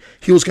nights. But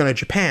he was going to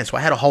Japan, so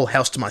I had a whole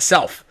house to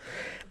myself.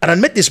 And I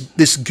met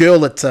this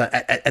girl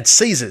at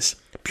Caesars.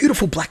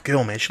 Beautiful black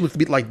girl, man. She looked a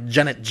bit like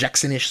Janet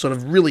Jackson-ish, sort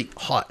of really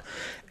hot.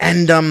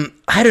 And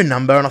I had her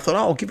number, and I thought, oh,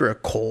 I'll give her a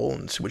call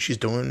and see what she's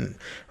doing.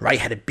 Ray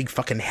had a big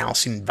fucking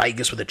house in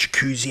Vegas with a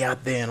jacuzzi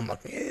out there, and I'm like,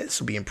 yeah, this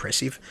will be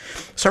impressive.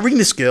 So I ring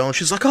this girl, and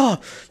she's like, oh,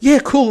 yeah,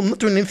 cool, I'm not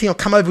doing anything. I'll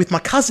come over with my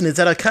cousin. Is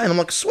that okay? And I'm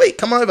like, sweet,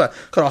 come over.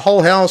 Got a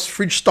whole house,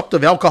 fridge stocked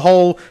of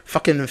alcohol,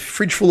 fucking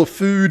fridge full of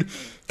food.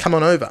 Come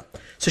on over.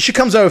 So she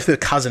comes over with her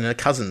cousin, and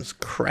her cousin's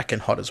cracking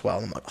hot as well.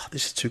 I'm like, oh,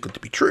 this is too good to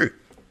be true.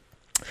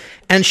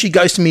 And she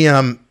goes to me,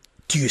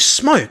 do you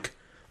smoke?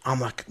 I'm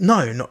like,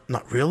 no,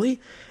 not really.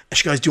 And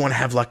she goes, do you want to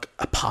have like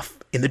a puff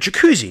in the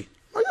jacuzzi?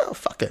 I'm like, oh,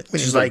 fuck it.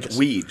 She's like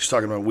weed. She's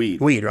talking about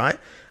weed. Weed, right?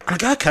 And I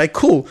go, okay,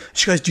 cool.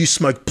 She goes, do you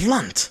smoke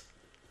blunt?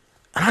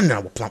 And I didn't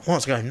know what blunt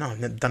was. I go, no, I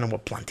don't know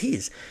what blunt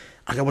is.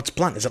 I go, what's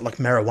blunt? Is it like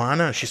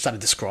marijuana? And she started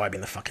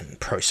describing the fucking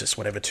process,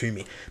 whatever, to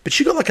me. But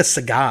she got like a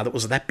cigar that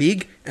was that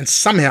big and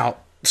somehow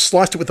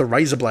sliced it with a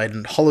razor blade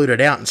and hollowed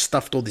it out and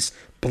stuffed all this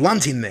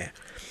blunt in there.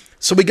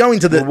 So we go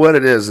into the... Well, what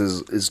it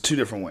is two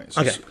different ways.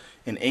 Okay.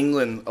 In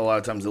England, a lot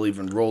of times they'll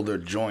even roll their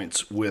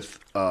joints with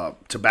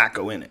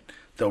tobacco in it.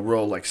 They'll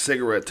roll like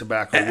cigarette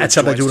tobacco. That's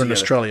with how they do it joints in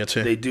together. Australia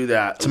too. They do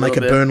that to make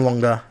it burn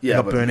longer,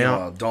 not burn out.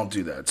 Well, don't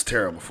do that. It's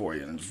terrible for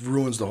you and it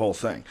ruins the whole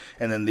thing.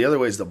 And then the other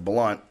way is the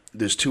blunt.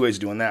 There's two ways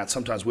of doing that.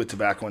 Sometimes with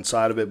tobacco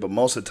inside of it, but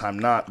most of the time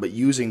not. But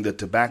using the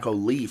tobacco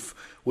leaf,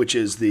 which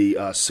is the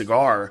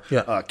cigar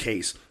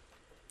case.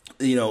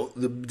 You know,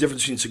 the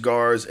difference between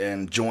cigars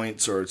and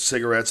joints or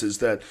cigarettes is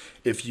that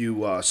if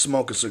you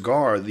smoke a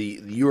cigar,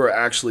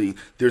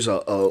 there's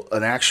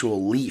an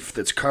actual leaf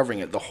that's covering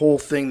it. The whole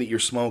thing that you're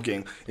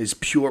smoking is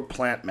pure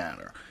plant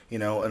matter. You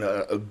know, and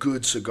a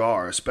good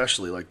cigar,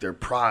 especially, like, they're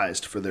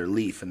prized for their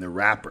leaf and their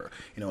wrapper.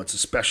 You know, it's a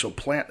special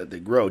plant that they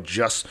grow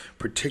just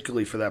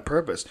particularly for that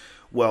purpose.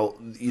 Well,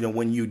 you know,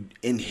 when you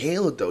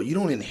inhale it, though, you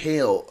don't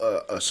inhale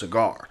a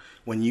cigar.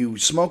 When you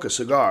smoke a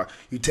cigar,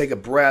 you take a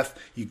breath,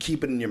 you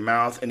keep it in your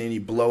mouth, and then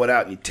you blow it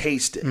out and you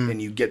taste it,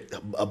 and you get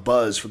a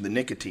buzz from the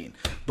nicotine.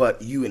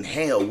 But you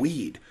inhale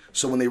weed.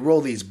 So when they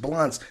roll these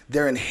blunts,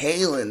 they're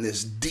inhaling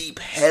this deep,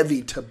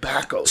 heavy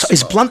tobacco So smoke.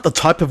 is blunt the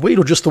type of weed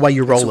or just the way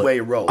you roll it? It's the way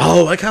you roll it.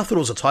 Oh, okay. I thought it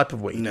was a type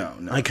of weed. No,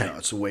 Okay. no,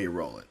 it's the way you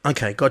roll it.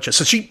 Okay, gotcha.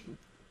 So she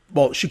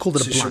called it a So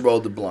blunt. she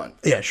rolled the blunt.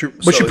 Yeah,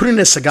 but she put it in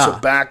a cigar.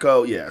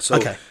 Tobacco, yeah. So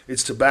Okay.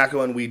 it's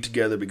tobacco and weed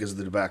together because of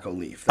the tobacco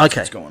leaf. That's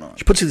what's going on.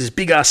 She puts in this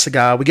big ass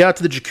cigar. We go out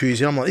to the jacuzzi.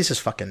 And I'm like, this is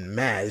fucking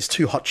mad. There's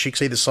two hot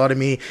chicks either side of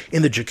me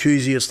in the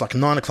jacuzzi. It's like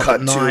 9 o'clock Cut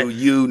at night. to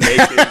you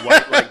naked,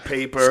 white like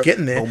paper. It's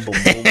getting there. Boom,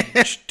 boom, boom.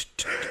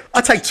 I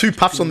take 2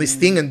 puffs on this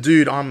thing, and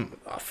dude, I'm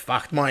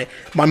fucked. My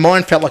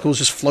mind felt like it was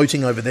just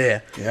floating over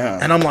there. Yeah.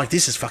 And I'm like,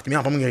 this is fucking me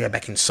up. I'm gonna go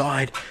back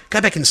inside. Go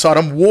back inside.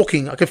 I'm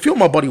walking. I can feel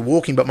my body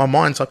walking, but my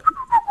mind's like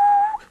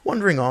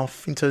wandering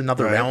off into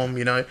another realm.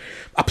 You know.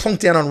 I plonk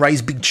down on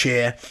Ray's big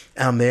chair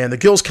there, and the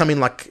girls come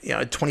in like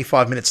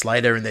 25 minutes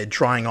later, and they're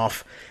drying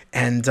off,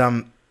 and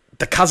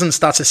the cousin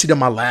starts to sit on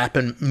my lap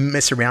and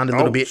mess around a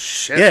little bit.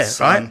 Shit, yeah,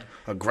 son. right.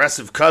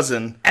 Aggressive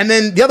cousin. And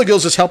then the other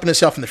girl's just helping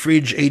herself in the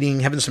fridge,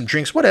 eating, having some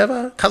drinks,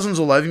 whatever. Cousin's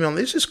all over me. I'm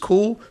like, this is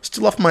cool.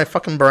 Still off my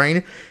fucking brain.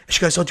 And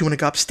she goes, oh, do you want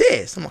to go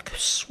upstairs? I'm like,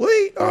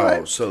 sweet. All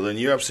right. So then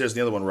you're upstairs and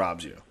the other one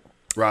robs you.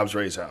 Robs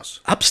Ray's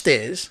house.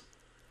 Upstairs,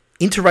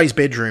 into Ray's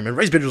bedroom. And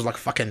Ray's bedroom was like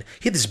fucking...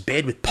 He had this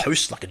bed with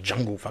posts, like a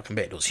jungle fucking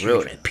bed. It was huge,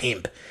 Really? man.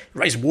 Pimp.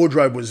 Ray's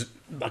wardrobe was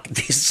like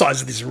this size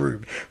of this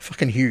room.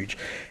 Fucking huge.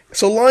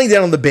 So lying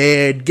down on the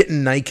bed,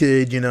 getting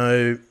naked,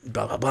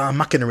 blah, blah, blah,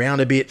 mucking around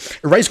a bit.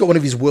 And Ray's got one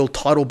of his world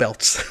title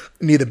belts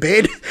near the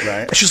bed.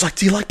 Right. And she's like,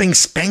 do you like being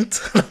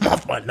spanked? I'm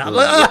like, no. I'm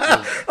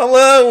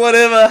like,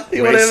 whatever.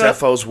 Ray Whatever.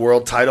 Cepho's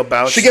world title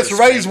bout. She gets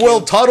Ray's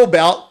world title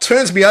belt,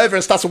 turns me over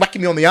and starts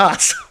whacking me on the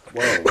ass.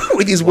 Whoa.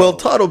 With his world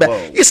title belt.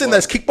 Whoa. You seen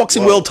those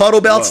kickboxing world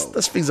title belts?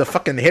 Those things are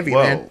fucking heavy,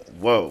 man.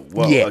 Whoa.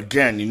 Yeah.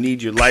 Again, you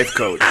need your life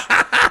coach.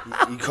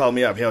 You call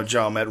me up. Yo,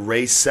 Joe, I'm at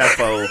Ray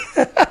Cepho.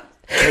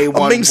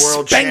 K1 I'm being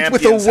world spanked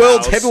with a champion's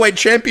world house. heavyweight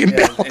champion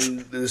belt.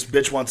 And this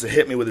bitch wants to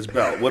hit me with his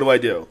belt. What do I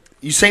do?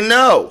 You say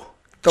no.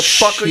 The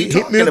fuck are you She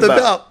talking hit me with about?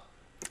 the belt.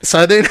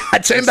 So then I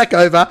turn back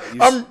over.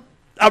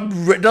 I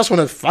just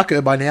want to fuck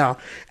her by now.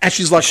 And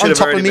she's like Should on have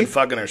top of already me. been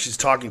fucking her. She's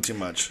talking too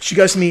much. She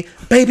goes to me,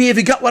 baby, have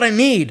you got what I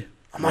need?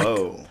 I'm like,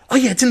 Whoa. oh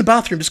yeah, it's in the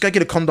bathroom. Just go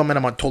get a condom out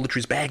of my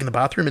toiletries bag in the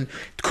bathroom. And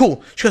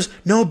cool. She goes,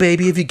 no,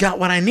 baby, have you got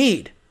what I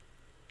need?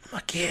 I'm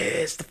like, yeah,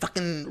 it's the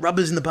fucking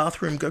rubbers in the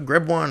bathroom. Go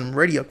grab one. I'm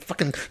ready. I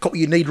fucking got what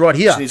you need right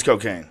here. She needs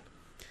cocaine.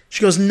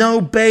 She goes, no,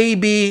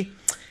 baby.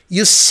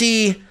 You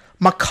see,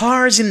 my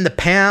car's in the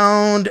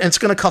pound, and it's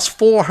going to cost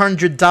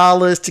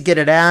 $400 to get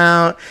it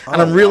out,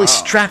 and I'm really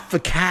strapped for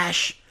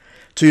cash.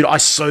 Dude, I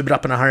sobered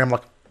up in a hurry. I'm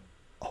like,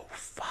 oh,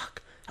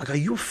 fuck. I go,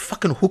 you a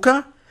fucking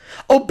hooker?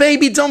 Oh,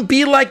 baby, don't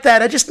be like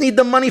that. I just need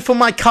the money for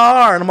my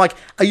car. And I'm like,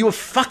 are you a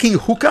fucking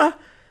hooker?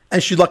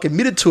 And she like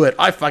admitted to it.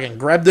 I fucking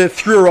grabbed her,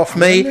 threw her off I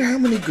me. wonder how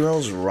many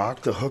girls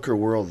rock the hooker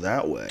world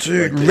that way.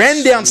 Dude, Like,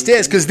 ran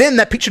downstairs because then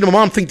that picture to my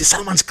mom thinking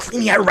someone's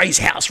cleaning out Ray's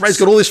house. Ray's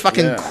got all this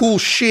fucking cool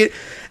shit.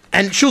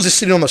 And she was just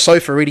sitting on the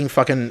sofa eating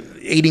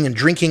and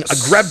drinking. I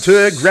grabbed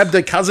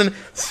her cousin,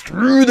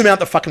 threw them out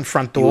the fucking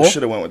front door. You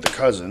should have went with the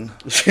cousin.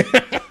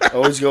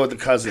 Always go with the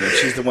cousin. If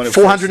she's the one who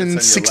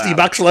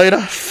 $460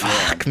 later.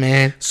 Fuck,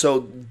 man.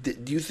 So, do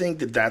you think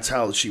that that's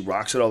how she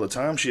rocks it all the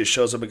time? She just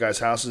shows up at guys'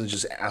 houses and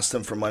just asks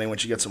them for money when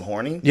she gets them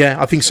horny? Yeah,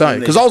 I think so. And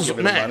they Because just give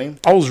her the money?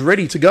 I was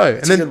ready to go.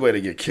 It's a good way to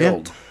get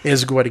killed. Yeah,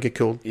 it's a good way to get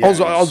killed. Yeah, I was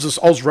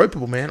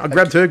ropeable, man. I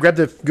grabbed her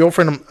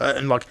girlfriend,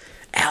 and like,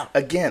 ow.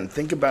 Again,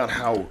 think about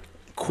how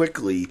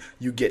quickly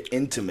you get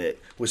intimate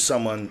with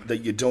someone that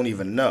you don't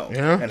even know,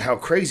 and how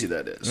crazy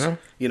that is. Yeah.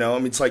 You know, I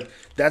mean, it's like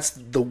that's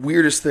the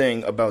weirdest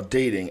thing about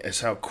dating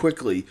is how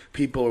quickly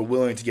people are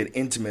willing to get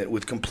intimate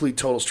with complete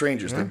total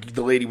strangers.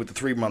 The lady with the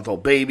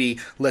 3-month-old baby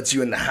lets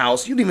you in the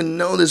house. You don't even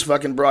know this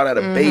fucking broad had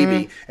a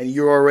baby, and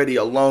you're already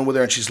alone with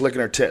her, and she's licking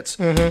her tits.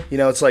 You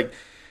know, it's like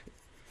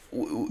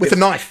With a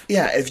knife.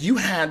 Yeah, if you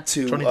had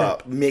to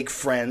make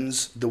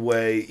friends the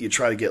way you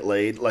try to get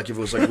laid, like if it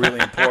was like really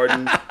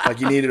important,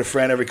 like you needed a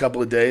friend every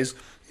couple of days,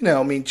 you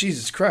know, I mean,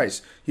 Jesus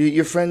Christ,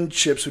 your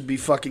friendships would be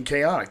fucking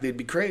chaotic. They'd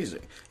be crazy.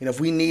 You know, if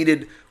we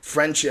needed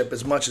friendship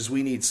as much as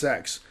we need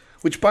sex,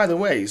 which, by the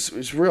way,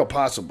 is real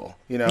possible,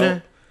 you know? Yeah.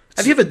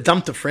 Have you ever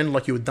dumped a friend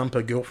like you would dump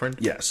a girlfriend?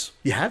 Yes.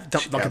 You have?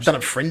 Done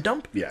a friend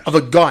dump? Yeah. Of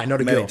a guy,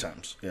 not a girl? Many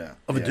times, yeah.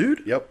 Of a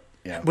dude? Yep,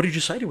 yeah. What did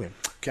you say to him?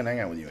 Can't hang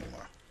out with you anymore.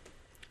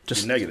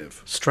 Just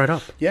negative. Straight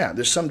up. Yeah,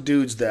 there's some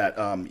dudes that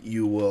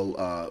you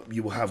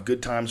will have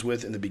good times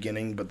with in the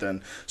beginning, but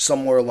then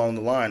somewhere along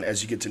the line,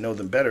 as you get to know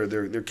them better,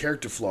 their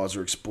character flaws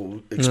are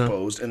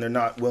exposed, and they're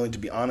not willing to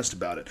be honest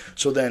about it.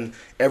 So then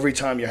every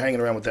time you're hanging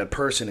around with that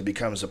person, it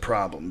becomes a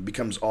problem. It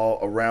becomes all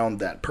around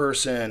that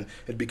person.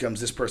 It becomes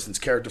this person's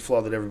character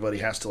flaw that everybody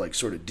has to like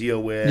sort of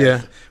deal with.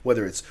 Yeah.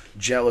 Whether it's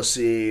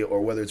jealousy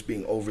or whether it's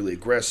being overly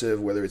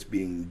aggressive, whether it's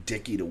being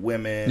dicky to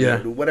women,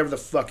 Yeah. or whatever the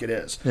fuck it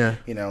is. Yeah.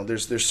 You know,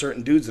 there's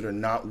certain dudes that are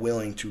not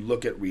willing to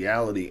look at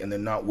reality and they're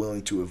not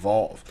willing to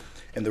evolve.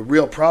 And the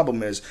real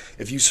problem is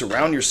if you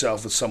surround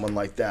yourself with someone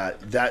like that,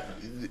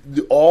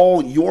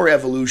 all your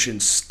evolution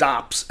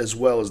stops as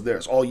well as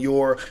theirs. All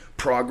your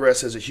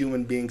progress as a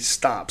human being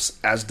stops,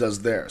 as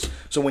does theirs.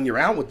 So when you're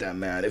out with them,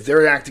 man, if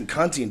they're acting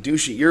cunty and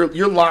douchey,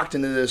 you're locked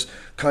into this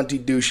cunty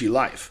douchey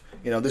life.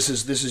 This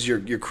is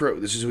your crew.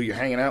 This is who you're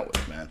hanging out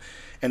with, man.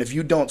 And if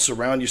you don't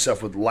surround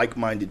yourself with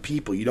like-minded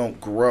people, you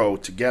don't grow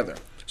together.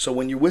 So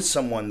when you're with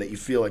someone that you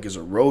feel like is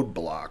a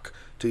roadblock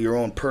to your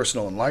own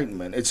personal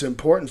enlightenment, it's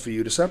important for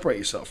you to separate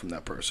yourself from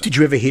that person. Did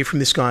you ever hear from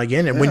this guy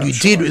again? And when you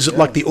did, is it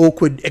like the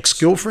awkward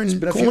ex-girlfriend? It's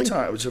been calling? a few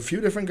times. It's a few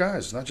different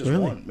guys, not just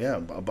Really? one. Yeah,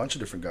 a bunch of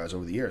different guys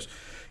over the years.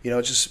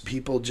 It's just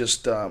people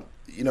just, and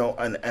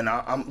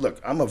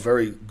I'm a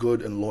very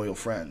good and loyal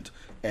friend,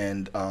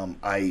 and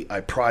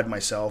I pride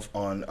myself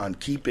on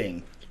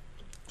keeping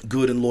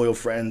good and loyal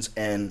friends,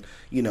 and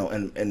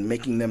and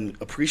making them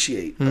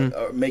appreciate,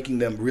 making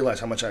them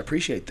realize how much I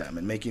appreciate them,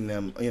 and making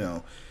them,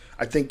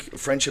 I think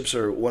friendships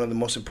are one of the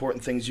most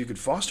important things you could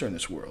foster in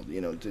this world.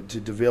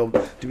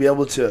 To be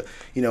able to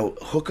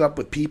hook up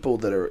with people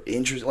that are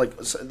interested. Like,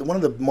 one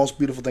of the most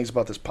beautiful things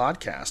about this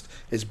podcast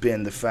has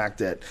been the fact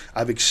that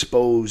I've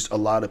exposed a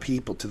lot of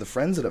people to the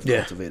friends that I've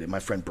cultivated. My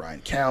friend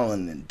Brian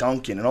Callen and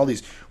Duncan and all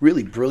these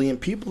really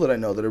brilliant people that I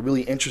know that are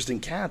really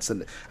interesting cats.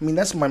 And I mean,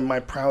 that's my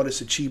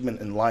proudest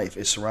achievement in life,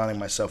 is surrounding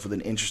myself with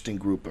an interesting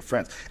group of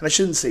friends. And I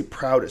shouldn't say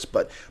proudest,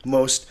 but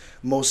most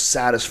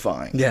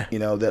satisfying. Yeah.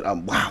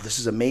 That wow, this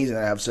is amazing.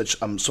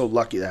 I'm so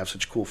lucky to have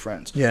such cool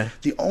friends. Yeah.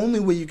 The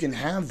only way you can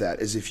have that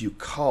is if you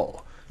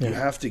cull. Yeah. You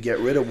have to get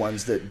rid of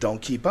ones that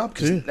don't keep up,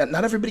 because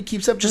not everybody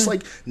keeps up, just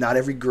like not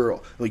every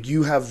girl. Like,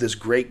 you have this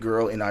great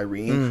girl in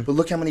Irene, but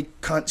look how many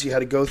cunts you had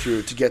to go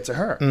through to get to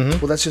her.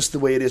 Well, that's just the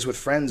way it is with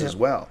friends as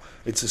well.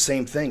 It's the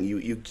same thing.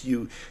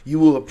 You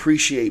will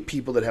appreciate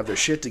people that have their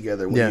shit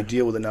together when you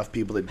deal with enough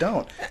people that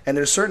don't. And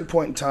at a certain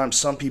point in time,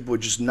 some people are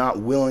just not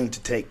willing to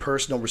take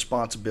personal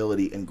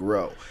responsibility and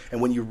grow.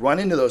 And when you run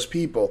into those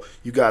people,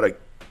 you gotta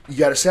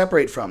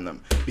separate from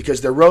them,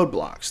 because they're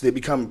roadblocks. They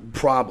become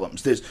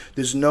problems.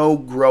 There's no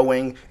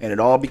growing, and it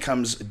all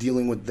becomes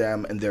dealing with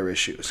them and their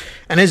issues.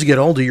 And as you get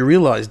older, you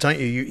realize, don't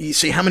you? You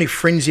see how many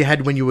friends you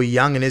had when you were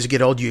young, and as you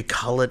get older, you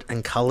cull it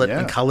and cull it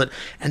and cull it.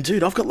 And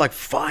dude, I've got like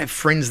 5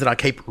 friends that I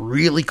keep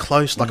really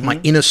close, like my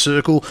inner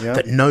circle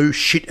that know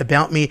shit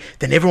about me.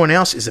 Then everyone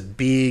else is a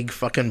big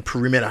fucking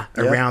perimeter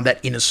around that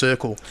inner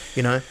circle,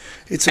 And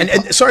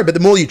sorry, but the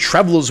more you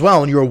travel as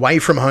well, and you're away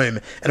from home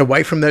and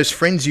away from those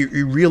friends,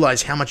 you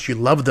realize how much you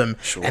love them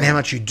and how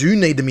much you do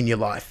need them in your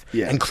life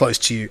and close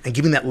to you, and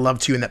giving that love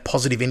to you and that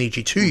positive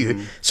energy to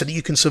you, so that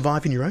you can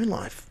survive in your own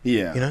life.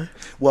 Yeah.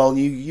 Well,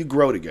 you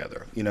grow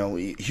together.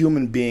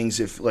 Human beings,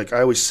 if, like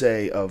I always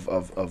say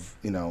of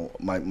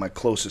my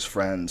closest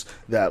friends,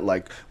 that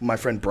like my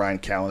friend Brian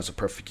Callen is a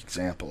perfect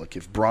example. Like,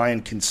 if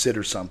Brian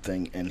considers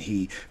something and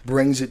he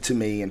brings it to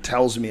me and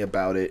tells me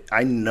about it,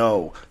 I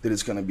know that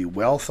it's going to be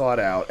well thought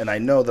out, and I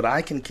know that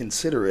I can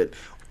consider it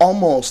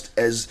almost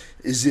as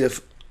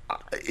if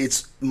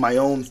it's my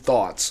own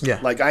thoughts. Yeah.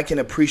 Like, I can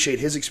appreciate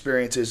his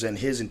experiences and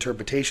his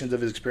interpretations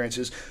of his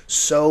experiences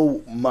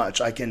so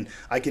much. I can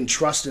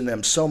trust in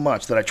them so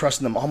much that I trust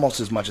in them almost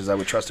as much as I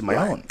would trust in my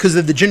own. Because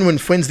the genuine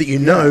friends that you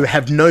know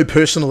have no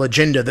personal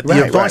agenda. That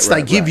the advice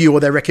they give you or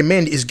they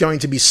recommend is going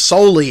to be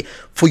solely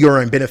for your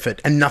own benefit,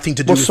 and nothing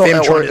to do with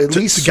them trying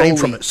to gain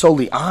from it.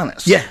 Solely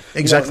honest. Yeah,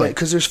 exactly.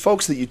 Because there's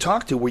folks that you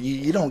talk to where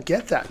you don't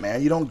get that,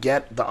 man. You don't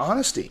get the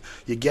honesty.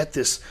 You get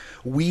this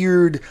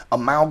weird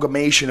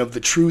amalgamation of the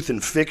truth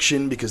and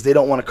fiction, because they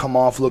don't want to come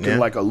off looking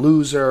like a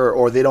loser,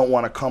 or they don't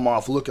want to come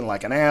off looking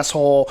like an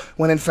asshole,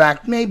 when in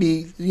fact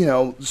maybe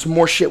some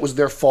more shit was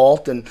their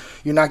fault, and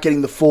you're not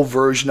getting the full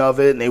version of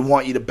it, and they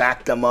want you to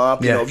back them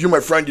up. If you're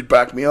my friend, you'd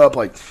back me up.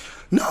 Like,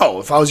 no,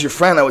 if I was your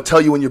friend, I would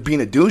tell you when you're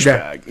being a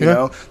douchebag. You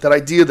know, that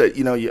idea that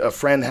a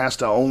friend has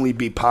to only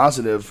be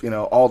positive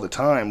all the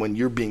time when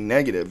you're being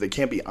negative. They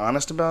can't be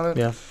honest about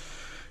it.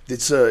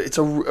 It's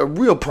a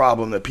real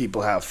problem that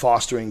people have,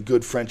 fostering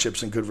good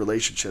friendships and good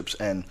relationships,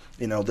 and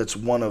that's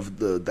one of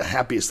the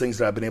happiest things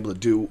that I've been able to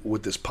do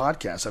with this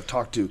podcast. I've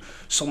talked to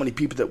so many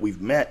people that we've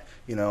met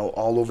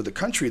all over the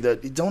country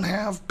that don't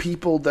have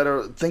people that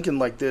are thinking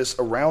like this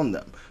around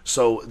them,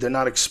 so they're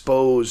not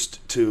exposed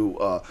to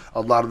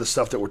a lot of the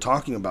stuff that we're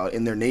talking about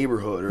in their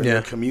neighborhood or in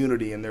their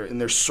community, in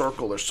their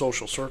circle, their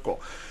social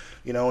circle,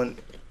 and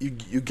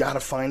you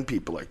gotta find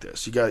people like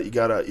this. You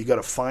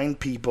gotta find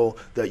people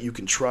that you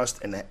can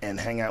trust and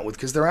hang out with,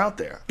 because they're out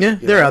there. Yeah,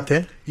 they're out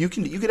there. You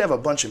could have a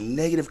bunch of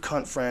negative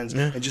cunt friends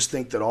and just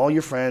think that all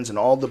your friends and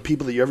all the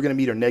people that you're ever gonna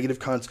meet are negative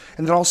cunts,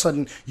 and then all of a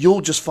sudden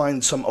you'll just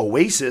find some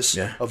oasis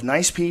of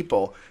nice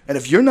people. And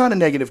if you're not a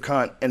negative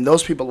cunt and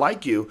those people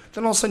like you,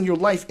 then all of a sudden your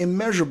life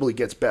immeasurably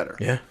gets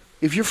better.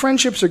 If your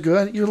friendships are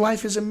good, your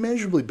life is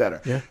immeasurably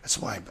better. Yeah. That's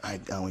why I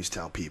always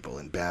tell people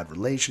in bad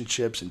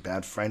relationships and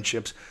bad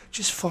friendships,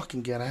 just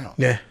fucking get out.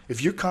 Yeah.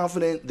 If you're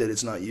confident that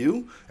it's not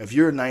you, if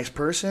you're a nice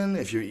person,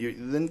 if you're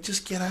then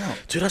just get out.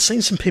 Dude, I've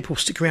seen some people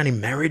stick around in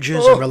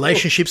marriages and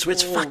relationships where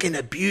it's fucking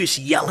abuse,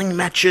 yelling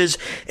matches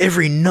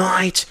every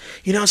night.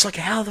 You know, it's like,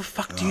 how the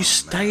fuck do you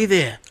stay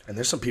there? And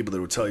there's some people that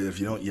will tell you if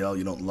you don't yell,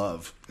 you don't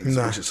love.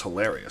 Which is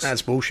hilarious.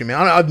 That's bullshit,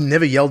 man. I've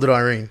never yelled at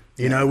Irene.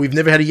 You know, we've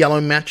never had a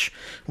yelling match.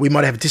 We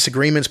might have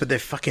disagreements, but they're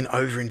fucking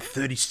over in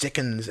 30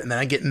 seconds and they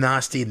don't get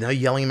nasty. No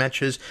yelling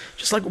matches.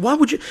 Just like, why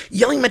would you?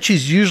 Yelling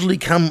matches usually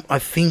come, I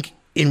think,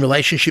 in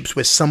relationships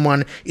where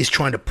someone is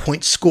trying to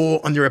point score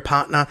on their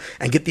partner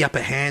and get the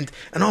upper hand.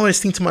 And I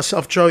always think to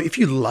myself, Joe, if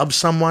you love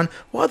someone,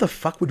 why the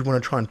fuck would you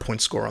want to try and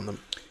point score on them?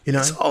 You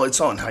know?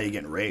 It's all in how you're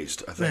getting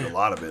raised. I think a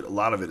lot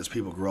of it is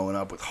people growing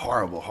up with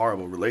horrible,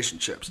 horrible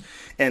relationships.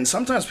 And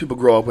sometimes people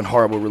grow up in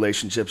horrible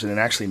relationships and it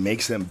actually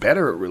makes them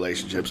better at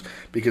relationships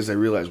because they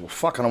realize, well,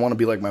 fuck, I don't want to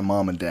be like my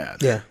mom and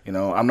dad. Yeah. You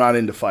know, I'm not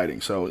into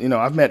fighting. So, you know,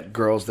 I've met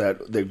girls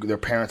that their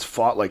parents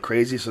fought like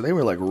crazy, so they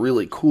were like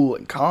really cool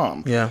and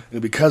calm. Yeah.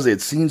 Because they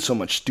had seen so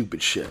much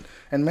stupid shit.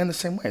 And men the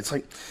same way. It's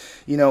like,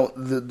 you know,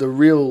 the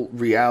real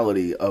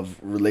reality of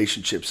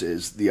relationships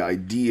is the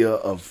idea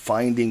of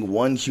finding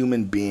one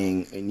human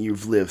being, and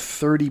you've lived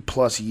 30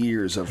 plus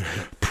years of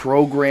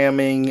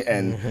programming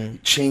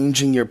and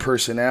changing your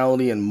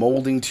personality and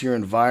molding to your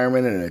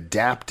environment and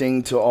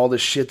adapting to all the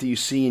shit that you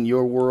see in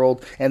your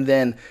world. And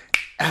then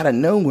out of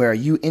nowhere,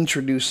 you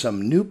introduce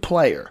some new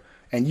player.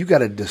 And you got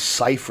to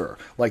decipher,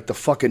 like the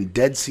fucking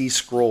Dead Sea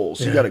Scrolls.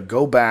 You got to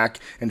go back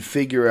and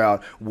figure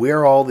out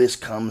where all this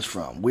comes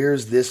from.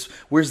 Where's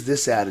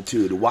this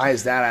attitude? Why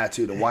is that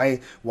attitude? And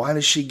why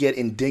does she get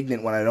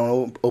indignant when I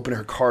don't open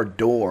her car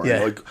door?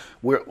 Yeah. And like,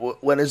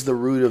 what is the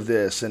root of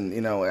this? And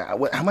you know,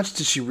 how much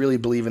does she really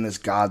believe in this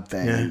God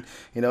thing? Yeah. And,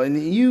 you know,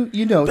 and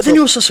you know. But then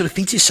you also sort of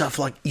think to yourself,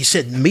 like you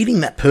said, meeting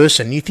that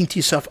person, you think to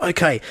yourself,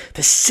 okay,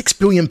 there's 6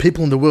 billion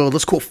people in the world.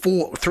 Let's call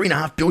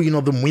 3.5 billion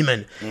of them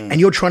women, and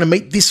you're trying to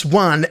meet this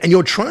one. And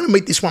you're trying to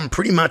meet this one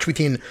pretty much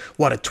within,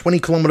 what, a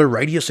 20-kilometer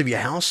radius of your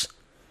house?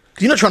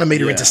 Because you're not trying to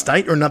meet her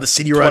interstate or another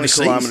city or 20 overseas.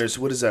 20 kilometers,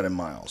 what is that in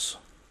miles?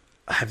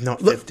 I have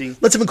not. 50?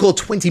 Let's even call it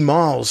 20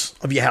 miles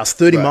of your house,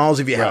 30 miles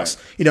of your right. house.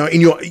 You know,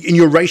 in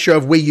your ratio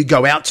of where you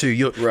go out to,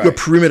 your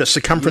perimeter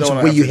circumference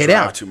of where you head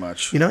out. Too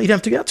much. You know, you don't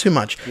have to go out too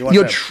much. You want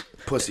that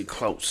pussy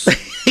close.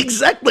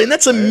 Exactly, and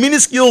that's a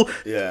minuscule.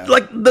 Yeah.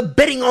 Like the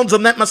betting odds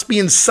on that must be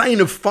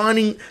insane of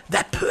finding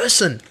that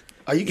person.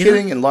 Are you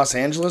kidding? In Los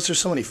Angeles, there's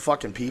so many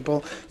fucking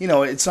people. You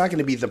know, it's not going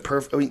to be the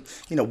perfect. I mean,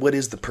 you know, what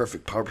is the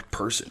perfect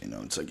person? You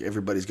know, it's like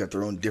everybody's got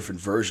their own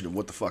different version of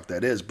what the fuck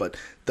that is. But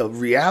the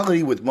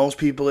reality with most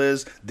people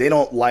is they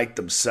don't like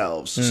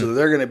themselves. So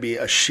they're going to be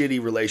a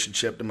shitty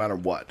relationship no matter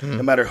what.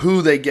 No matter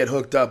who they get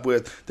hooked up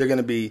with, they're going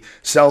to be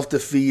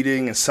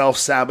self-defeating and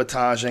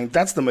self-sabotaging.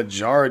 That's the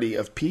majority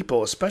of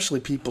people, especially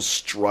people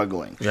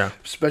struggling. Yeah.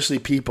 Especially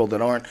people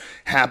that aren't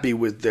happy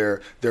with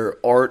their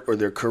art or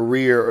their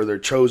career or their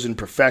chosen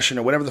profession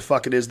or whatever the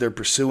fuck it is they're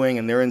pursuing,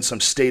 and they're in some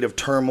state of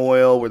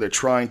turmoil where they're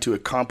trying to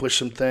accomplish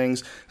some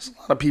things. There's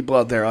a lot of people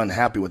out there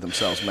unhappy with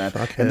themselves, man.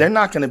 And they're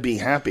not going to be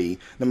happy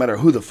no matter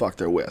who the fuck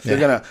they're with.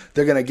 Yeah.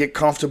 They're gonna get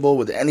comfortable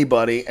with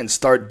anybody and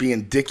start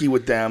being dicky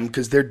with them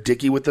because they're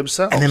dicky with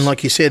themselves. And then,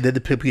 like you said, they're the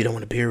people you don't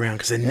want to be around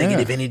because their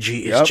negative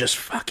energy is just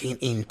fucking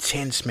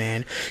intense,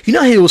 man. You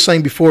know how you were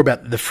saying before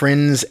about the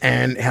friends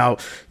and how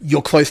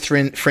your close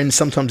friends,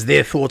 sometimes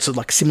their thoughts are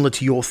like similar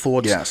to your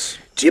thoughts. Yes.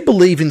 Do you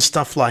believe in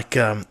stuff like...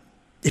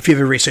 if you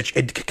ever research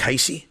Edgar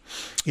Casey,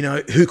 you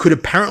know, who could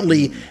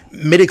apparently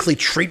medically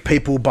treat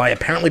people by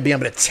apparently being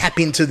able to tap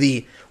into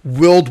the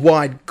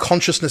worldwide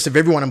consciousness of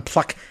everyone and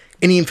pluck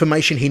any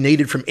information he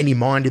needed from any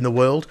mind in the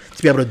world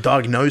to be able to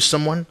diagnose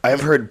someone? I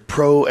have heard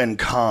pro and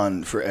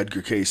con for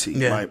Edgar Casey.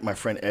 Yeah. My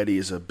friend Eddie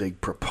is a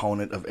big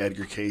proponent of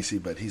Edgar Casey,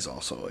 but he's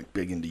also like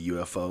big into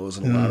UFOs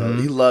and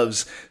he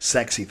loves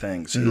sexy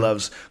things. He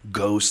loves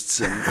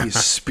ghosts and he's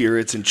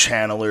spirits and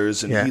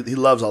channelers and he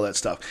loves all that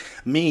stuff.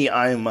 Me,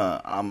 I'm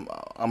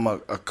a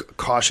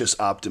cautious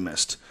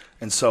optimist.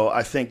 And so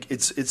I think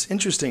it's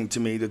interesting to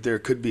me that there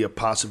could be a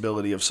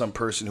possibility of some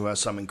person who has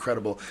some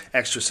incredible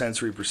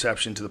extrasensory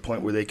perception to the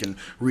point where they can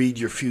read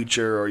your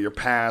future or your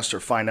past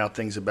or find out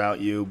things about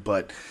you,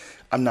 but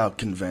I'm not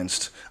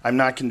convinced. I'm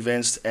not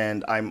convinced,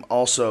 and I'm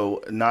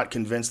also not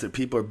convinced that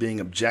people are being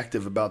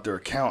objective about their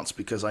accounts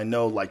because I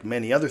know, like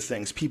many other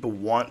things, people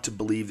want to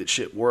believe that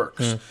shit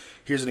works.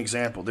 Here's an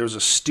example. There was a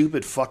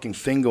stupid fucking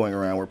thing going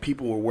around where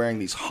people were wearing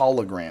these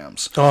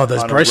holograms those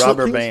on a bracelet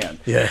rubber things? band.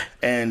 Yeah.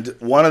 And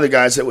one of the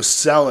guys that was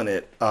selling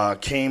it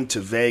came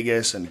to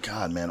Vegas, and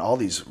God, man, all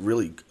these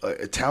really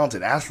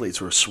talented athletes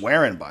were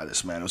swearing by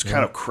this, man. It was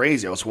kind of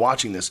crazy. I was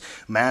watching this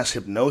mass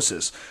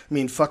hypnosis. I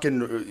mean,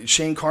 fucking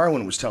Shane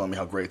Carwin was telling me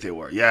how great they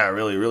were. Yeah,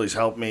 really, really's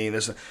helped me.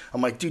 This,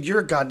 I'm like, dude, you're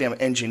a goddamn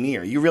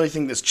engineer. You really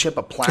think this chip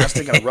of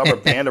plastic and a rubber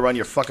band around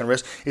your fucking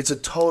wrist? It's a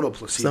total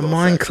placebo The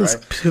mind effect,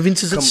 right?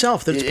 convinces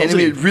itself that it's positive.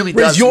 it really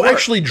Whereas does you're work.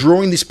 actually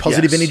drawing this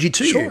positive Yes, energy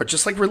to you. Sure,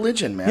 just like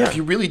religion, man. Yeah. If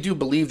you really do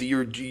believe that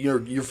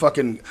you're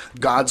fucking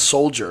God's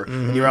soldier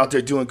and you're out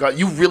there doing God,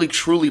 you really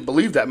truly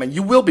believe that, man.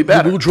 You will be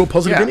better. You will draw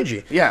positive Yeah,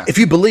 energy. Yeah. If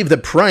you believe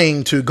that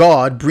praying to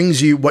God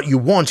brings you what you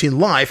want in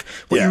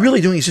life, what Yeah. you're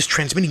really doing is just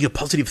transmitting your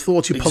positive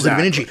thoughts, your positive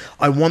Exactly. energy.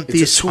 I want It's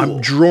a this. tool.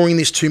 I'm drawing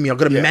this to me. I've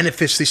got to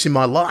manifest this in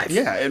my life.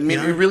 Yeah, I mean, You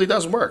know? it really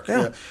does work.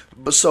 Yeah.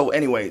 But so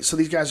anyway, so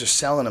these guys are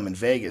selling them in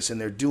Vegas, and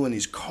they're doing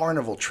these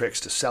carnival tricks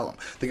to sell them.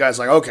 The guy's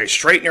like, okay,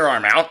 straighten your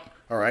arm out.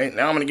 All right,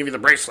 now I'm going to give you the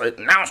bracelet.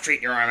 Now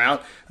straighten your arm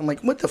out. I'm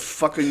like, what the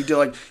fuck are you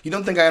doing? Like, you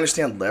don't think I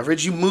understand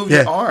leverage? You moved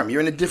your arm.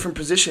 You're in a different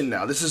position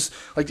now. This is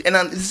like, and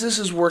this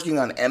is working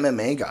on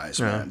MMA guys,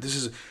 man. This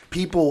is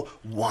people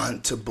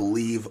want to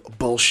believe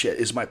bullshit.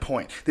 Is my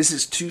point. This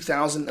is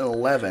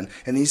 2011,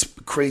 and these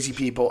crazy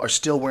people are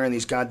still wearing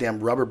these goddamn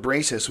rubber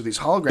braces with these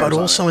holograms. But on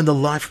also it. in the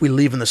life we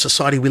live, in the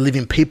society we live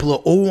in, people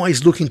are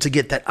always looking to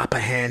get that upper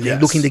hand and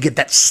looking to get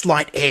that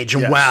slight edge.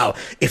 And wow,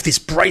 if this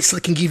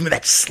bracelet can give me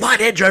that slight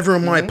edge over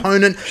my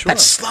opponent, that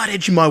slight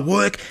edge in my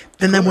work,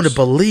 then they want to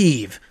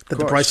believe that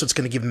the bracelet's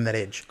going to give them that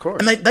edge. Of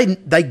course. And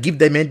they give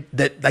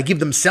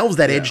themselves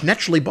that edge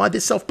naturally by their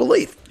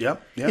self-belief.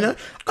 Yep. You know,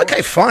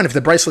 okay, fine if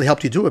the bracelet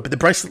helped you do it, but the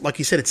bracelet, like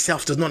you said,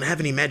 itself does not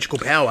have any magical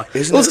power.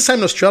 It was the same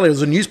in Australia. There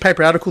was a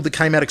newspaper article that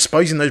came out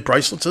exposing those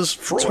bracelets as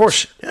frauds. It's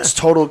horse. It's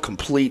total,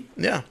 complete,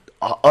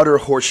 utter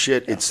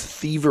horseshit. It's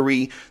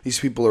thievery. These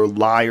people are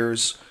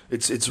liars.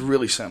 It's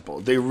really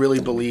simple. They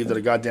really believe that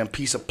a goddamn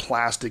piece of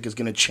plastic is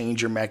going to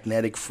change your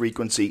magnetic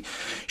frequency.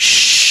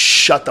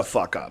 Shut the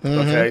fuck up,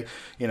 okay?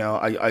 You know,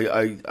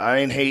 I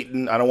ain't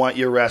hating. I don't want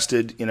you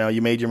arrested. You know,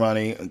 you made your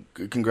money.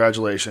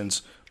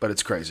 Congratulations. But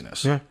it's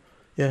craziness.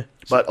 Yeah.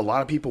 But a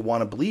lot of people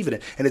want to believe in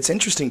it. And it's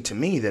interesting to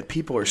me that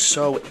people are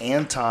so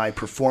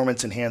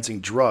anti-performance enhancing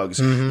drugs,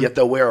 yet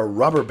they'll wear a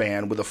rubber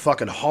band with a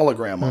fucking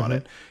hologram on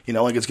it. You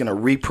know, like it's going to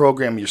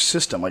reprogram your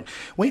system. Like,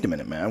 wait a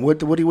minute, man.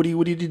 What are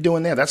you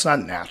doing there? That's not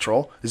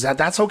natural.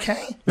 That's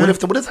okay? What if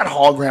that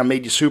hologram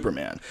made you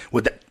Superman?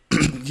 Would that,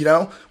 you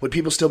know, would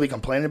people still be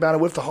complaining about it?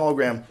 What if the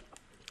hologram,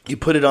 you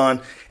put it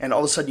on and all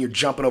of a sudden you're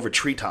jumping over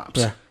treetops?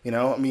 Yeah. You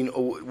know, I mean,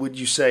 would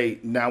you say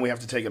now we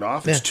have to take it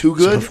off? It's too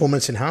good. It's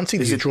performance enhancing.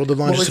 Do you draw the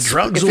line to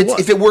drugs or what?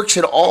 If it works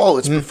at all,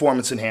 it's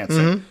performance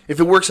enhancing. If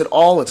it works at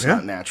all, it's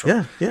not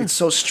natural. Yeah. It's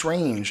so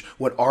strange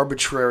what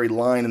arbitrary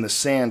line in the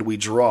sand we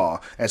draw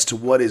as to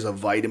what is a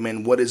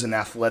vitamin, what is an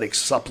athletic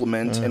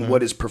supplement, and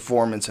what is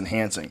performance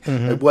enhancing.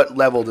 At what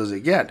level does it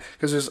get?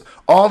 Because there's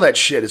all that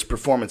shit is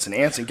performance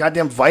enhancing.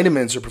 Goddamn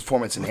vitamins are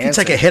performance enhancing. You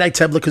take a headache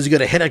tablet because you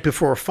got a headache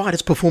before a fight.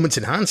 It's performance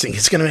enhancing.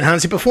 It's going to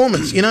enhance your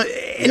performance. You know,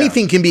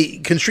 anything can be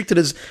constructed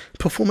as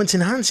performance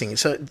enhancing.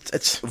 So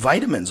it's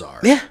vitamins are.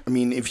 Yeah. I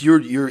mean, if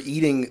you're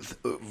eating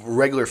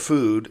regular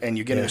food and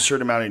you're getting a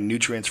certain amount of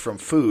nutrients from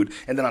food,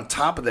 and then on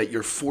top of that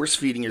you're force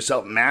feeding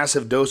yourself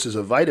massive doses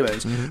of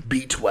vitamins,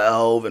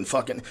 B12 and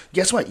fucking,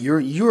 guess what?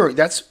 You're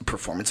that's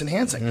performance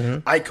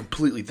enhancing. I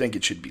completely think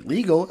it should be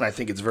legal, and I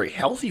think it's very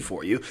healthy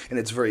for you, and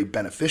it's very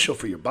beneficial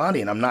for your body.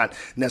 And I'm not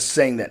necessarily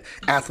saying that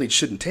athletes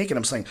shouldn't take it.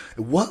 I'm saying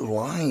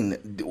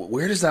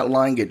where does that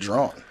line get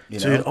drawn? You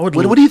know?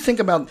 Dude, what do you think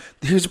about?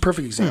 Here's a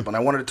perfect example, and I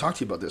wanted to talk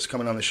to you about this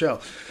coming on the show.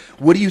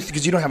 What do you?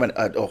 Because you don't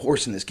have a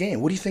horse in this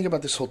game. What do you think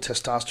about this whole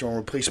testosterone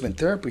replacement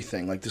therapy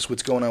thing? Like this,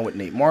 what's going on with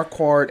Nate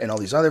Marquardt and all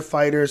these other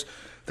fighters?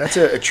 That's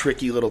a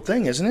tricky little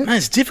thing, isn't it? No,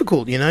 it's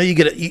difficult. You know,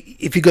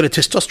 if you've got a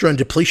testosterone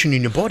depletion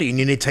in your body and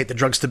you need to take the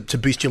drugs to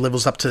boost your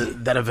levels up to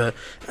that of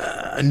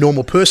a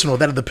normal person or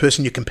that of the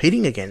person you're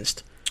competing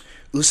against.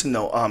 Listen,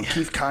 though,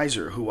 Keith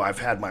Kaiser, who I've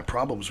had my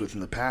problems with in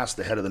the past,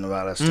 the head of the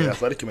Nevada State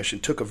Athletic Commission,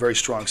 took a very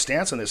strong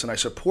stance on this, and I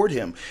support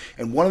him.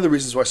 And one of the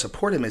reasons why I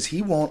support him is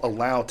he won't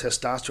allow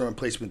testosterone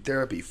replacement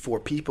therapy for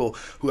people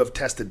who have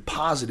tested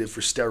positive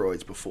for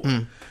steroids before.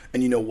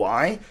 And you know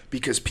why?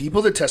 Because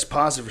people that test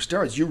positive for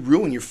steroids, you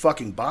ruin your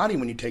fucking body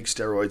when you take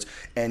steroids,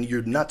 and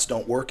your nuts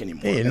don't work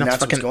anymore. Yeah, and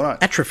that's what's going on.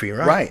 Atrophy,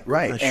 right?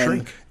 Right.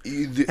 And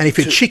if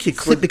you're chick, your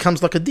clit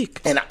becomes like a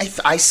dick. And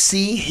I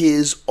see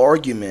his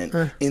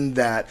argument in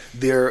that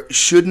there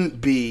shouldn't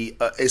be,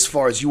 as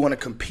far as you want to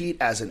compete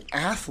as an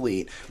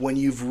athlete, when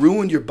you've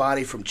ruined your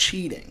body from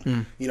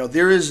cheating. You know,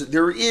 there's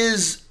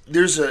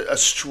a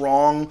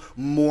strong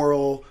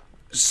moral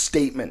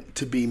statement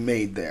to be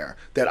made there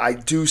that I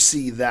do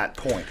see that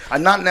point.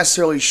 I'm not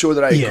necessarily sure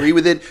that I agree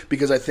with it,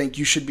 because I think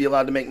you should be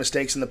allowed to make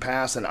mistakes in the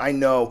past, and I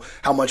know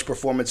how much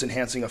performance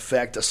enhancing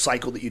effect a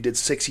cycle that you did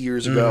 6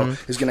 years ago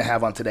is going to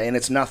have on today, and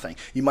it's nothing.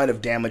 You might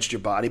have damaged your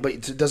body, but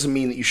it doesn't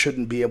mean that you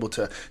shouldn't be able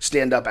to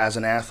stand up as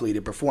an athlete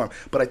and perform.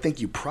 But I think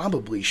you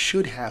probably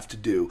should have to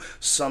do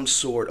some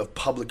sort of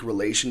public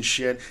relations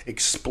shit,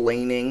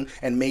 explaining,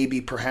 and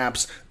maybe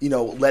perhaps, you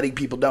know, letting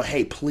people know,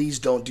 hey, please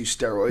don't do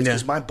steroids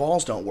because my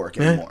balls don't work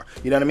anymore.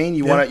 You know what I mean?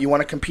 You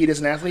want to compete as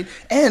an athlete,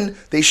 and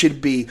they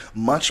should be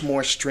much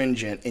more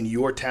stringent in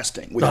your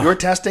testing. With your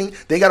testing,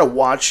 they got to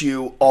watch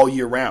you all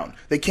year round.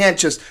 They can't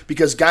just,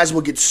 because guys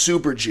will get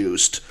super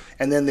juiced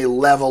and then they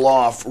level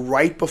off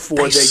right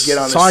before they get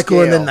on the cycle,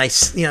 scale. and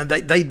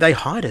then they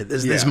hide it.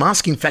 There's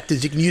masking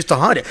factors you can use to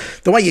hide it.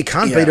 The way you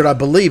can't beat it, I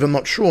believe, I'm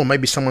not sure,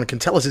 maybe someone can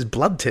tell us, is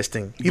blood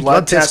testing.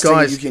 Blood testing,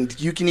 guys,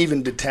 you can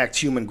even detect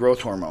human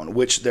growth hormone,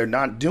 which they're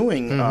not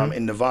doing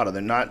in Nevada.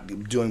 They're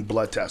not doing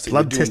blood testing.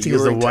 Blood testing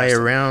is the way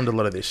around a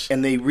lot of this.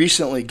 And they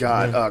recently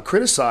got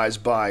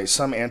criticized by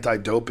some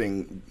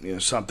anti-doping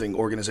something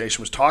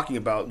organization was talking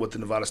about what the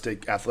Nevada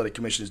State Athletic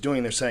Commission is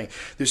doing. They're saying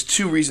there's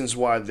two reasons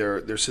why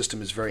their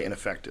system is very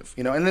ineffective.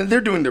 And then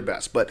they're doing their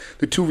best, but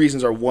the two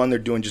reasons are, one, they're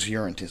doing just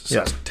urine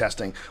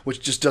testing,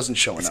 which just doesn't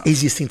show enough. It's the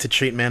easiest thing to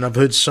cheat, man. I've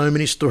heard so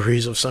many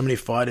stories of so many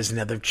fighters and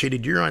how they've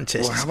cheated urine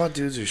tests. Well, how about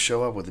dudes who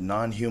show up with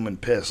non-human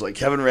piss? Like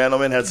Kevin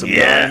Randleman had some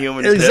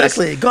non-human piss.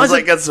 Exactly. Guys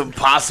got some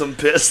possum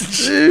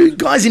piss.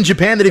 Guys in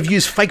Japan that have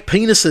used fake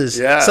penises.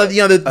 Yeah. So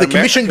the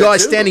commission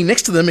guy's standing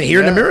next to them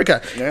here in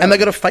America, and they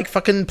got a fake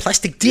fucking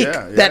plastic dick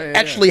that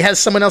actually has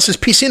someone else's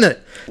piss in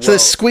it. So they're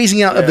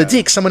squeezing out of the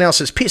dick someone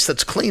else's piss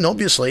that's clean,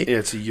 obviously. Yeah,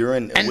 it's a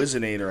urine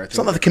originator. I think it's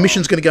not like the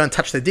commission's going to go and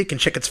touch their dick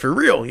and check it's for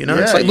real.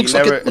 It's like looks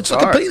like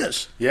a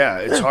penis. Yeah,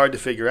 it's hard to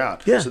figure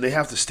out. Yeah. So they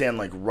have to stand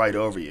like right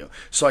over you.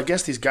 So I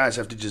guess these guys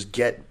have to just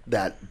get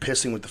that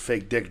pissing with the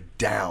fake dick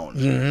down.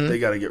 They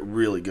got to get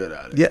really good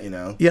at it.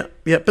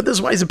 Yeah. But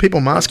there's ways of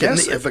people masking.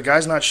 If a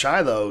guy's not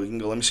shy though, you can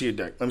go, let me see your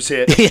dick. Let me see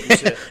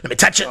it. Let me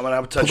touch it. I'm gonna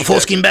have to touch pull the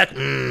foreskin back.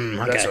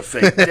 That's a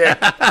fake dick.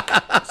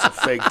 That's a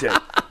fake dick.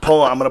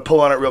 Pull on. I'm gonna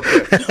pull on it real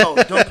quick. No,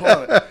 don't pull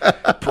on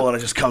it. Pull on it,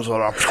 just comes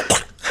right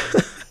off.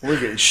 We're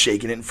getting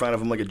shaking it in front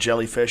of him like a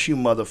jellyfish. You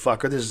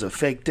motherfucker! This is a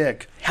fake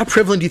dick. How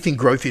prevalent do you think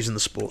growth is in the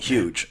sport?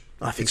 Huge.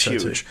 I think it's so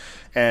huge. Too.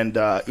 And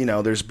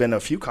there's been a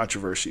few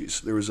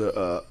controversies. There was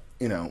well,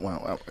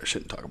 I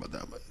shouldn't talk about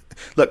that, but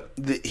look,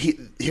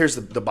 here's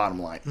the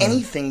bottom line.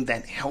 Anything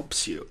that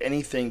helps you,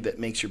 anything that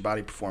makes your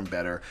body perform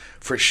better,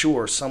 for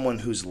sure, someone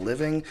who's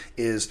living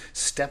is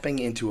stepping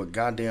into a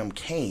goddamn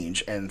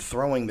cage and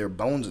throwing their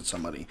bones at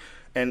somebody.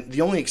 And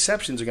the only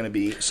exceptions are going to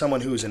be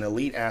someone who's an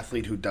elite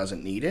athlete who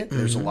doesn't need it.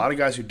 There's a lot of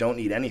guys who don't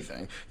need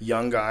anything.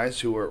 Young guys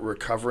who are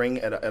recovering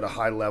at a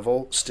high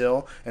level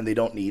still, and they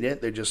don't need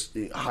it. They're just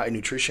high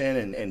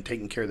nutrition and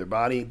taking care of their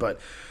body. But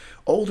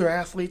older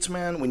athletes,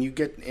 man, when you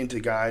get into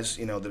guys,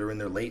 that are in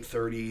their late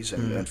 30s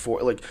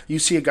and like you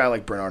see a guy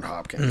like Bernard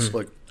Hopkins.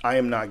 Look, I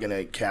am not going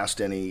to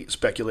cast any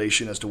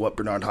speculation as to what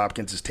Bernard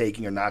Hopkins is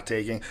taking or not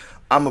taking.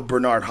 I'm a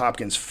Bernard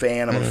Hopkins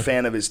fan. I'm a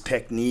fan of his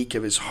technique,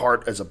 of his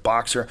heart as a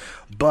boxer.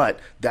 But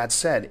that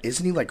said,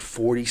 isn't he like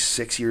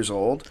 46 years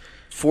old?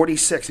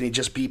 46, and he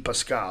just beat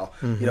Pascal,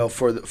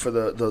 for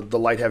the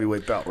light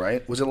heavyweight belt,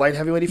 right? Was it light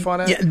heavyweight he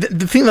fought at? Yeah,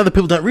 the thing that other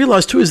people don't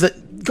realize too is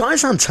that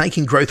guys aren't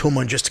taking growth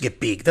hormone just to get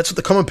big. That's what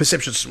the common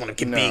perception is, just want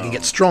to get big and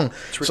get strong.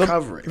 It's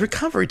recovery.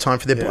 Recovery time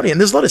for their body.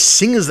 And there's a lot of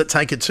singers that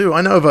take it too.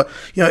 I know of a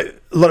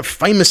lot of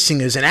famous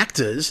singers and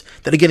actors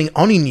that are getting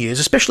on in years,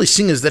 especially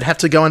singers that have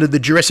to go under the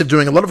duress of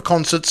doing a lot of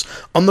concerts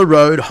on the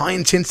road, high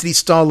intensity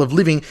style of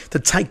living, to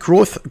take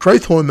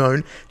growth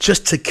hormone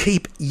just to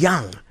keep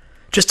young.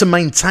 Just to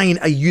maintain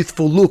a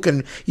youthful look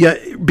and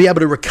be able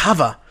to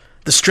recover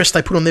the stress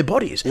they put on their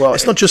bodies. Well,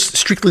 it's not just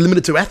strictly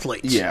limited to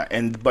athletes. Yeah,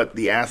 but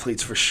the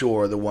athletes for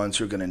sure are the ones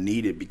who are going to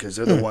need it, because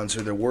they're the ones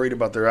who they're worried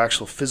about their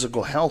actual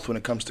physical health when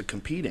it comes to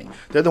competing.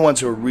 They're the ones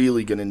who are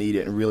really going to need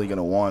it and really going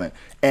to want it.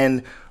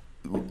 And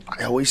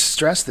I always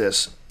stress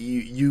this.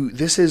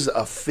 This is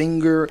a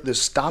finger. The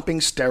stopping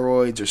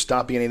steroids or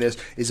stopping any of this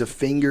is a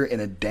finger in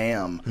a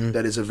dam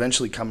that is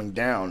eventually coming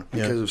down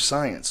because of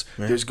science.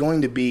 Yeah. There's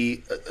going to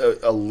be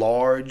a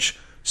large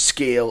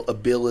scale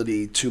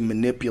ability to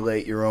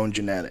manipulate your own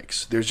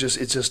genetics. It's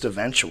just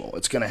eventual.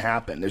 It's going to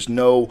happen. There's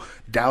no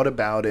doubt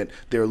about it.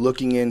 They're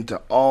looking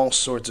into all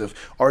sorts of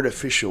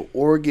artificial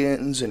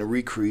organs and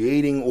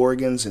recreating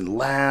organs in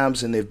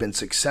labs, and they've been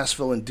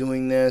successful in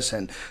doing this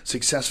and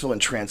successful in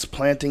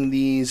transplanting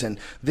these, and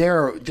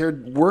they're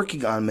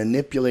working on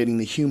manipulating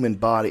the human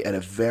body at a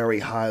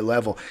very high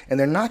level, and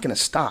they're not going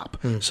to stop.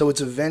 So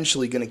it's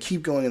eventually going to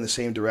keep going in the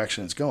same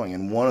direction it's going,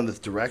 and one of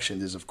the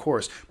directions is, of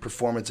course,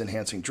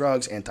 performance-enhancing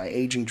drugs,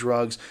 anti-aging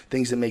drugs,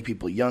 things that make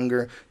people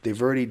younger.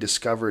 They've already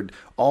discovered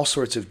all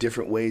sorts of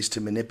different ways to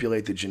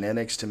manipulate the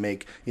genetics to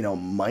make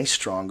mice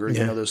stronger.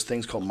 Yeah. Those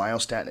things called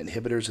myostatin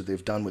inhibitors that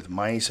they've done with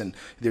mice, and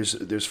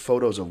there's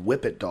photos of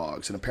whippet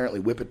dogs, and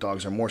apparently whippet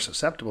dogs are more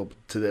susceptible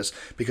to this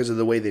because of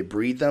the way they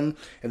breed them,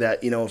 and that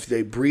if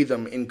they breed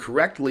them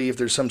incorrectly, if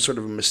there's some sort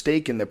of a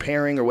mistake in the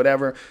pairing or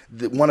whatever,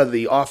 one of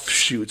the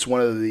offshoots,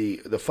 one of the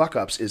fuck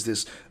ups is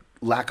this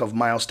lack of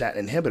myostatin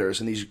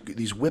inhibitors, and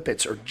these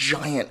whippets are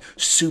giant,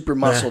 super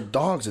muscled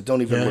dogs that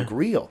don't even look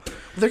real. Well,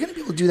 they're going to be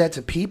able to do that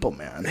to people,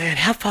 man. Man,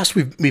 how fast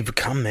we've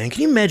become, man.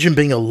 Can you imagine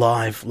being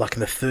alive like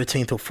in the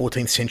 13th or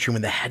 14th century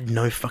when they had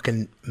no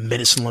fucking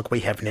medicine like we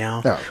have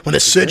now? No, when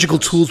the surgical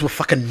tools were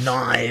fucking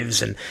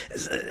knives and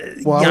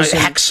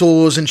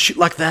hacksaws and shit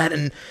like that,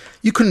 and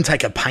You couldn't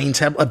take a pain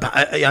tablet,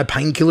 a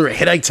painkiller, a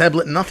headache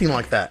tablet, nothing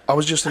like that. I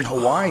was just in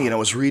Hawaii, and I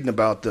was reading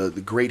about the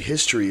great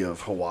history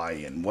of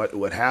Hawaii and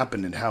what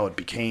happened and how it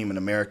became an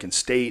American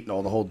state and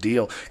all the whole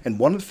deal. And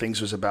one of the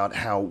things was about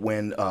how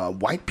when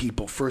white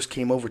people first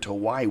came over to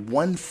Hawaii,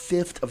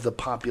 1/5 of the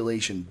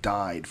population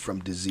died from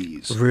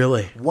disease.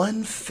 Really?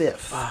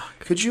 1/5.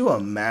 Could you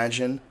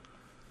imagine?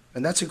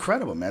 And that's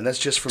incredible, man. That's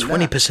just from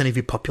 20% of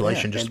your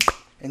population just...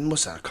 And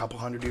what's that? A couple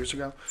hundred years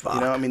ago? Fuck.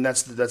 You know, I mean,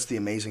 that's the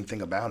amazing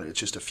thing about it. It's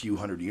just a few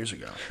hundred years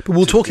ago. But we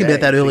were talking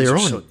about that earlier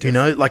on. So you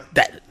know, like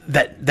that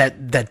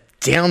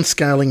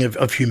downscaling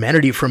of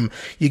humanity from,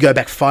 you go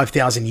back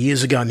 5,000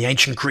 years ago, and the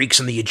ancient Greeks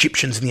and the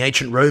Egyptians and the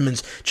ancient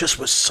Romans just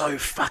were so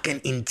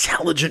fucking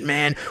intelligent,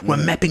 man. We're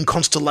mapping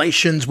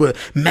constellations, we're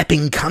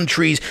mapping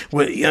countries,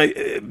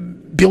 we're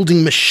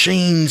building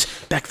machines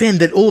back then,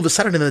 that all of a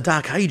sudden in the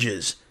Dark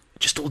Ages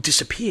just all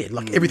disappeared.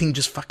 Like everything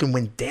just fucking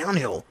went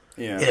downhill.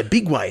 Yeah. In a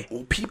big way.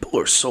 Well, people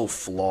are so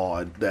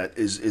flawed that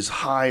as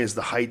high as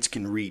the heights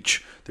can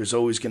reach, there's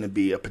always going to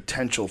be a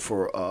potential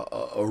for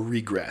a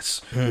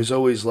regress. There's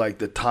always like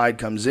the tide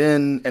comes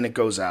in and it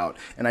goes out.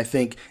 And I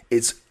think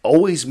it's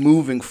always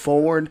moving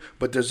forward,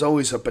 but there's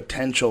always a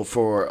potential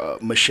for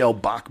a Michelle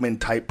Bachmann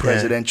type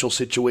presidential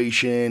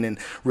situation, and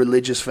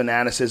religious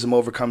fanaticism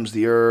overcomes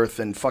the earth,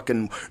 and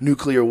fucking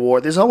nuclear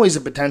war. There's always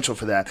a potential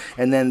for that.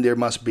 And then there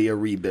must be a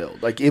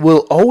rebuild. Like, it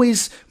will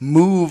always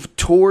move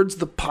towards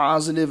the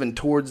positive and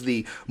towards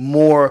the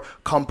more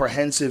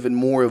comprehensive and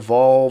more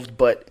evolved,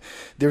 but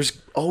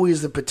there's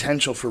always the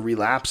potential for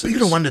relapses. But you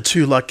gotta wonder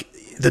too, like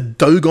the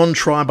Dogon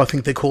tribe, I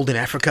think they're called in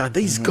Africa.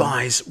 These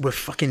guys were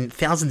fucking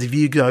thousands of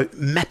years ago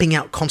mapping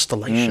out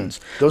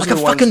constellations. Those like are a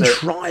the ones fucking that-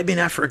 tribe in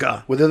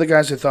Africa. Were they the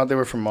guys that thought they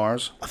were from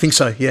Mars? I think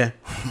so, yeah.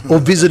 Or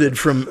visited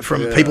from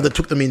people that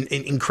took them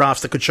in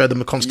crafts that could show them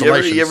the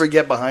constellations. You ever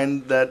get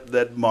behind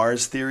that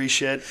Mars theory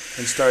shit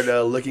and start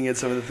looking at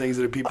some of the things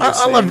that people are I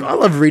saying?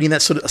 love reading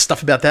that sort of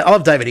stuff about that. I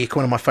love David Icke,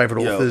 one of my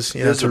favourite authors,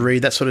 there's to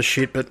read that sort of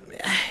shit, but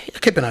I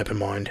keep an open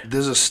mind.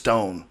 There's a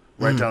stone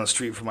right down the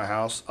street from my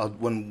house.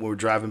 When we're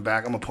driving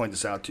back, I'm going to point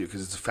this out to you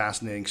because it's a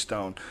fascinating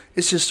stone.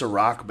 It's just a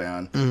rock,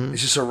 man.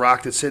 It's just a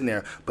rock that's sitting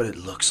there, but it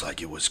looks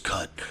like it was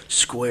cut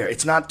square.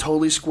 It's not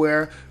totally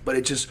square, but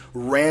it just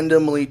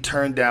randomly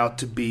turned out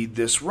to be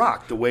this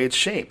rock, the way it's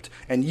shaped.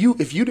 And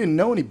if you didn't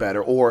know any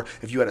better, or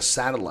if you had a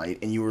satellite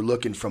and you were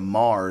looking from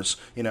Mars,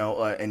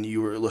 and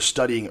you were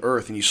studying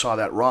Earth and you saw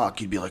that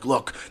rock, you'd be like,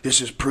 look,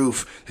 this is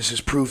proof. This is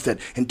proof that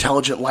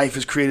intelligent life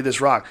has created this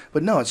rock.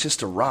 But no, it's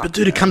just a rock. But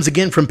dude, it comes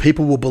again from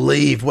people will believe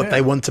what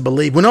they want to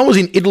believe. When I was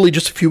in Italy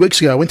just a few weeks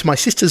ago, I went to my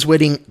sister's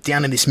wedding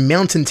down in this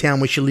mountain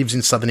town where she lives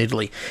in southern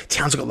Italy.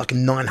 Town's got like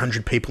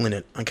 900 people in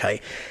it,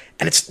 okay?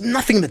 And it's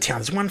nothing in the town.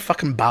 There's one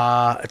fucking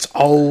bar. It's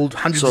old,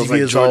 hundreds of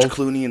years George old.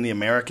 Clooney in The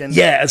American?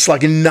 Yeah, it's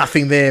like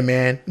nothing there,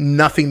 man.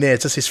 Nothing there.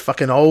 It's just this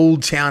fucking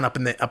old town up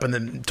in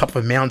the top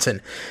of a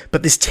mountain.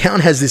 But this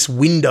town has this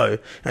window. And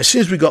as soon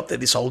as we got there,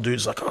 this old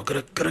dude's like, "Oh,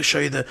 gotta show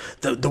you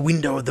the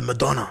window of the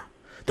Madonna."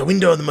 The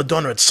window of the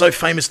Madonna. It's so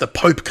famous. The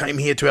Pope came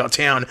here to our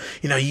town,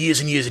 years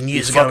and years and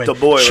years ago. Fucked a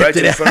boy right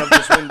in front of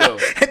this window.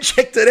 And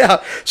checked it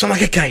out. So I'm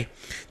like, okay.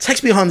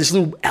 Takes me behind this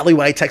little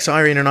alleyway, takes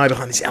Irene and I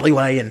behind this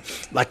alleyway and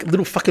like a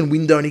little fucking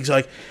window, and he's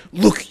like,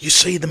 "Look, you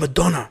see the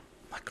Madonna."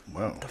 I'm like,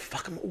 wow. The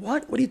fucking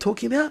what? What are you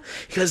talking about?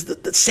 He goes,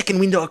 the second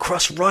window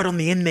across, right on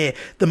the end there,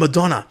 the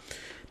Madonna.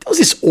 There was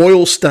this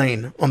oil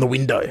stain on the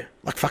window,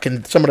 like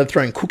fucking someone had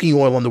thrown cooking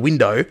oil on the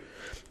window.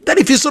 That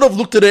if you sort of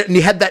looked at it and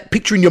you had that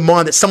picture in your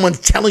mind that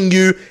someone's telling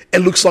you it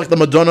looks like the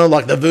Madonna,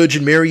 like the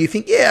Virgin Mary, you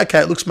think, yeah,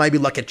 okay, it looks maybe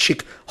like a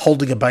chick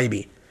holding a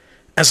baby.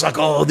 And it's like,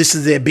 oh, this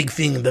is their big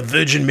thing, the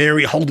Virgin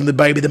Mary holding the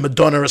baby, the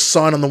Madonna, a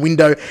sign on the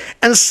window.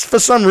 And for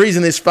some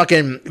reason, this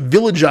fucking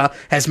villager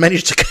has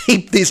managed to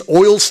keep this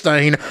oil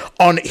stain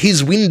on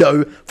his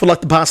window for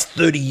like the past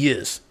 30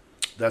 years.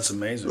 That's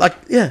amazing. Like,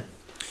 yeah.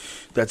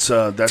 That's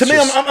to me,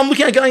 I'm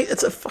looking at it going,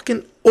 it's a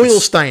fucking oil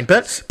stain.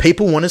 But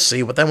people want to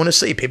see what they want to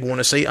see. People want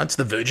to see, it's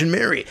the Virgin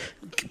Mary.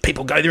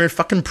 People go there and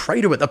fucking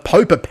pray to it. The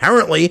Pope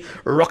apparently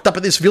rocked up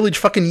at this village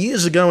fucking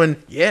years ago,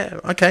 and yeah,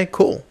 okay,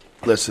 cool.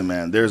 Listen,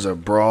 man, there's a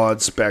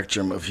broad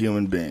spectrum of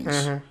human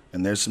beings,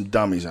 and there's some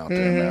dummies out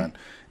there, man.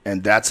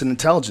 And that's an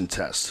intelligence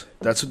test.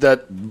 That's what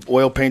that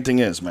oil painting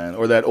is, man,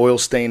 or that oil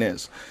stain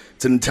is.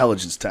 It's an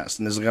intelligence test,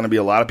 and there's going to be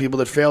a lot of people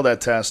that fail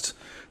that test.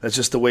 That's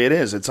just the way it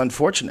is. It's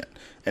unfortunate.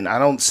 And I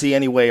don't see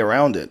any way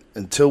around it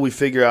until we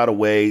figure out a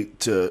way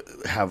to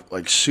have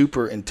like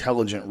super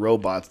intelligent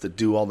robots that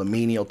do all the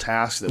menial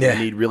tasks that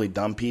we need really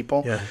dumb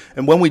people. Yeah.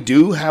 And when we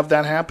do have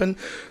that happen,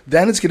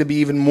 then it's going to be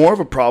even more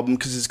of a problem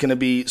because it's going to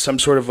be some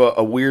sort of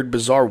a weird,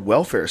 bizarre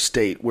welfare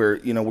state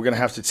where, we're going to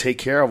have to take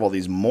care of all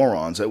these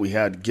morons that we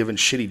had given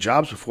shitty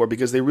jobs before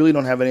because they really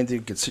don't have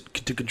anything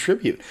to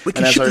contribute. We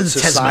can ship them to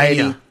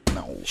Tasmania.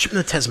 No. Ship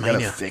them to You Tasmania.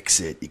 gotta fix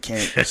it. You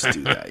can't just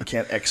do that. You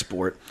can't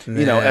export.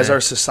 You know, as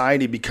our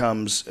society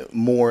becomes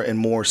more and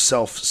more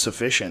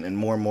self-sufficient and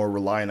more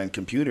reliant on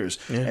computers,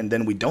 and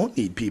then we don't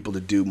need people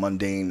to do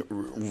mundane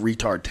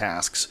retard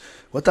tasks.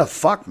 What the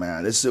fuck,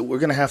 man? We're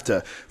gonna have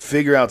to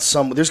figure out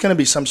there's gonna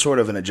be some sort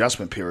of an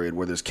adjustment period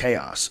where there's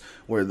chaos,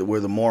 where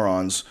the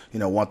morons, you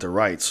know, want their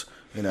rights.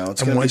 You know,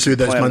 it's And gonna won't be do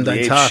those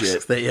mundane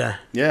tasks. shit.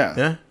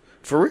 Yeah.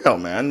 For real,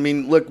 man. I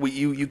mean, look,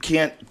 you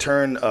can't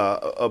turn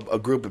a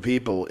group of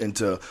people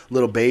into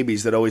little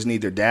babies that always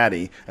need their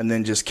daddy and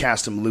then just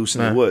cast them loose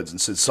in the woods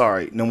and say,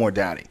 sorry, no more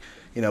daddy.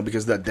 You know,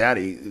 because that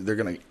daddy, they're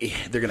gonna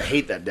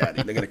hate that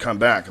daddy. They're gonna come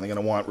back and they're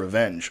gonna want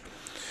revenge.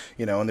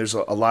 You know, and there's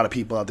a lot of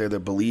people out there that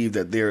believe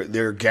that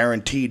they're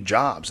guaranteed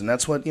jobs, and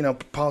that's what, you know,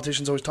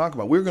 politicians always talk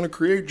about. We're gonna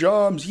create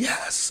jobs.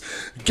 Yes,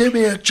 give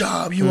me a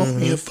job. You want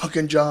me a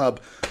fucking job.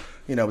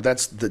 You know,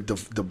 that's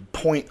the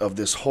point of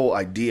this whole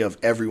idea of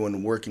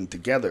everyone working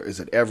together, is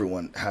that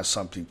everyone has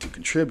something to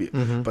contribute.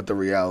 But the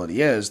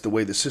reality is, the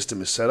way the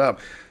system is set up,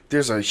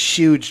 there's a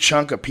huge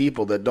chunk of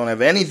people that don't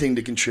have anything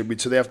to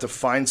contribute, so they have to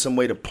find some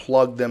way to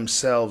plug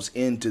themselves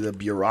into the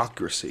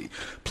bureaucracy,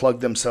 plug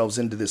themselves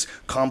into this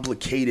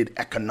complicated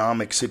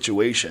economic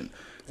situation.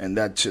 And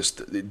that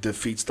just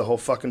defeats the whole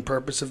fucking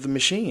purpose of the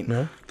machine.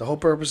 Yeah. The whole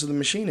purpose of the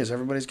machine is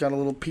everybody's got a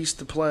little piece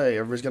to play,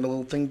 everybody's got a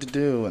little thing to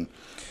do, and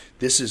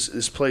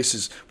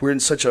we're in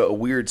such a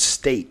weird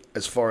state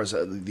as far as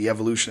the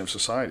evolution of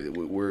society.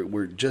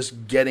 We're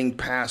just getting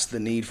past the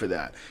need for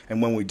that.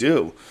 And when we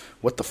do,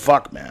 what the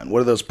fuck, man?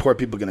 What are those poor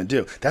people going to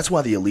do? That's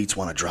why the elites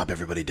want to drop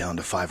everybody down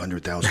to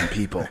 500,000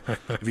 people.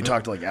 If you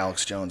talk to like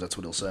Alex Jones, that's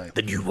what he'll say.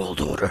 The New World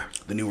Order.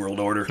 The New World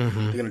Order. They're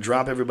going to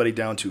drop everybody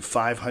down to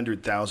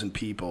 500,000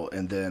 people,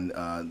 and then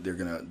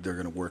they're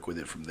gonna work with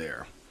it from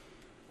there.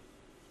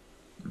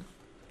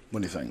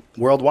 What do you think?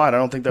 Worldwide, I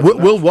don't think that's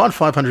enough. Worldwide,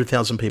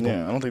 500,000 people.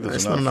 Yeah, I don't think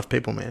that's enough. Not enough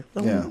people, man.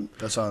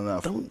 That's not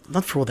enough.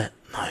 Not for all that.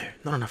 No,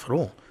 not enough at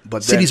all.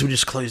 But cities would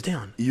just close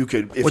down. You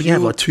could, if you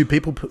have like 2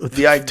 people,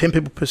 10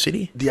 people per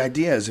city. The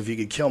idea is if you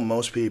could kill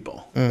most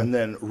people and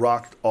then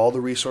rock all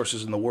the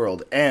resources in the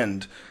world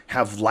and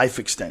have life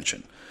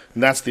extension.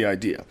 And that's the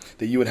idea,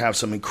 that you would have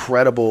some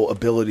incredible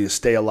ability to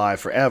stay alive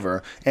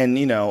forever. And,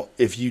 you know,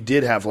 if you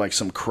did have like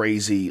some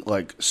crazy,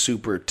 like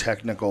super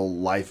technical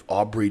life,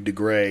 Aubrey de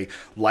Grey,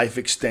 life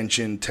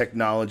extension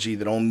technology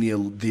that only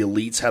the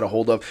elites had a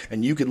hold of,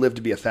 and you could live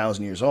to be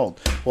 1,000 years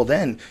old, well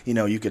then, you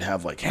know, you could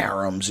have like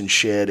harems and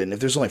shit. And if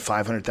there's only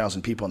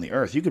 500,000 people on the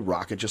earth, you could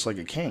rock it just like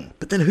a king.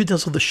 But then who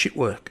does all the shit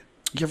work?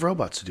 You have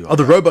robots to do all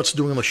that. The robots are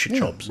doing all the shit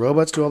jobs.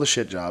 Robots do all the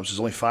shit jobs. There's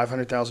only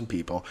 500,000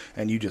 people,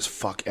 and you just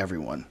fuck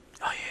everyone.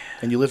 Oh,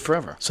 yeah. And you live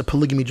forever. So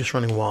polygamy just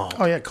running wild.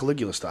 Oh, yeah,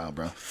 Caligula style,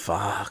 bro.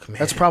 Fuck, man.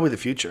 That's probably the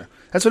future.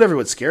 That's what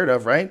everyone's scared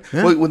of, right?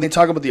 Yeah. When they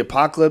talk about the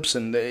apocalypse,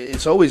 and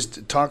it's always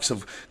talks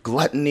of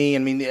gluttony. I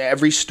mean,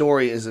 every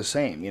story is the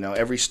same. You know,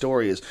 every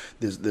story is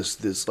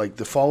this like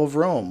the fall of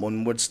Rome,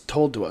 when what's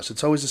told to us.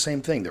 It's always the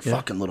same thing. They're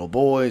fucking little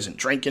boys and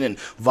drinking in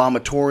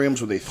vomitoriums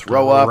where they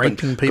throw up and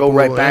people, go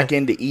right back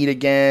in to eat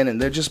again.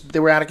 And they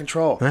were out of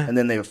control. Yeah. And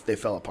then they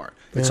fell apart.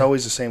 It's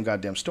always the same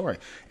goddamn story.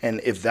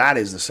 And if that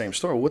is the same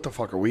story, what the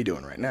fuck are we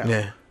doing right now?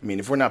 Yeah. I mean,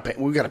 if we're not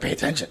we got to pay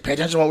attention. Pay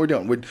attention to what we're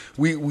doing.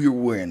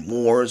 We're in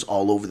wars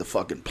all over the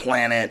fucking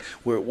planet.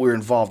 We're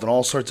involved in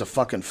all sorts of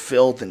fucking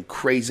filth and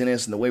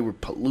craziness, and the way we're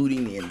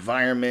polluting the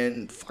environment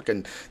and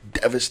fucking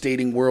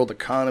devastating world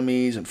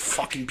economies and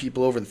fucking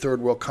people over in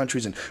third world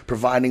countries and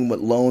providing with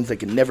loans they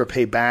can never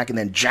pay back and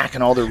then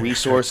jacking all their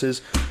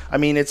resources. I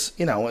mean, it's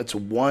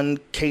one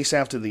case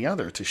after the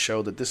other to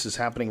show that this is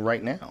happening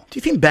right now. Do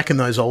you think back in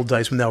those old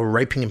days when they were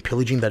raping and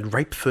pillaging, they'd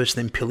rape first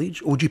then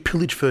pillage, or would you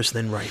pillage first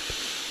then rape?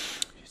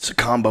 It's a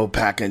combo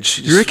package.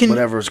 You reckon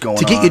whatever's going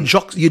to get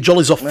your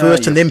jollies off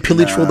first and then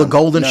pillage for all the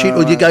gold and shit,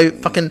 or do you go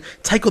fucking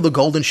take all the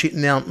gold and shit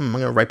and now I'm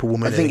gonna rape a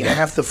woman? I think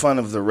half the fun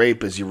of the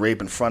rape is you rape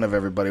in front of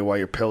everybody while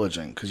you're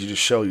pillaging, because you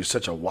just show you're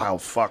such a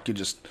wild fuck.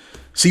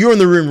 So you're in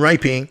the room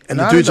raping, and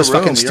the dude's just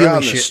fucking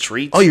stealing shit.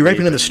 Streets, oh, you're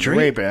raping in the street?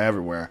 Raping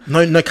everywhere.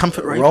 No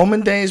comfort raping?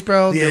 Roman days,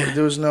 bro,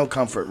 there was no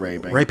comfort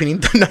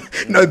raping.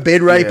 No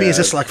bed raping. It's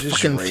just like just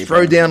fucking raping.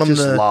 Throw down on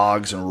just the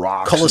logs and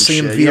rocks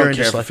Coliseum and shit. You don't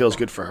care if it feels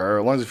good for her,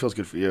 as long as it feels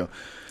good for you.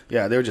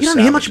 Yeah, they were just. You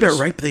don't hear much about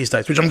rape these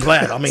days, which I'm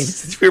glad. I mean,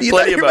 you're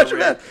plenty about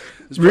rape.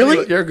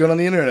 Really? You're good on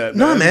the internet,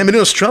 man. No, man. But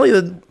in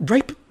Australia,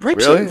 rape's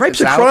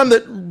a crime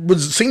that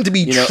seemed to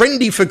be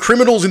trendy for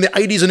criminals in the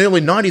 80s and early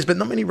 90s, but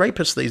not many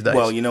rapists these days.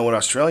 Well, you know what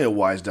Australia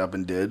wised up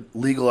and did?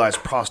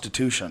 Legalized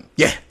prostitution.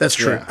 Yeah, that's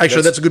true. Yeah,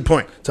 actually, that's a good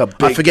point.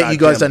 I forget you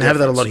guys don't have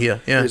that a lot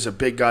here. Yeah. There's a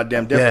big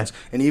goddamn difference.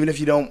 Yeah. And even if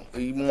you don't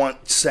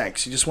want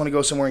sex, you just want to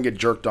go somewhere and get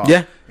jerked off.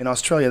 Yeah. In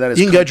Australia, that is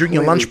you can go during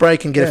your lunch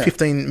break and get a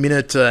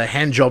 15-minute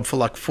hand job for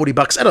like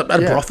 $40 at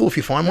a brothel if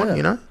you find one,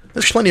 you know?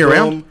 There's plenty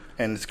around.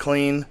 And it's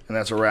clean, and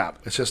that's a wrap.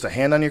 It's just a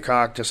hand on your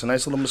cock, just a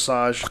nice little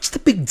massage. What's the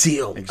big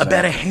deal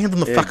about a hand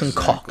on the fucking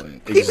cock?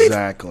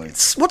 Exactly.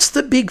 What's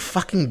the big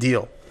fucking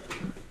deal?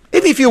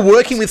 Even if you're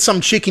working with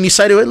some chick and you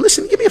say to her,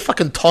 listen, give me a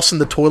fucking toss in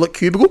the toilet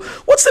cubicle,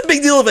 what's the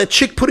big deal of a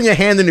chick putting her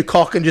hand in your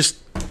cock and just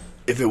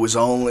If it was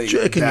only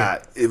Jerking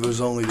that, if it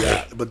was only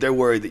that, but they're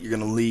worried that you're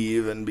going to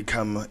leave and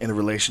become in a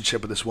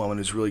relationship with this woman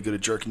who's really good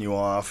at jerking you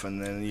off,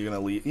 and then you're going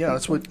to leave. Yeah,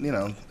 that's what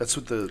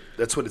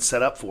that's what it's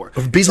set up for.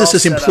 If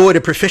businesses employed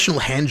a professional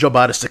hand job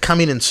artist to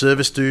come in and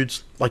service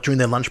dudes like during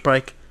their lunch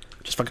break,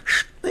 just fucking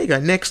there you go.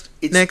 Next.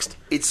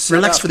 It's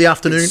relax for the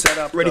afternoon. It's set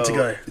up, ready to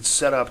go. It's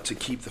set up to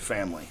keep the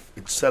family.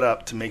 It's set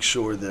up to make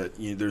sure that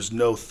there's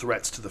no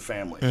threats to the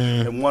family.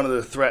 And one of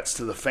the threats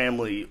to the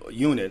family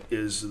unit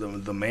is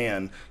the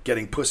man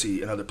getting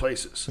pussy in other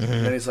places.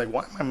 And he's like,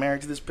 why am I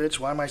married to this bitch?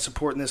 Why am I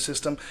supporting this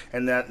system?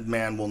 And that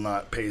man will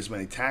not pay as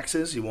many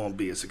taxes. He won't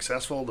be as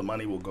successful. The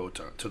money will go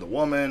to the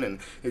woman, and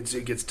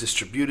it gets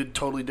distributed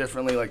totally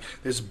differently. Like,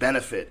 there's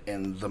benefit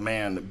in the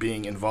man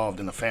being involved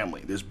in the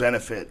family. There's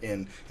benefit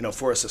in,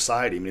 for a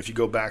society. I mean, if you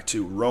go back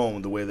to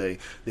Rome, the way they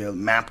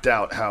mapped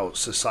out how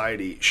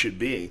society should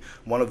be,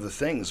 one of the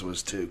things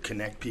was to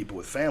connect people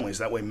with families.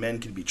 That way men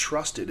can be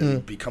trusted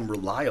and become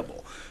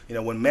reliable.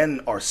 When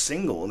men are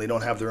single and they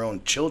don't have their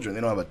own children,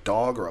 they don't have a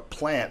dog or a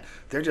plant,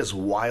 they're just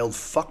wild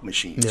fuck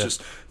machines.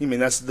 Yeah.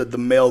 That's the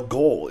male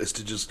goal, is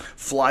to just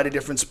fly to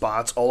different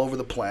spots all over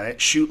the planet,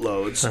 shoot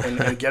loads,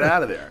 and get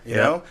out of there,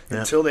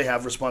 until they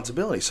have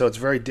responsibility. So it's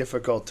very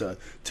difficult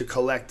to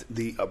collect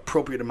the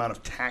appropriate amount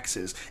of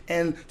taxes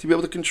and to be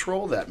able to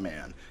control that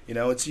man.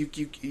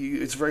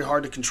 It's very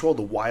hard to control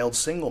the wild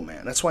single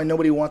man. That's why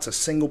nobody wants a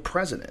single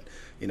president.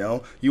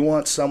 You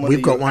want someone.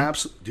 We've got one.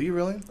 Do you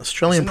really?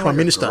 Australian Prime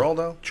Minister. Girl,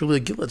 though? Julia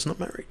Gillard's not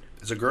married.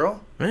 Is a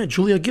girl? Yeah,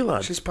 Julia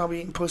Gillard. She's probably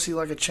eating pussy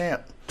like a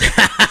champ. She's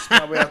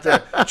probably out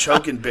there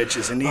choking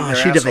bitches and eating their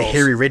she'd assholes. have a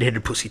hairy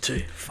red-headed pussy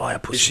too. Fire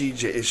pussy.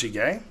 Is she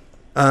gay?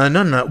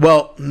 No.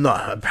 Well, no.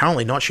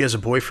 Apparently not. She has a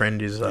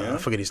boyfriend. I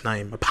forget his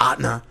name. A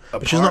partner.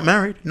 But she's not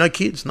married. No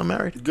kids. Not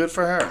married. Good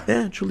for her.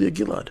 Yeah, Julia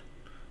Gillard.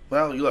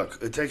 Well, look,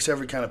 it takes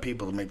every kind of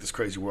people to make this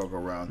crazy world go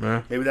round.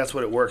 Yeah. Maybe that's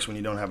what it works when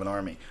you don't have an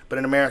army. But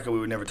in America, we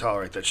would never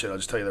tolerate that shit. I'll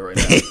just tell you that right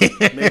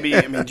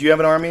now. Do you have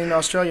an army in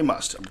Australia? You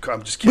must.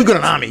 I'm just kidding. We've got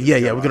an army.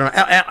 Yeah. We've got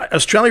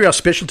Australia, our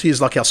specialty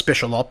is like our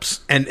special ops.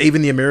 And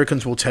even the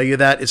Americans will tell you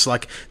that. It's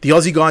like the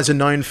Aussie guys are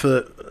known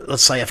for,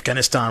 let's say,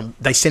 Afghanistan.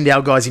 They send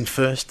our guys in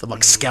first. They're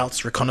like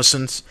scouts,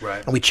 reconnaissance.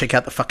 Right. And we check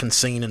out the fucking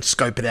scene and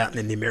scope it out. And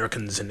then the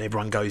Americans and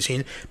everyone goes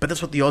in. But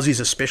that's what the Aussies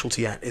are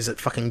specialty at, is at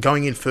fucking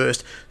going in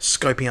first,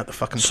 scoping out the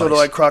fucking place. Sort of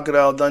like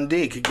Crocodile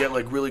Dundee could get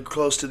like really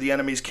close to the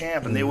enemy's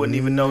camp and they wouldn't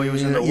even know he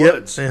was in the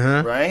woods,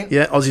 right?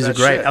 Yeah, Aussies are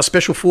great. Shit. Our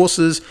special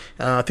forces,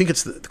 I think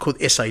it's called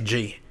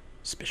SAG,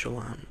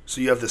 special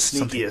So you have the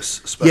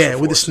sneakiest special we're the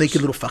forces. sneaky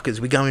little fuckers.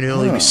 We go in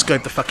early, we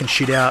scope the fucking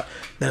shit out.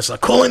 Then it's like,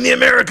 call in the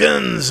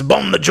Americans,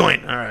 bomb the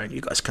joint. All right,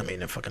 you guys come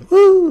in and fucking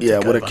woo. Yeah,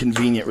 what a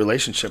convenient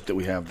relationship that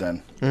we have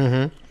then.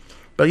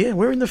 But yeah,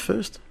 we're in there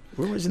first.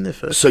 We're always in there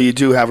first. So you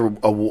do have an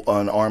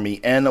army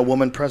and a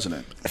woman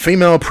president. A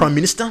female prime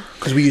minister,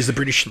 because we use the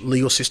British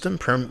legal system.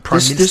 Prime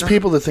minister. There's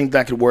people that think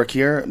that could work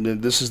here.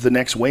 This is the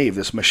next wave,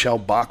 this Michelle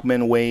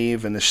Bachmann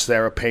wave and the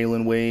Sarah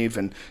Palin wave.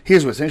 And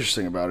here's what's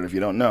interesting about it, if you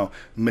don't know.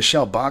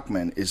 Michelle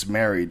Bachmann is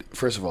married,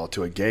 first of all,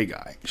 to a gay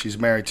guy. She's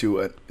married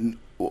to a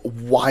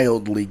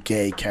wildly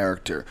gay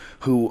character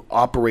who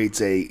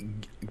operates a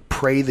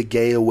pray the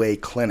gay away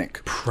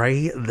clinic.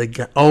 Pray the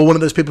gay. Oh, one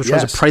of those people who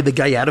tries to pray the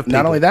gay out of people.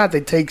 Not only that,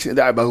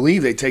 I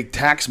believe they take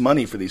tax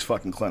money for these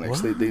fucking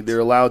clinics. They're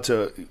allowed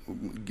to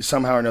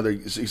somehow or another.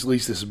 At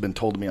least this has been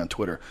told to me on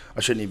Twitter.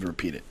 I shouldn't even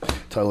repeat it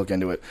until I look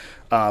into it.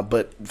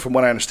 But from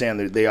what I understand,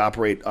 they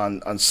operate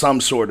on some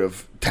sort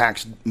of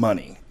tax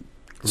money.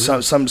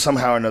 Really?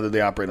 Somehow or another they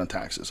operate on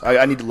taxes.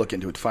 I need to look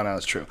into it to find out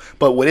it's true.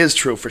 But what is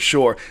true for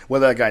sure,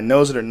 whether that guy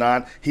knows it or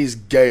not, he's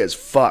gay as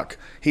fuck.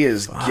 He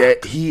is gay.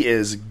 He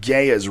is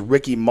gay as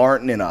Ricky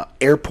Martin in an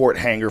airport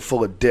hangar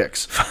full of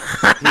dicks.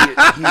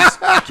 He's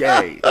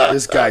gay.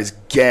 This guy's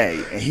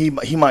gay, and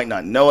he might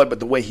not know it, but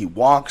the way he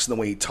walks, and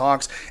the way he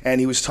talks, and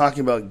he was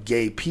talking about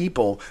gay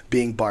people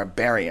being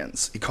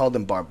barbarians. He called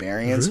them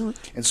barbarians, really?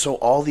 And so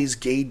all these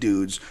gay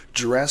dudes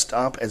dressed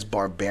up as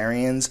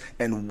barbarians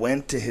and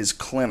went to his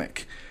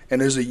clinic. And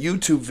there's a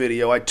YouTube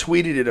video. I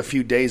tweeted it a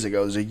few days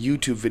ago. There's a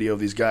YouTube video of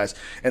these guys.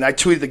 And I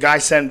tweeted, the guy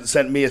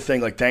sent me a thing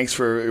like, thanks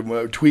for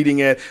tweeting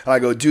it. And I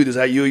go, dude, is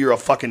that you? You're a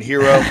fucking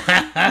hero.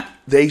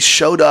 They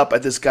showed up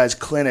at this guy's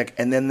clinic,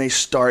 and then they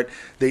start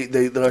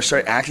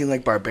acting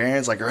like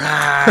barbarians, like,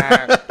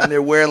 rah, and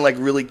they're wearing like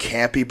really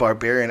campy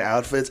barbarian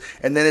outfits.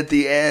 And then at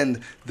the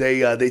end,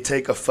 they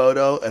take a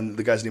photo, and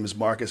the guy's name is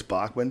Marcus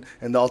Bachmann,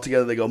 and all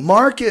together they go,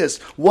 Marcus,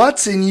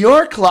 what's in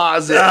your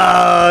closet?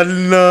 Oh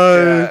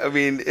no! Yeah, I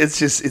mean,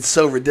 it's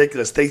so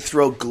ridiculous. They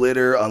throw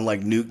glitter on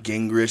like Newt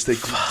Gingrich. They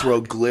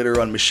throw glitter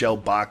on Michelle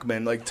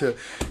Bachmann, like to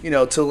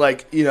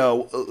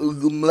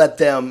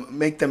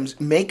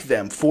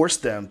force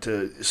them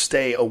to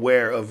stay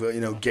aware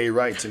of gay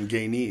rights and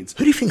gay needs.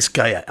 Who do you think's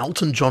gayer,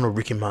 Elton John or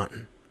Ricky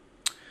Martin?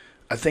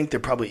 I think they're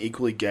probably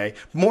equally gay.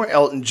 More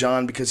Elton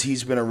John, because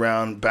he's been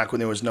around back when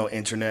there was no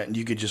internet and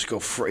you could just go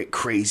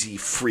crazy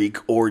freak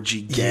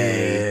orgy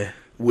gay. Yeah.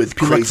 With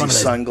crazy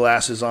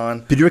sunglasses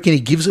on. But do you reckon he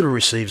gives it or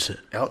receives it?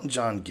 Elton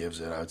John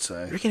gives it, I would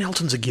say. You reckon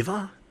Elton's a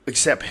giver?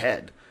 Except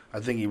head. I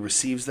think he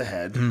receives the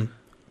head.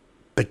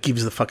 but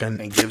gives the fucking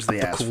And gives the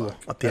ass cooler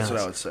fuck. up the That's what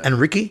ass. I would say. And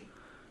Ricky,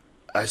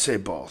 I say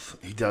both.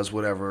 He does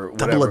whatever.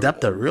 double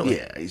adapter, really.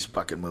 Yeah, he's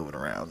fucking moving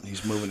around.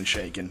 He's moving and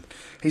shaking.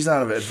 He's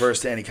not adverse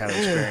to any kind of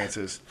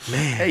experiences.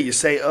 Man. Hey, you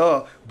say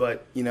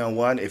but you know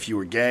what? If you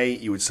were gay,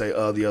 you would say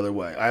the other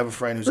way. I have a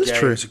friend who's That's gay,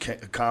 true. who's a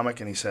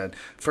comic, and he said,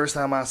 first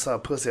time I saw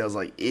pussy, I was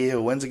like,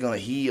 ew, when's it gonna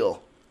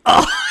heal?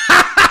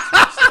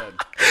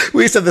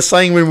 We used to have the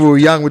saying when we were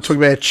young. We'd talk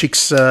about a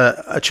chick's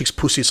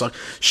pussy. It's like,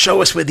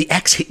 show us where the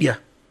axe hit you.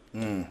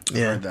 I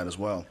heard that as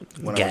well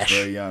when I Gash. was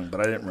very young, but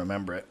I didn't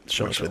remember it.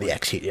 Show us where the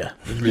axe hit you.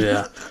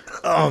 Yeah.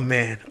 Oh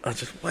man,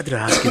 why did I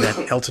ask you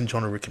that? Elton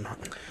John or Ricky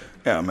Martin?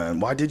 Yeah, man.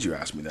 Why did you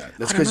ask me that?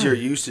 That's I don't because you're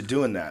know. used to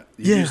doing that.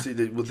 You're Yeah. used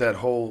to with that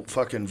whole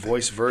fucking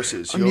voice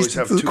verses. You I'm always used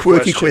have to the two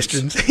quirky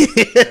questions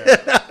questions.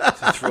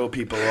 to throw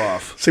people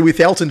off. So with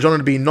Elton John,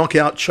 it'd be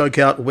knockout,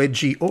 chokeout,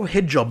 wedgie, or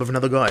head job of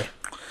another guy.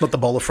 Not the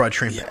bowl of fried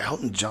shrimp. Yeah,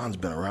 Elton John's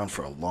been around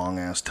for a long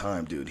ass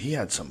time, dude. He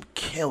had some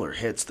killer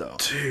hits though.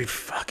 Dude,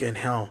 fucking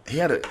hell. He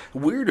had a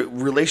weird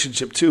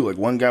relationship too. Like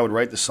one guy would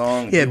write the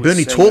song. and Yeah, he would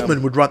Bernie sing Taupman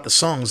them. would write the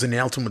songs and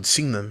Elton would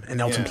sing them,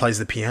 and Elton Yeah. plays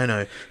the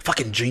piano.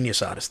 Fucking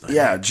genius artist, though.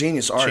 Yeah,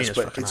 genius artist. Genius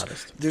But fucking it's,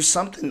 artist. there's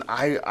something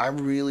I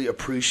really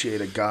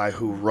appreciate a guy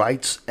who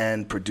writes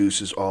and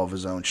produces all of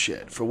his own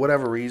shit. For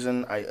whatever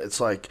reason, it's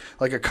like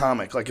a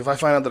comic. Like if I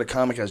find out that a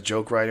comic has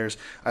joke writers,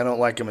 I don't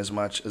like him as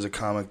much as a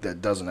comic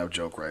that doesn't have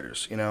joke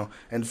writers. You know,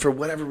 and for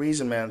whatever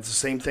reason, man, it's the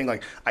same thing.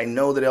 Like I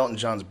know that Elton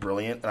John's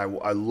brilliant, and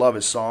I love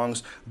his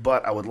songs,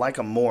 but I would like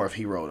him more if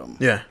he wrote them.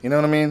 Yeah. You know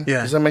what I mean?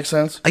 Yeah. Does that make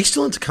sense? Are you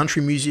still into country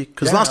music?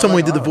 Because Yeah, last time I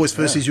we like did the all voice of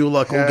it, versus, yeah. you were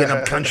like all getting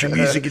up country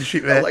music and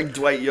shit, man. I like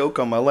Dwight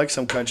Yoakam. I like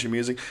some country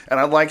music, and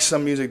I like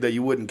some music that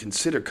you wouldn't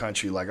consider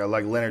country. Like I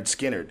like Leonard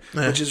Skinner,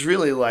 which is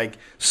really like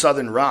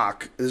Southern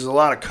rock. There's a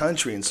lot of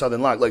country in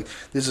Southern rock. Like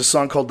there's a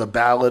song called "The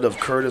Ballad of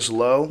Curtis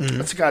Lowe."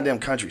 That's a goddamn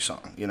country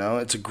song. You know,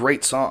 it's a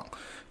great song.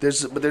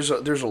 There's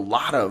a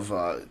lot of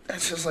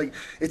it's just like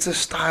it's a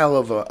style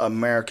of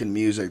American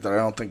music that I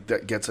don't think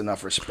that gets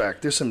enough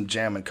respect. There's some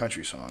jamming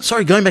country songs.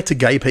 Sorry, going back to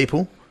gay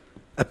people,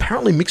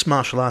 apparently mixed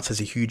martial arts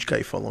has a huge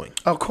gay following.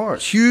 Of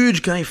course,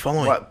 Huge gay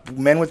following. what,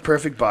 men with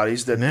perfect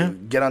bodies that Yeah.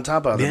 get on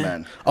top of other Yeah.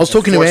 men. I was and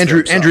talking to force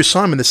Andrew themselves.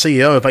 Simon, the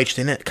CEO of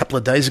HDNet, a couple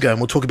of days ago, and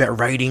we'll talk about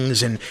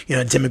ratings and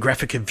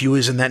demographic of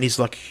viewers and that. And he's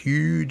like,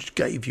 huge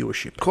gay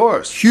viewership. Of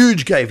course.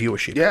 Huge gay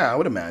viewership. Yeah, I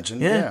would imagine.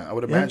 Yeah. Yeah, I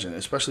would Yeah. imagine,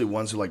 especially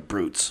ones who like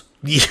brutes.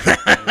 Yeah.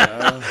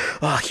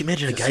 Oh, can you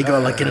imagine a gay guy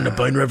like getting a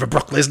boner over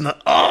Brock Lesnar?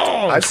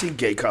 Oh, I've seen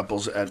gay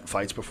couples at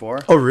fights before.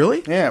 oh,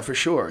 really? Yeah, for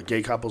sure.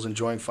 Gay couples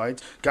enjoying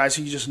fights. Guys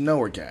who you just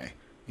know are gay.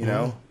 You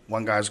know,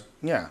 one guy's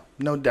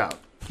no doubt,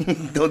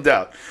 no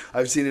doubt.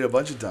 I've seen it a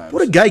bunch of times.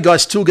 Would a gay guy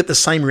still get the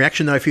same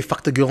reaction though if he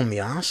fucked a girl in the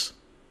ass?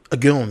 A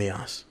girl in the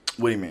ass.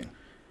 What do you mean?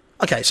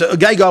 Okay, so a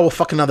gay guy will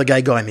fuck another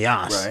gay guy in the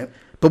ass. Right.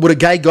 But would a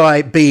gay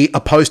guy be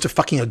opposed to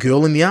fucking a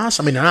girl in the ass?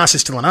 I mean, an ass is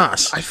still an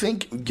ass. I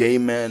think gay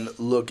men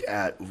look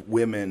at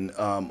women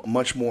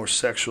much more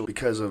sexual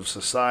because of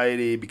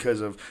society,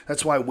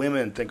 that's why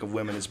women think of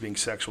women as being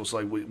sexual. It's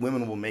like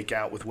women will make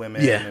out with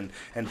women Yeah.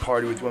 and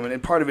party with women.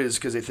 And part of it is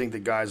because they think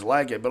that guys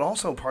like it, but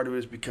also part of it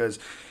is because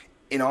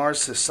in our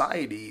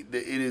society,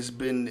 it has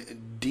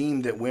been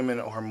deemed that women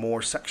are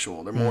more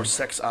sexual. They're more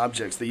sex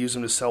objects. They use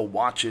them to sell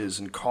watches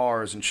and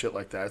cars and shit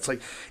like that. It's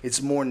like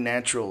it's more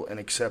natural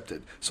and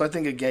accepted. So I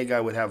think a gay guy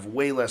would have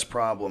way less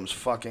problems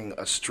fucking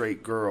a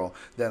straight girl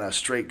than a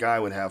straight guy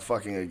would have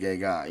fucking a gay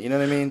guy. You know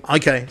what I mean?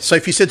 Okay, so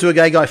if you said to a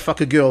gay guy, fuck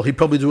a girl, he'd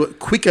probably do it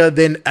quicker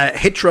than a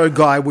hetero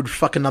guy would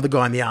fuck another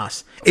guy in the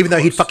ass. Even though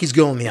he'd fuck his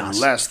girl in the ass.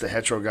 Unless the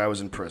hetero guy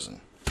was in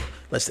prison.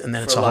 And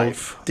then it's For a whole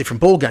life.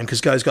 different ball game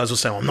because guys will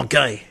say, well, I'm not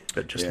gay,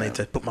 but just Yeah. need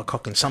to put my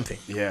cock in something.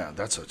 Yeah,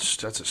 that's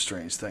a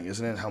strange thing,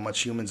 isn't it? How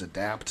much humans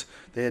adapt.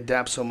 They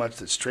adapt so much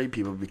that straight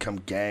people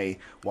become gay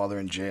while they're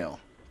in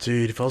jail.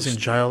 Dude, if I was in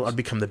jail, I'd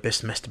become the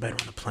best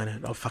masturbator on the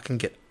planet. I'd fucking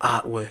get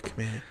artwork,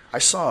 man. I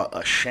saw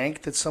a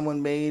shank that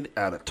someone made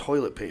out of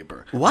toilet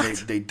paper.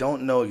 What? They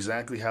don't know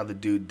exactly how the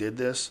dude did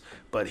this,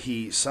 but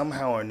he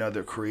somehow or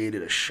another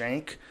created a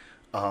shank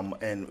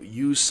and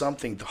used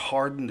something to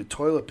harden the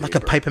toilet paper. Like a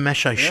paper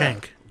mache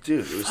shank.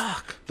 Dude, it was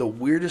the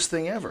weirdest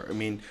thing ever. I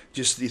mean,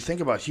 just you think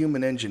about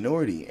human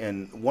ingenuity,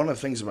 and one of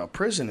the things about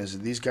prison is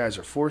that these guys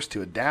are forced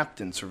to adapt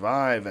and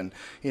survive, and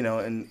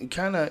and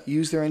kind of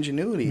use their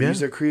ingenuity, use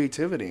their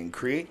creativity, and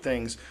create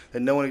things that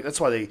no one. That's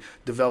why they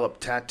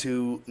develop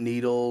tattoo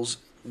needles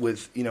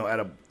with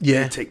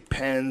they take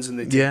pens and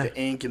they take the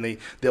ink and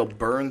they'll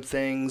burn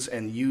things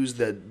and use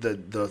they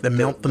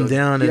melt them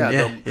down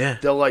and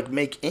they'll like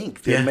make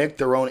ink. They make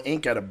their own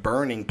ink out of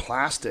burning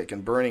plastic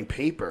and burning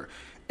paper.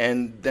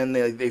 And then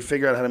they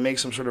figure out how to make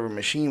some sort of a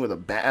machine with a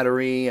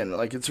battery. And,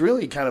 like, it's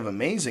really kind of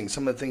amazing,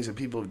 some of the things that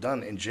people have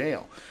done in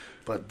jail.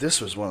 But this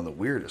was one of the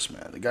weirdest,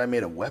 man. The guy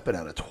made a weapon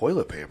out of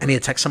toilet paper. And he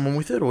attacked someone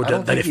with it? Or I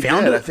don't they think he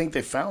found did. it? I think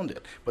they found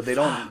it. But they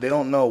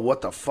don't know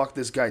what the fuck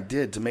this guy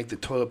did to make the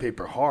toilet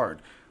paper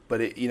hard. But,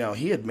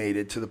 he had made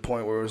it to the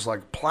point where it was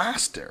like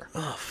plaster.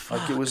 Oh, fuck.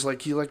 Like, it was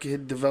like he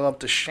had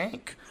developed a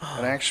shank,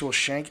 an actual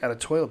shank out of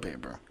toilet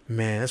paper.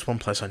 Man, that's one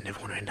place I never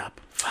want to end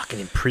up. Fucking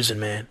in prison,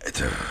 man.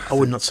 I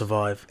would not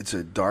survive. It's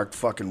a dark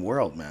fucking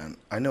world, man.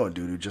 I know a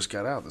dude who just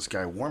got out. This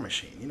guy, War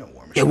Machine. You know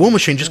War Machine. Yeah, War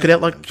Machine just got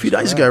out like a few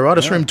days ago, right?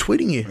 I saw him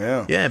tweeting you.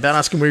 Yeah, about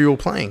asking where you were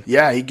playing.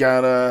 Yeah, he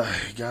got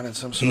in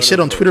some sort He said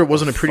on Twitter it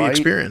wasn't a pretty fight.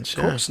 experience.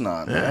 Of course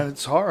not, man.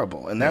 It's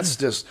horrible. And that's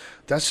just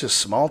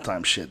small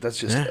time shit. That's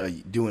just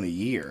doing a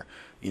year.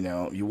 You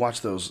know, you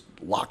watch those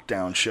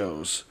lockdown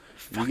shows.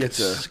 You get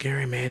to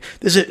scary, man.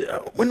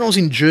 When I was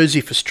in Jersey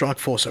for Strike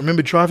Force, I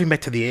remember driving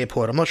back to the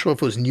airport. I'm not sure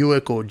if it was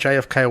Newark or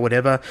JFK or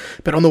whatever,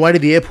 but on the way to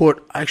the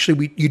airport,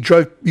 actually, you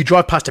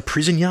drive past a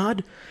prison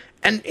yard,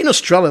 and in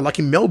Australia, like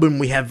in Melbourne,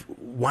 we have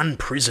one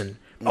prison.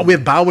 Oh, we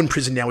have Barwon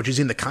Prison now, which is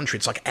in the country.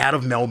 It's like out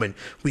of Melbourne.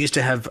 We used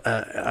to have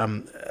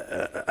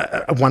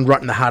one right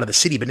in the heart of the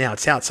city, but now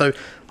it's out. So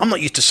I'm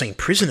not used to seeing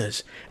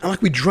prisoners. And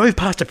like we drove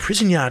past a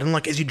prison yard, and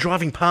like as you're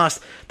driving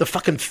past, the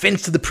fucking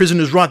fence to the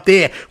prisoners right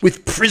there,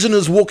 with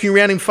prisoners walking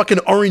around in fucking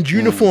orange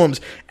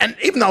uniforms. And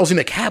even though I was in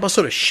a cab, I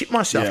sort of shit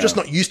myself, just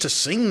not used to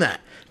seeing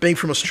that. Being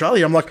from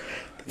Australia, I'm like,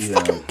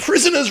 fucking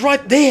prisoners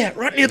right there,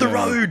 right near the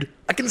road.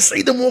 I can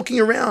see them walking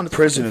around. It's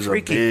prison is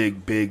a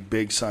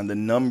big sign. The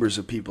numbers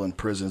of people in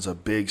prison is a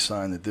big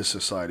sign that this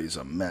society is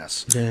a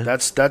mess. Yeah.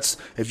 That's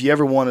if you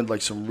ever wanted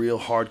like some real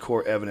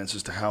hardcore evidence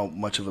as to how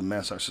much of a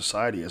mess our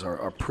society is,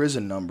 our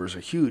prison numbers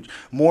are huge.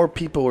 More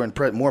people are in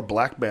prison. More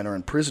black men are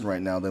in prison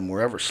right now than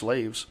were ever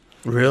slaves.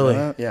 Really?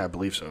 Yeah, I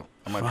believe so.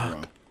 I might be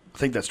wrong. I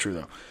think that's true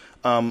though.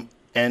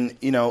 And,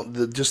 you know,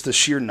 just the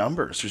sheer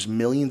numbers. There's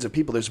millions of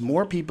people. There's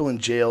more people in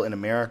jail in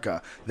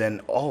America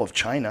than all of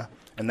China.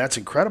 And that's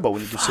incredible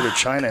when you consider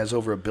China has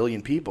over 1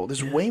 billion people.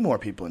 There's way more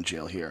people in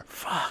jail here.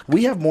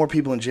 We have more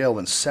people in jail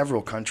than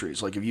several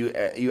countries. Like, if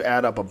you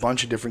add up a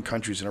bunch of different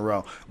countries in a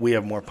row, we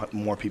have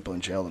more people in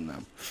jail than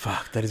them.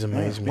 Fuck, that is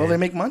amazing, man. Well, they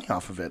make money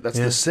off of it. That's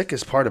the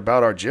sickest part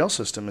about our jail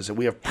system is that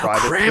we have private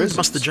prisons. How crammed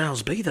must the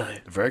jails be, though?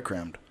 Very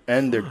crammed.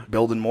 And they're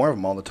building more of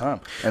them all the time.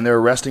 And they're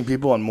arresting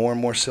people on more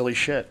and more silly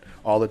shit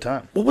all the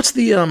time. Well, what's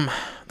the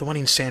one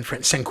in San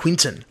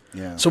Quentin?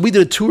 Yeah. So we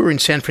did a tour in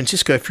San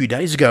Francisco a few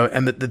days ago,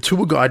 and the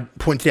tour guide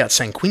pointed out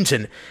San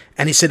Quentin,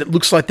 and he said it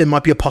looks like there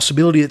might be a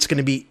possibility it's going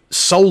to be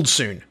sold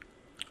soon.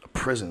 A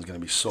prison's going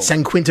to be sold.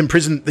 San Quentin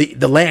prison,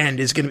 the land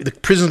is going to the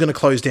prison's going to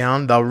close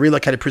down. They'll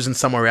relocate a prison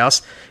somewhere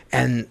else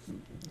and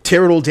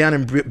tear it all down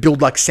and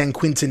build like San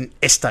Quentin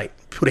estate.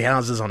 Put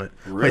houses on it,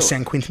 really? Where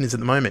San Quentin is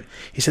at the moment.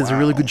 He says there's a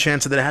really good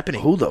chance of that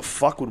happening. Who the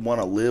fuck would want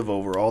to live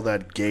over all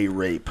that gay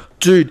rape?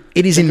 Dude,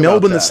 it is in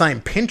Melbourne the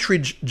same.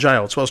 Pentridge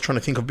Jail, that's what I was trying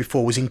to think of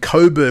before, was in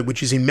Coburg,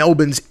 which is in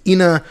Melbourne's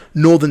inner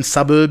northern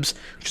suburbs,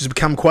 which has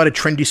become quite a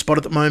trendy spot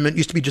at the moment.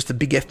 Used to be just a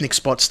big ethnic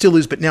spot, still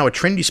is, but now a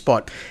trendy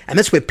spot. And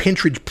that's where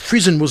Pentridge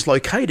Prison was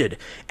located.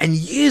 And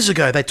years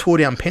ago, they tore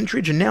down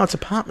Pentridge, and now it's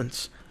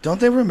apartments. Don't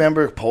they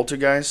remember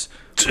Poltergeist?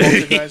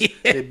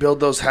 They built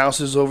those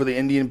houses over the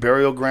Indian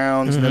burial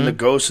grounds, and then the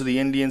ghosts of the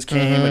Indians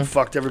came and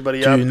fucked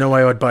everybody up. Dude, no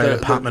way I'd buy an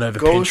apartment over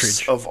ghosts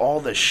Pentridge. Of all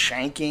the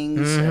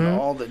shankings and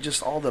all the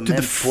men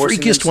the forcing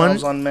freakiest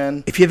themselves one, on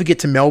men. If you ever get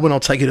to Melbourne, I'll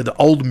take you to the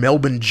old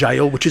Melbourne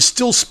Jail, which is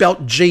still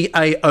spelt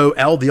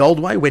Gaol, the old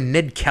way, where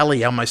Ned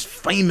Kelly, our most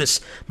famous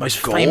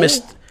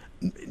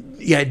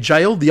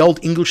jail. The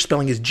old English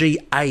spelling is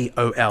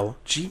Gaol.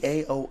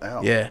 Gaol.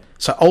 Yeah.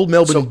 So old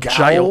Melbourne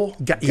Jail.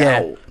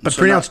 Yeah. But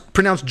so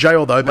pronounced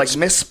jail though. Like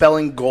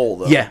misspelling goal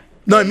though. Yeah.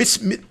 No,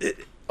 AOL.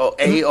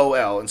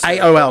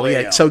 AOL,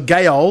 yeah. So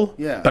Gaol,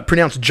 yeah. but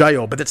pronounced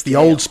jail. But that's the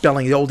old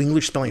spelling, the old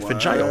English spelling for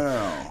jail.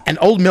 And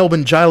Old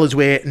Melbourne Jail is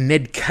where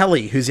Ned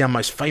Kelly, who's our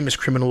most famous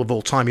criminal of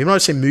all time. You know,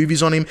 I've seen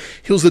movies on him.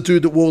 He was the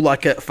dude that wore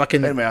like a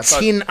fucking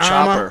tin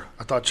armor.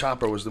 I thought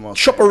Chopper was the most.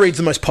 Chopper Reed's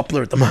the most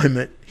popular at the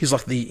moment. He's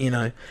like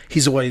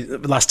he's always,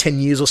 the last 10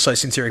 years or so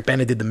since Eric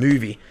Bana did the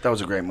movie. That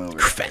was a great movie.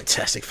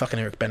 Fantastic. Fucking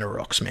Eric Bana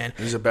rocks, man.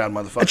 He's a bad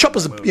motherfucker. And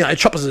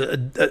Chopper's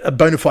a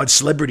bona fide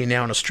celebrity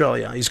now in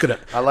Australia. He's got a...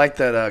 I like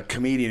that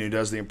comedian who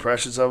does the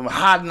impressions of him.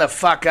 Harden the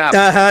fuck up.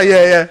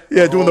 Yeah,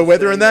 doing the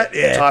weather and that.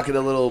 Yeah. Talking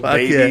to little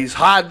babies. Yeah.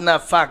 Harden the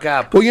fuck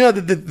up. Well, you know,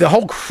 the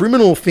whole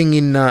criminal thing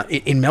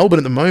in Melbourne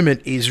at the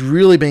moment is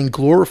really being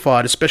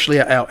glorified,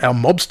 especially our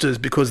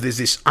mobsters, because there's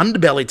this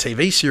Underbelly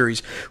TV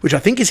series, which I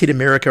think has hit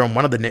America on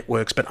one of the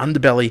networks, but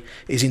Underbelly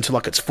is into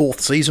like its 4th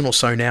season or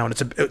so now,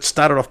 and it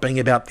started off being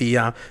about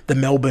the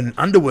Melbourne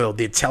underworld,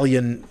 the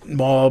Italian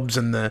mobs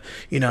and the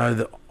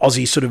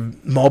Aussie sort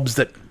of mobs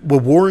that were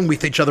warring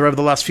with each other over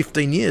the last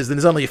 15 years.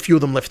 There's only a few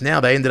of them left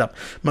now. They ended up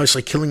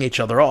mostly killing each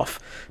other off.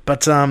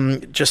 But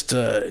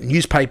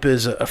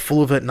newspapers are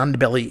full of it, and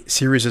Underbelly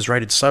series is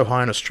rated so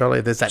high in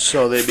Australia. There's that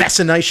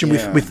fascination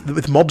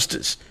with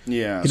mobsters.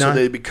 Yeah, so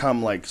they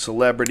become like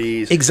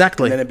celebrities.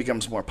 Exactly. And then it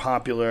becomes more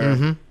popular.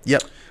 Mm-hmm.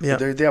 Yep.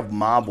 They have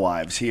mob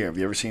wives here. Have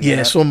you ever seen that?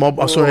 Yeah, I saw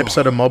an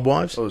episode of Mob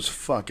Wives. Those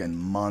fucking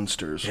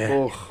monsters.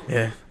 Yeah.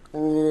 Yeah.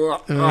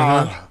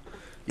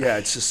 Yeah,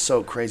 it's just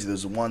so crazy.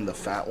 There's the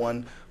fat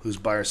one, who's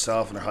by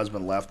herself and her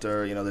husband left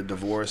her. You know, they're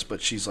divorced,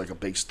 but she's like a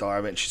big star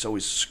of it, and she's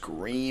always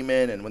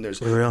screaming. And when there's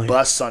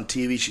busts on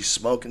TV, she's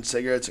smoking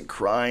cigarettes and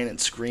crying and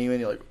screaming.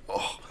 You're like,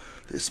 oh,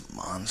 This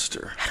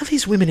monster. How do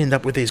these women end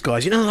up with these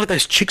guys? You know, like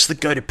those chicks that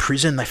go to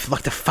prison, they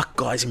like to fuck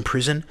guys in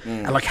prison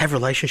and like have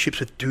relationships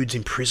with dudes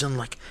in prison.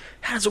 Like,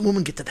 how does a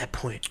woman get to that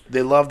point?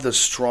 They love the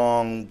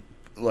strong,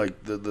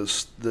 like the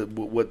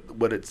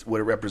what it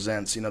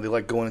represents. You know, they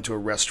like going into a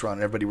restaurant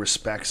and everybody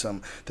respects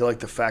them. They like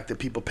the fact that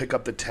people pick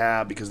up the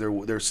tab because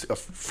they're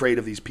afraid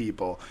of these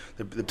people.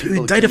 The people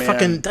Dude, date a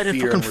fucking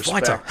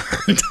fighter,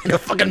 date a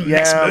fucking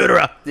mass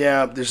murderer.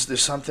 Yeah,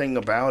 there's something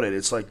about it.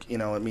 It's like, you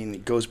know, I mean,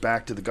 it goes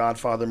back to the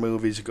Godfather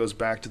movies. It goes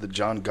back to the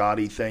John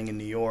Gotti thing in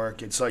New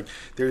York. It's like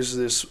there's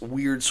this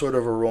weird sort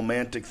of a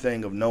romantic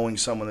thing of knowing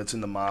someone that's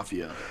in the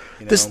mafia.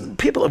 You know?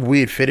 People have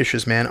weird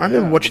fetishes, man. I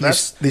remember watching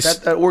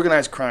that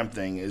organized crime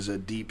thing is a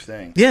deep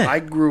thing. Yeah. I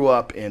grew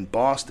up in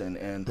Boston,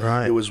 and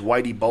Right. it was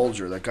Whitey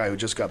Bulger, that guy who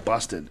just got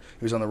busted.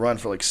 He was on the run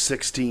for like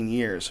 16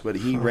 years, but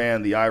he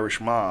ran the Irish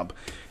mob.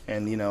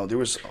 And, you know, there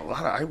was a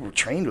lot of, I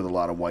trained with a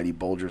lot of Whitey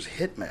Bulger's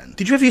hitmen.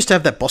 Did you ever used to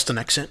have that Boston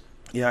accent?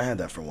 Yeah, I had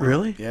that for a while.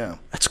 Really? Yeah.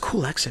 That's a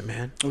cool accent,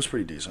 man. It was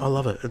pretty decent. I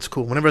love it. It's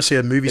cool. Whenever I see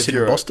a movie set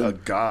in Boston, a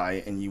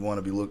guy and you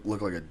want to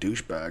look like a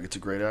douchebag, it's a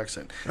great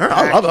accent.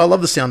 I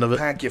love the sound of it.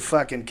 Pack your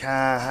fucking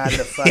car, hide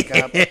the fuck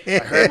up.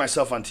 I heard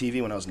myself on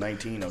TV when I was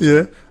 19.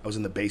 I was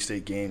in the Bay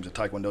State Games, a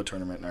Taekwondo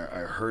tournament, and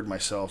I heard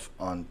myself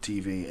on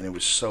TV, and it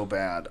was so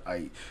bad,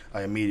 I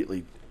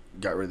immediately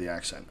got rid of the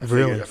accent. I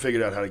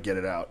figured out how to get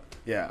it out.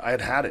 Yeah, I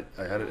had it.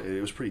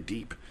 It was pretty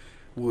deep.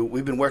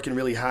 We've been working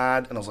really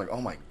hard, and I was like,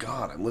 oh my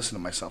God, I listened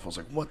to myself. I was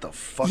like, what the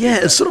fuck is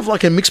that? It's sort of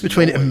like a mix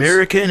between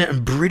American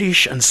and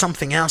British and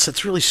something else.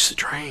 It's really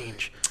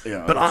strange.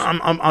 Yeah, but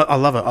I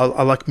love it.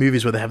 I like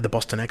movies where they have the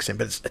Boston accent,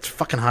 but it's a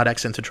fucking hard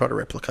accent to try to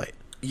replicate.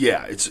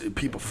 Yeah,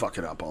 people fuck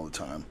it up all the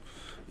time.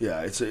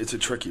 Yeah, it's a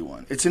tricky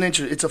one. It's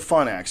a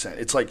fun accent.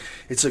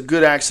 It's a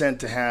good accent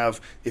to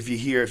have if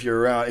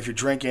you're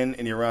drinking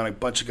and you're around a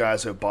bunch of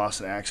guys who have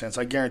Boston accents.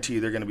 I guarantee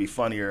you they're going to be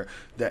funnier.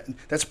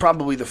 That's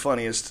probably the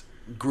funniest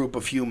group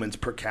of humans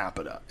per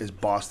capita is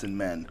Boston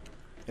men.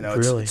 You know,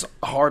 it's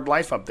a hard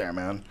life up there,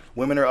 man.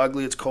 Women are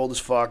ugly. It's cold as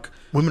fuck.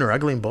 Women are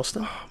ugly in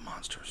Boston? Oh,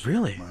 monsters.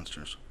 Really?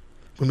 Monsters.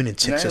 Women in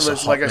Texas are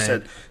hot, like man. I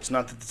said, it's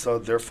not that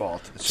it's their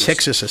fault.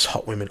 Texas is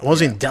hot women. I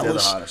was in Dallas. They're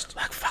the hottest.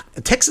 Like, fuck.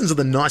 The Texans are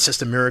the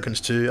nicest Americans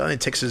too. I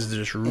think Texas is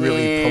just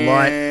really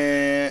polite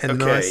and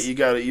nice. You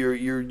got it.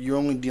 You're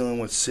only dealing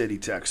with city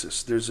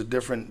Texas. There's a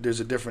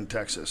different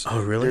Texas.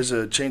 Oh, really? There's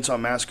a Chainsaw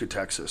Massacre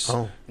Texas.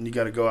 Oh. And you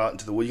got to go out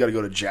into you got to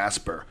go to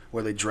Jasper,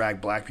 where they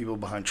drag black people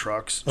behind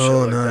trucks.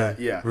 Oh, like no. That.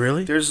 Yeah.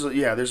 Really?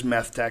 There's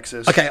meth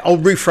Texas. Okay, I'll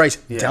rephrase.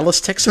 Yeah. Dallas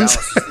Texans?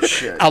 Dallas is the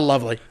shit. Oh,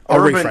 lovely. I'll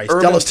rephrase.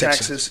 Dallas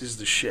Texas is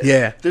the shit.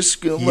 Yeah.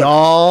 There's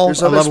y'all.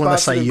 There's other I love when they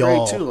spots say that are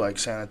y'all. great too, like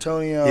San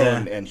Antonio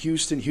and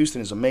Houston.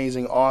 Houston is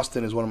amazing.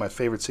 Austin is one of my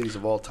favorite cities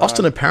of all time.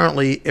 Austin,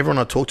 apparently, everyone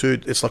I talk to,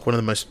 it's like one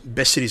of the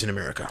best cities in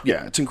America.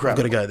 Yeah, it's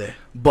incredible. I've got to go there.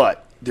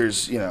 But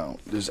there's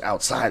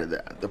outside of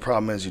that. The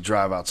problem is you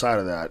drive outside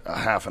of that a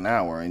half an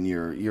hour and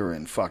you're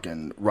in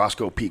fucking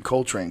Roscoe P.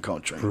 Coltrane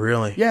country.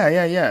 Really? Yeah.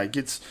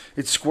 It's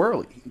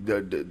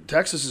squirrely.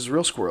 Texas is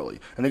real squirrely,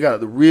 and they got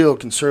the real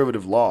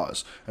conservative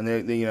laws, and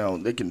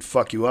they can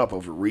fuck you up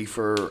over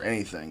reefer or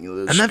anything.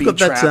 And they've got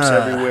traps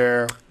that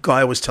everywhere.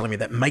 Guy was telling me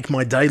that make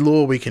my day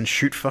law. We can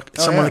shoot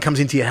someone that comes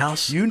into your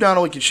house. You not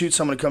only can shoot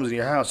someone who comes into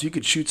your house, you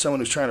could shoot someone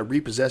who's trying to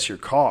repossess your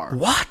car.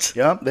 What?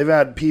 Yep. They've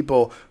had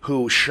people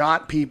who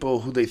shot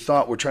people who they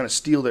thought were trying to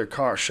steal their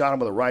car, shot him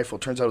with a rifle.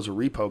 Turns out it was a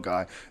repo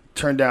guy.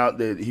 Turned out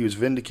that he was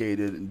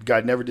vindicated. The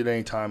guy never did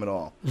any time at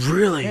all.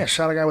 Really? Yeah,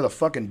 shot a guy with a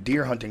fucking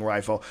deer hunting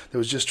rifle that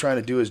was just trying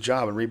to do his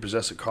job and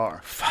repossess a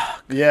car.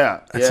 Fuck. Yeah.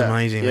 That's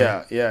amazing,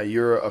 man. Yeah.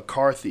 You're a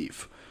car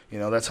thief. You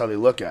know, that's how they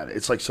look at it.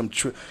 It's like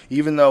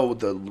even though what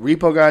the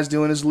repo guy's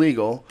doing is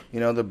legal,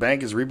 the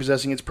bank is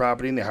repossessing its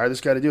property and they hire this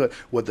guy to do it.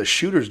 What the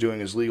shooter's doing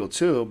is legal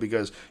too,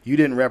 because you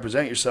didn't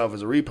represent yourself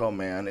as a repo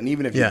man. And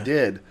even if you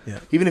did,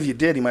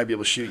 he might be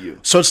able to shoot you.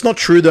 So it's not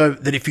true, though,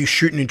 that if you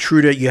shoot an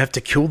intruder, you have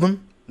to kill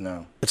them?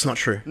 No. It's not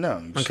true? No,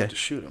 you just have to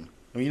shoot him.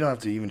 I mean, you don't have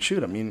to even shoot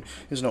them. I mean,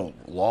 there's no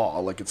law.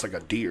 Like, it's like a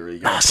deer.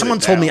 Someone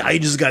told me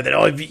ages ago that,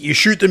 if you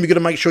shoot them, you got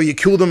to make sure you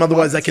kill them,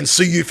 otherwise they can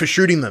sue you for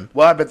shooting them.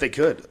 Well, I bet they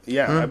could.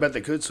 Yeah, I bet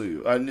they could sue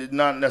you.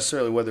 Not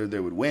necessarily whether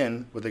they would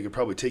win, but they could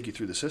probably take you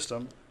through the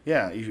system.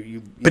 Yeah.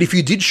 But if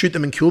you did shoot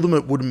them and kill them,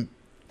 it wouldn't...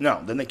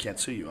 No, then they can't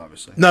sue you,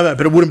 obviously. No,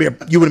 but it wouldn't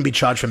be. You wouldn't be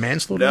charged for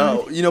manslaughter.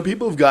 No,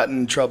 people have gotten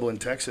in trouble in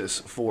Texas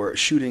for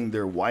shooting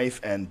their wife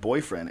and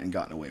boyfriend and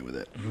gotten away with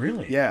it.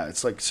 Really? Yeah,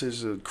 it's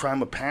a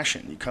crime of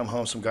passion. You come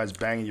home, some guy's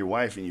banging your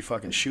wife, and you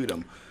fucking shoot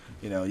him.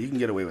 You can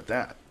get away with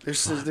that. There's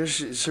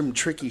some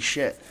tricky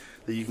shit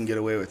that you can get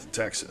away with in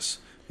Texas.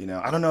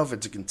 I don't know if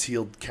it's a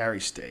concealed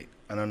carry state.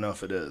 I don't know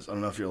if it is. I don't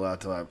know if you're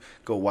allowed to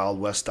go Wild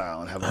West style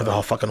and have a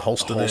whole fucking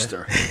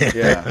holster.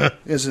 Yeah.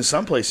 Because in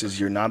some places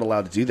you're not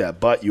allowed to do that,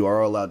 but you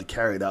are allowed to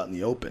carry it out in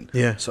the open.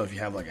 Yeah. So if you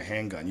have like a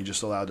handgun, you're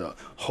just allowed to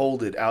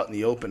hold it out in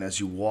the open as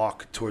you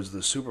walk towards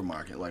the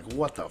supermarket. Like,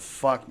 what the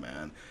fuck,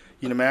 man?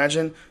 You can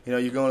imagine,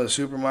 you're going to the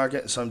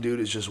supermarket and some dude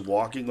is just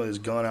walking with his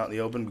gun out in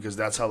the open because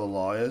that's how the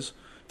law is.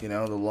 You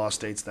know, the law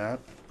states that.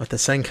 Like they're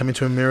saying, coming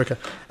to America.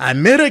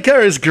 America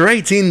is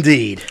great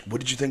indeed. What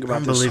did you think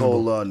about this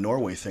whole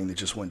Norway thing that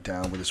just went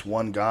down with this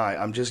one guy?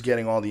 I'm just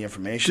getting all the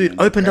information.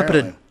 Dude, opened up at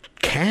a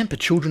camp, a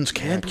children's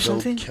camp or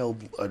something?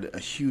 Killed a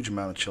huge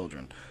amount of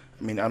children.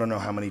 I mean, I don't know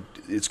how many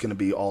it's going to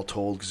be all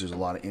told because there's a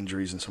lot of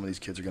injuries and some of these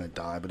kids are going to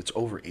die, but it's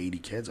over 80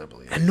 kids, I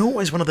believe. And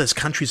Norway's one of those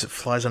countries that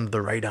flies under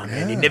the radar,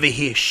 man. You never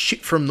hear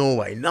shit from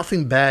Norway.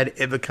 Nothing bad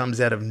ever comes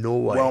out of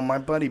Norway. Well, my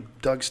buddy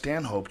Doug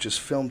Stanhope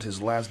just filmed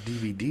his last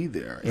DVD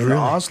there in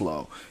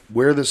Oslo,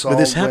 where this all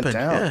went down.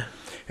 Yeah.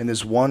 And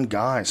this one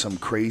guy, some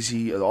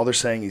crazy, all they're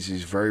saying is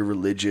he's very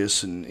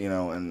religious and, you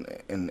know,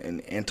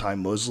 and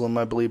anti-Muslim,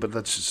 I believe, but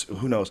that's just,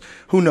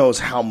 who knows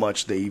how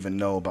much they even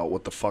know about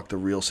what the fuck the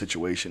real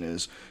situation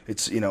is.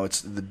 It's, you know,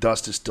 it's, the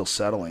dust is still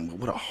settling, but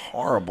what a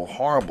horrible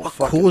fucking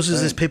What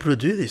causes these people to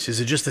do this?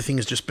 Is it just the thing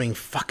is just being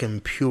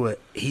fucking pure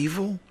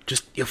evil?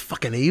 Just, you're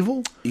fucking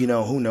evil? You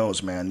know, who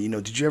knows, man? You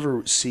know, did you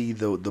ever see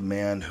the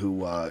man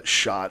who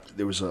shot,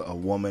 there was a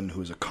woman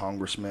who was a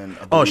congressman.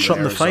 Shot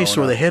in the face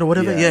or the head or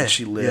whatever? Yeah.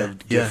 She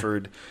lived,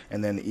 Gifford,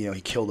 and then, you know,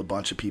 he killed a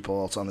bunch of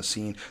people else on the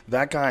scene.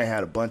 That guy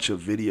had a bunch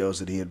of videos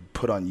that he had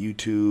put on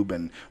YouTube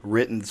and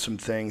written some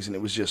things, and it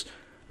was just,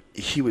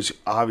 he was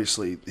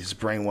obviously, his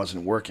brain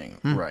wasn't working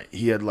right.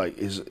 He had like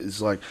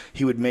is like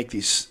he would make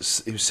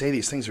these, he would say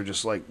these things are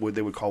just like what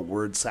they would call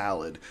word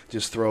salad,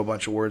 just throw a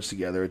bunch of words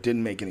together. It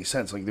didn't make any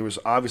sense. Like there was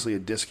obviously a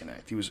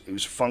disconnect. He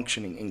was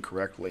functioning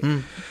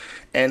incorrectly.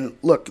 And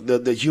look,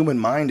 the human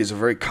mind is a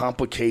very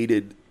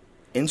complicated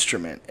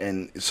instrument,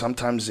 and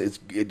sometimes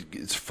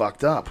it's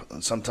fucked up,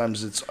 and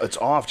sometimes it's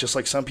off. Just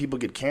like some people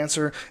get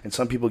cancer and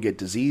some people get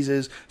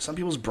diseases, some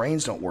people's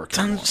brains don't work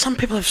anymore. Some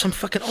people have some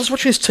fucking, I was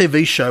watching this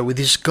TV show where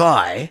this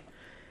guy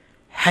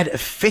had a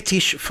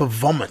fetish for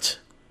vomit.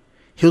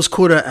 He was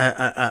called it's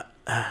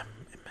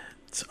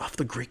off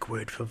the Greek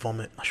word for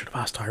vomit. I should have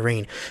asked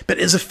Irene, but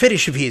it's a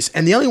fetish of his,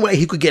 and the only way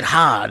he could get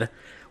hard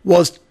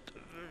was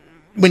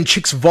when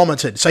chicks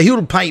vomited. So he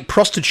would pay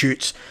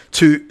prostitutes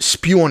to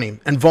spew on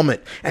him and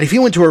vomit. And if he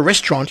went to a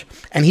restaurant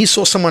and he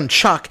saw someone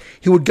chuck,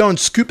 he would go and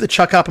scoop the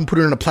chuck up and put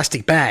it in a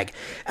plastic bag.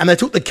 And they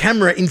took the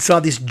camera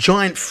inside this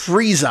giant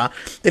freezer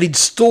that he'd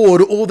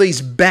stored all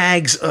these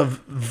bags of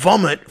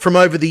vomit from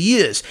over the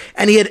years.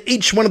 And he had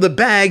each one of the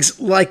bags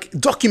like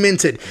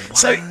documented. What?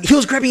 So he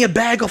was grabbing a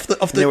bag off the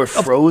they were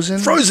frozen?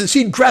 Frozen. So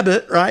he'd grab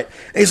it, right?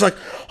 And he's like,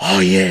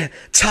 oh yeah,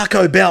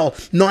 Taco Bell,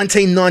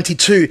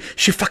 1992.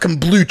 She fucking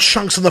blew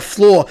chunks on the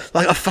floor.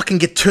 Like I fucking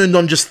get turned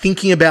on just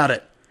thinking about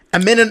it. A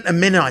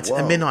Mennonite.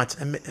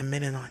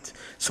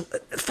 Some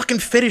fucking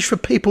fetish for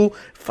people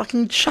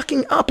fucking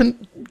chucking up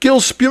and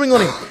girls spewing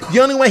on him. The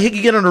only way he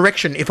could get an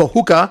erection if a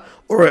hooker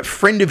or a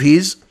friend of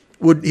his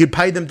he'd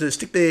pay them to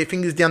stick their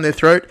fingers down their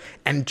throat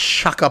and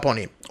chuck up on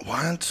him.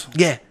 What?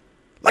 Yeah.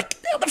 Like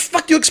how the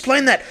fuck do you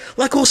explain that?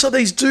 Like also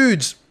these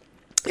dudes,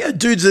 you know,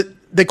 dudes that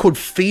they're called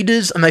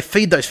feeders and they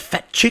feed those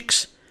fat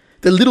chicks.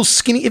 They're little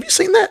skinny. Have you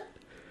seen that?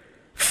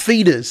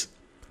 Feeders.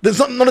 There's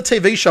not a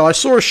TV show. I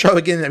saw a show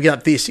again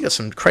like this. You got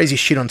some crazy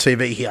shit on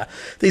TV here.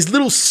 These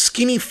little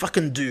skinny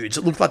fucking dudes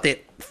that look like they're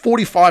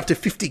 45 to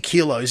 50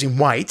 kilos in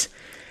weight.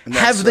 And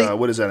that's,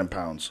 what is that in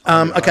pounds?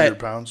 100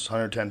 pounds?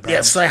 110 pounds?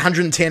 Yeah, say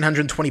 110,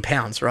 120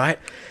 pounds, right?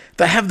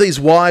 They have these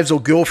wives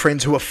or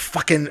girlfriends who are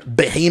fucking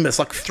behemoths,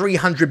 like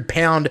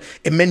 300-pound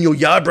Emmanuel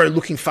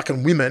Yarbrough-looking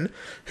fucking women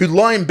who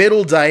lie in bed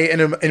all day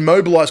and are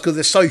immobilized because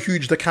they're so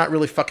huge they can't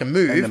really fucking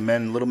move. And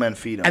the little men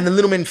feed them. And the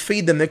little men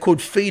feed them. They're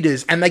called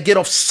feeders. And they get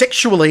off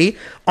sexually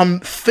on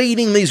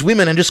feeding these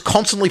women and just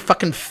constantly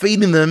fucking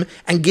feeding them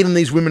and getting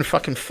these women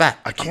fucking fat.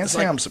 I can't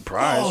say I'm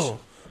surprised. Oh.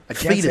 I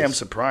can't say I'm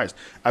surprised.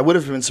 I would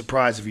have been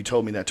surprised if you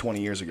told me that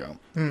 20 years ago.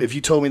 If you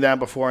told me that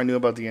before I knew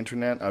about the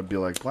internet, I'd be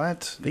like,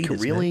 what?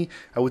 Really? Man.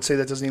 I would say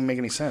that doesn't even make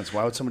any sense.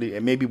 Why would somebody,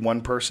 maybe one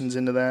person's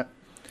into that?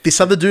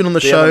 This other dude on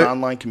the show. Have an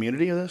online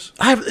community of this?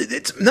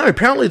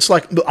 Apparently it's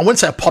like, I wouldn't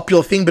say a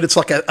popular thing, but it's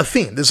like a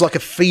thing. There's like a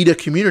feeder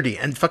community,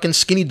 and fucking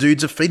skinny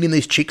dudes are feeding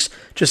these chicks,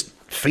 just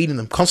feeding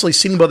them, constantly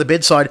sitting by the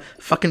bedside,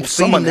 fucking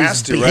feeding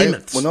these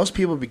behemoths. Right? When those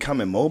people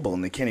become immobile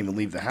and they can't even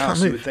leave the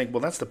house, you would think,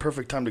 well, that's the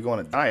perfect time to go on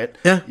a diet.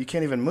 Yeah. You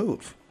can't even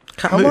move.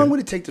 How long would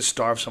it take to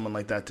starve someone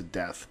like that to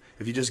death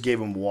if you just gave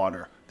them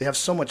water? They have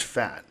so much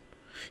fat.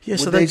 Yeah,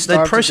 so they'd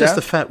process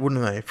the fat,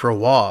 wouldn't they, for a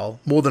while,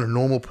 more than a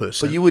normal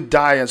person. But you would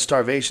die on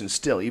starvation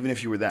still, even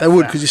if you were that fat. They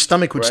would, because your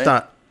stomach would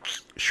start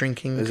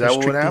shrinking. Is that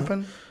what would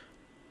happen?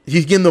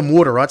 You give them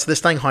water, right? So they're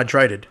staying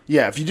hydrated.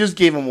 Yeah, if you just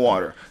gave them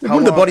water.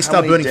 Wouldn't the body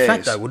start burning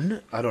fat, though, wouldn't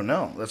it? I don't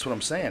know. That's what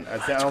I'm saying. I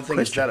don't think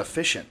it's that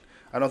efficient.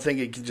 I don't think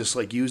it can just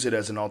like use it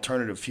as an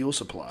alternative fuel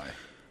supply.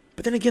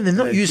 But then again, they're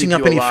not using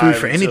up any food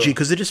for energy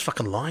because they're just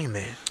fucking lying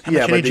there. How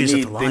much energy is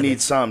it to lie they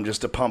need some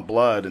just to pump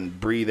blood and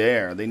breathe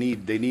air. They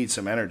need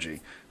some energy.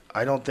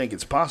 I don't think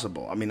it's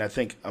possible. I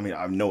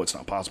know it's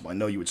not possible. I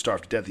know you would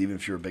starve to death even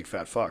if you were a big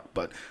fat fuck.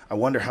 But I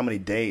wonder how many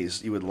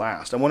days you would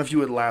last. I wonder if you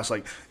would last,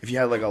 like, if you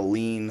had, like, a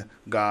lean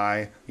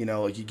guy, you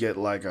know, like you get,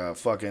 like, a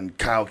fucking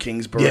Kyle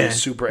Kingsbury,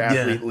 super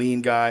athlete,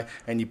 lean guy,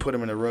 and you put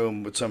him in a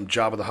room with some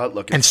Jabba the Hutt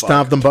looking and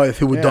starve them both.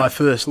 Who would die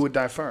first? Who would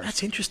die first?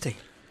 That's interesting.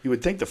 You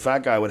would think the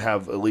fat guy would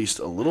have at least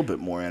a little bit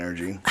more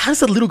energy. How does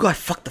the little guy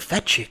fuck the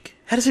fat chick?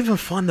 How does he even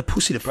find the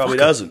pussy to Probably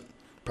fuck her? doesn't.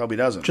 Probably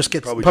doesn't.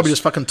 Probably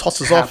just fucking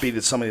tosses happy off.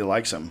 that somebody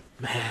likes him.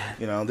 Man.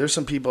 You know, there's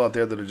some people out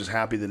there that are just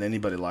happy that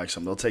anybody likes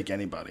them. They'll take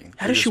anybody.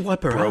 How does she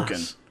wipe her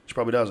ass? She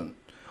probably doesn't.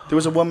 There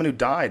was a woman who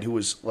died who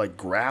was like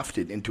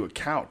grafted into a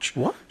couch.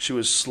 What? She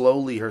was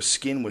slowly, her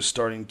skin was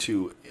starting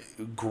to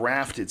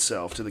graft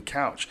itself to the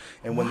couch.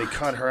 And when they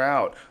cut her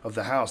out of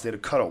the house, they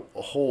had to cut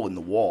a hole in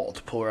the wall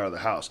to pull her out of the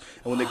house.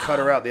 And when they cut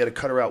her out, they had to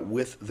cut her out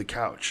with the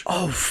couch.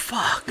 Oh,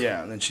 fuck.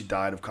 Yeah, and then she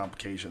died of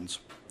complications.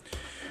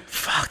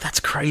 Fuck, that's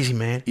crazy,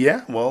 man.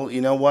 Yeah, well, you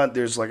know what?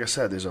 There's, like I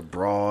said, there's a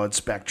broad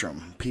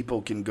spectrum.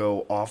 People can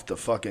go off the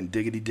fucking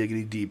diggity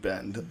deep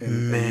end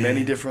in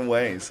many different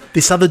ways.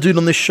 This other dude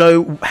on this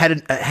show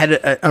had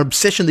an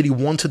obsession that he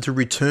wanted to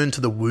return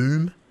to the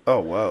womb.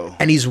 Oh, whoa.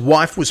 And his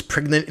wife was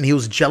pregnant, and he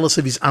was jealous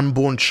of his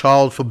unborn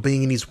child for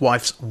being in his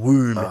wife's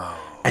womb.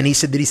 Oh. And he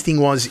said that his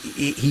thing was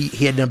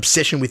he had an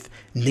obsession with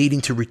needing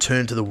to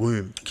return to the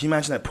womb. Can you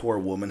imagine that poor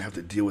woman have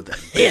to deal with that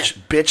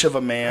bitch of a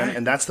man,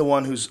 and that's the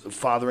one who's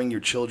fathering your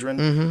children?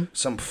 Mm-hmm.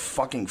 Some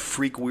fucking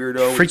freak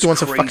weirdo with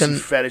wants crazy fucking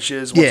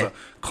fetishes, wants to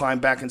climb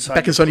back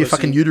inside your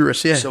fucking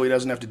uterus, yeah. So he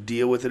doesn't have to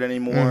deal with it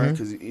anymore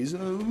because he's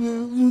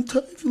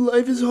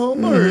life is hard.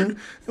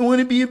 Mm-hmm. I want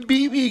to be a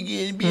baby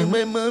again, be in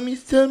my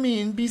mommy's tummy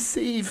and be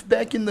safe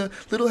back in the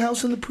little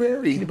house on the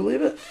prairie. Can you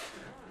believe it?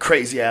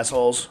 Crazy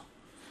assholes.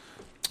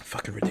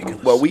 Fucking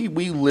ridiculous. Well, we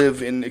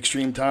live in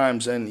extreme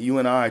times, and you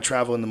and I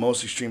travel in the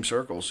most extreme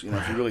circles. You know,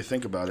 if you really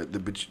think about it, the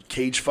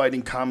cage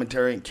fighting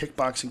commentary and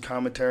kickboxing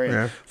commentary,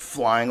 and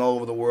flying all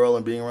over the world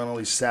and being around all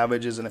these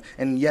savages,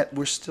 and yet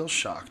we're still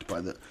shocked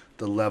by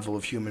the level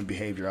of human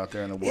behavior out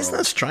there in the world. Isn't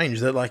that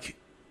strange that, like,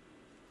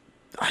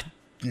 I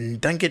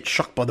don't get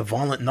shocked by the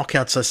violent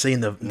knockouts I see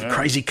and the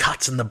crazy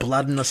cuts and the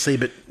blood and I see,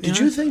 but... Did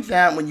you think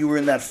that when you were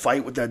in that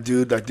fight with that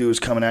dude was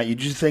coming at you,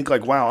 did you think,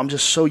 like, wow, I'm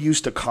just so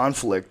used to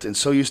conflict and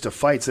so used to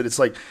fights that it's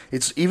like,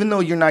 even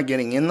though you're not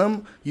getting in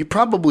them, you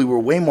probably were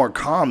way more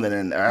calm than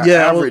an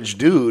average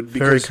dude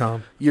because very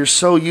calm. You're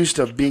so used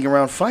to being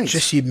around fights.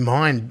 Just your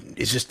mind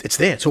is just, it's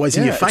there. It's always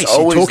in your face.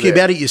 You're talking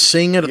about it, you're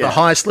seeing it at the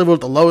highest level,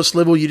 at the lowest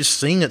level, you're just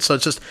seeing it. So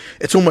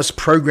it's almost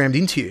programmed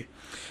into you.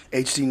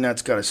 HD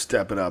Net's got to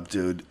step it up,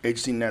 dude.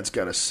 HD Net's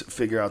got to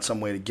figure out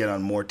some way to get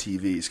on more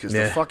TVs because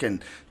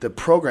the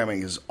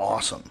programming is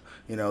awesome.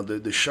 You know,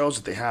 the shows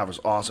that they have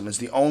is awesome. It's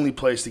the only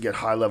place to get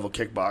high-level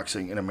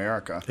kickboxing in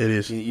America. It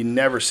is. You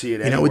never see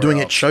it anywhere. You know, we're doing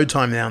it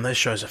Showtime now, and those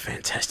shows are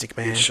fantastic,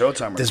 man.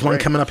 Showtime. There's one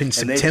coming up in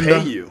September. And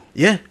they pay you.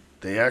 Yeah.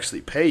 They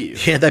actually pay you.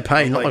 Yeah, they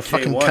pay. Not like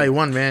fucking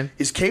K1, man.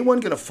 Is K1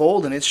 going to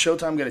fold and it's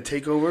Showtime going to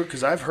take over?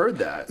 Because I've heard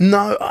that.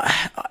 No,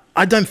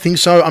 I don't think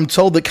so. I'm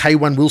told that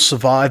K1 will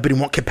survive, but in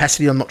what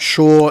capacity, I'm not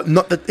sure.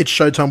 Not that it's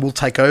Showtime will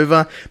take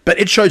over, but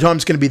it's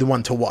Showtime's going to be the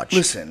one to watch.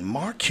 Listen,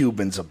 Mark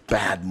Cuban's a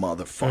bad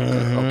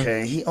motherfucker,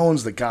 okay? He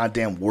owns the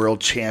goddamn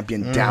world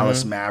champion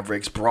Dallas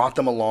Mavericks, brought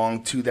them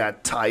along to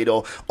that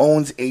title,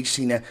 owns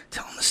HCNet.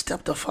 Tell him to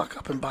step the fuck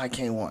up and buy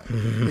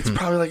K1. It's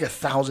probably like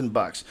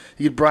 $1,000.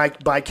 You could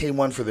buy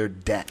K1 for their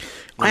debt.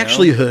 I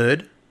actually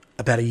heard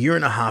about a year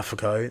and a half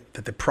ago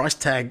that the price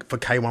tag for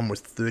K1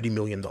 was $30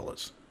 million.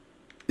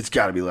 It's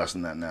got to be less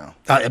than that now.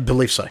 I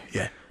believe so,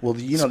 yeah. Well,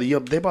 you know,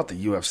 they bought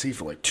the UFC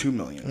for like $2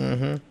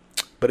 million.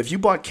 But if you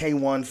bought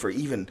K1 for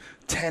even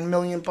 $10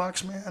 million,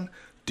 man,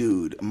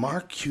 dude,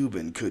 Mark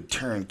Cuban could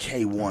turn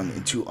K1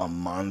 into a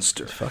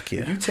monster. Fuck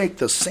yeah. If you take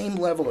the same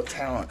level of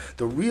talent,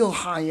 the real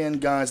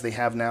high-end guys they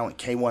have now at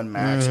K1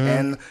 Max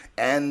and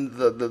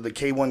the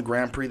K1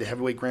 Grand Prix, the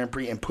heavyweight Grand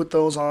Prix, and put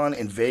those on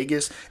in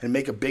Vegas and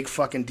make a big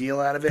fucking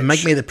deal out of it. And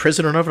make me the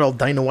president of it, I'll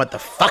Dana White the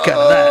fuck out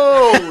of that.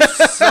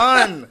 Oh,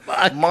 son.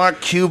 Mark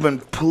Cuban,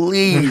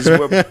 please,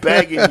 we're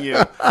begging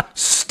you.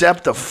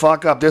 Step the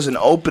fuck up. There's an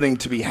opening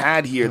to be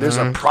had here. There's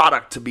a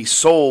product to be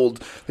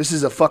sold. This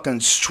is a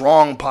fucking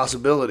strong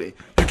possibility.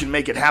 You can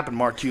make it happen,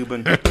 Mark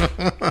Cuban.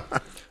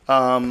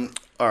 All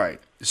right.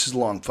 This is a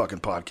long fucking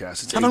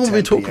podcast. It's how long have we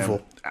been talking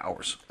for?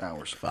 Hours.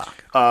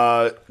 Fuck.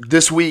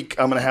 This week,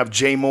 I'm going to have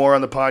Jay Moore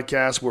on the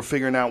podcast. We're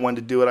figuring out when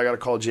to do it. I got to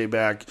call Jay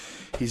back.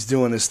 He's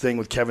doing this thing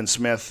with Kevin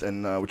Smith,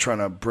 and we're trying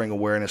to bring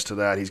awareness to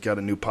that. He's got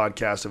a new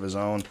podcast of his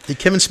own. Did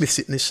Kevin Smith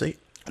sit in this seat?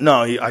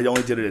 No, I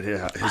only did it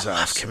at his house. I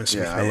love Kevin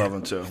Smith, yeah, man. I love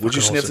him too. Would you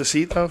sniff the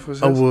seat though?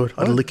 I would.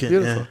 I'd lick it.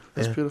 Beautiful. Yeah,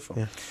 That's beautiful.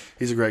 Yeah.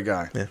 He's a great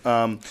guy.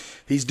 Yeah.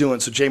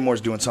 Jay Moore's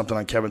doing something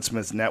on Kevin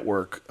Smith's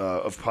network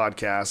of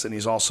podcasts, and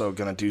he's also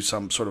going to do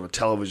some sort of a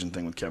television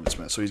thing with Kevin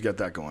Smith. So he's got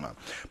that going on.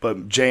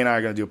 But Jay and I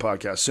are going to do a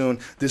podcast soon.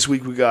 This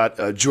week we got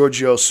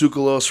Giorgio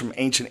Tsoukalos from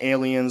Ancient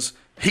Aliens.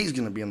 He's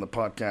going to be on the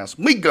podcast.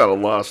 We got a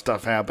lot of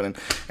stuff happening.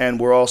 And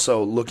we're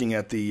also looking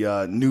at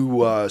the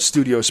new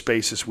studio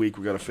space this week.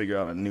 We've got to figure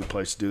out a new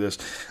place to do this.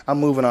 I'm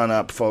moving on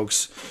up,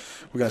 folks.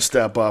 We're going to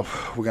step up.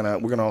 We're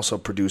gonna also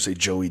produce a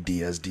Joey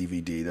Diaz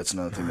DVD. That's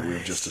another thing that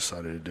we've just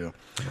decided to do.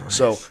 Nice.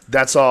 So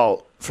that's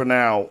all for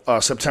now.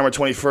 September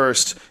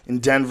 21st in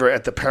Denver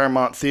at the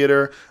Paramount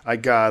Theater. I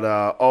got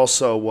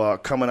also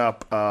coming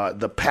up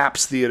the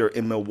Paps Theater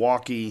in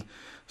Milwaukee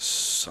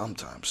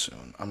sometime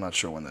soon. I'm not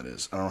sure when that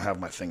is. I don't have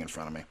my thing in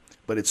front of me.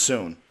 but it's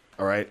soon.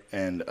 All right,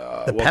 and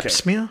The Pap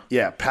Smear?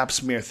 Yeah, Pap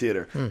Smear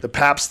Theater, the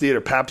Pabst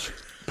Theater, Pabst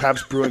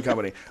Brewing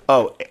Company.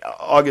 Oh,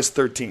 August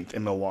 13th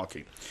in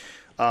Milwaukee.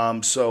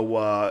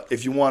 So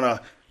if you want to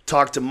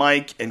talk to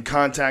Mike and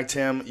contact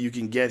him, you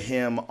can get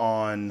him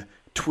on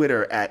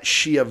Twitter at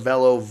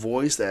Schiavello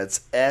Voice.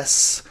 That's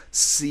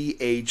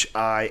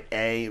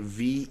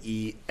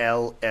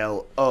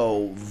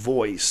SCHIAVELLO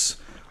Voice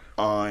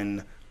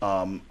on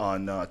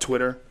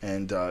Twitter.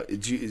 And do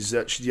you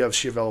have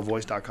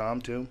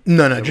Schiavellovoice.com too?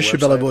 No, just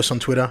Schiavello Voice on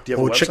Twitter. Do you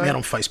have Or a check me website? out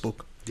on Facebook.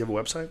 Do you have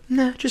a website?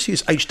 Nah, just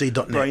use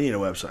hd.net. Bro, you need a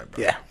website,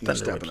 bro. Yeah, you're don't need a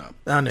stepping website. up.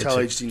 I need Tell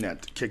to.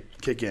 HDNet to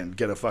kick in.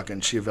 Get a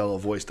fucking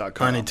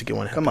Schiavellovoice.com. I need to get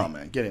one Come happy. on,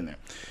 man. Get in there.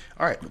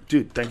 All right,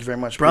 dude. Thank you very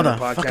much, Brother, for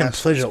being on the podcast. fucking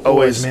pleasure.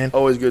 Always, man.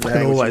 Always good to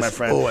Fucking hang with you, always, my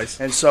friend. always.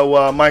 And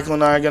so Michael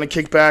and I are going to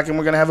kick back, and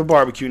we're going to have a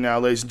barbecue now,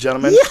 ladies and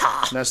gentlemen.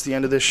 Yeah. And that's the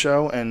end of this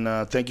show.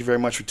 And thank you very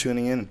much for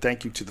tuning in. And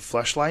thank you to the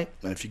Fleshlight.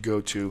 And if you go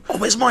to Oh,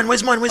 where's mine?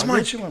 Where's mine? Where's I'll mine?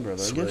 get you one,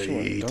 brother. I'll get you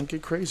one. Sweet. Don't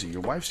get crazy.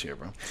 Your wife's here,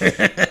 bro.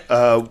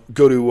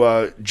 Go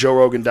to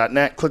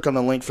joerogan.net, click on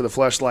the link for the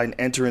Fleshlight, and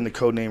enter in the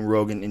code name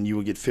Rogan, and you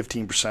will get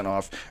 15%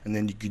 off. And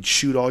then you could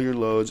shoot all your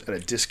loads at a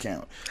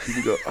discount. You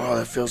can go, oh,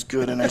 that feels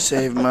good, and I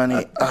save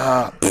money.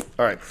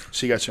 All right.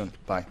 See you guys soon.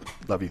 Bye.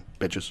 Love you,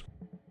 bitches.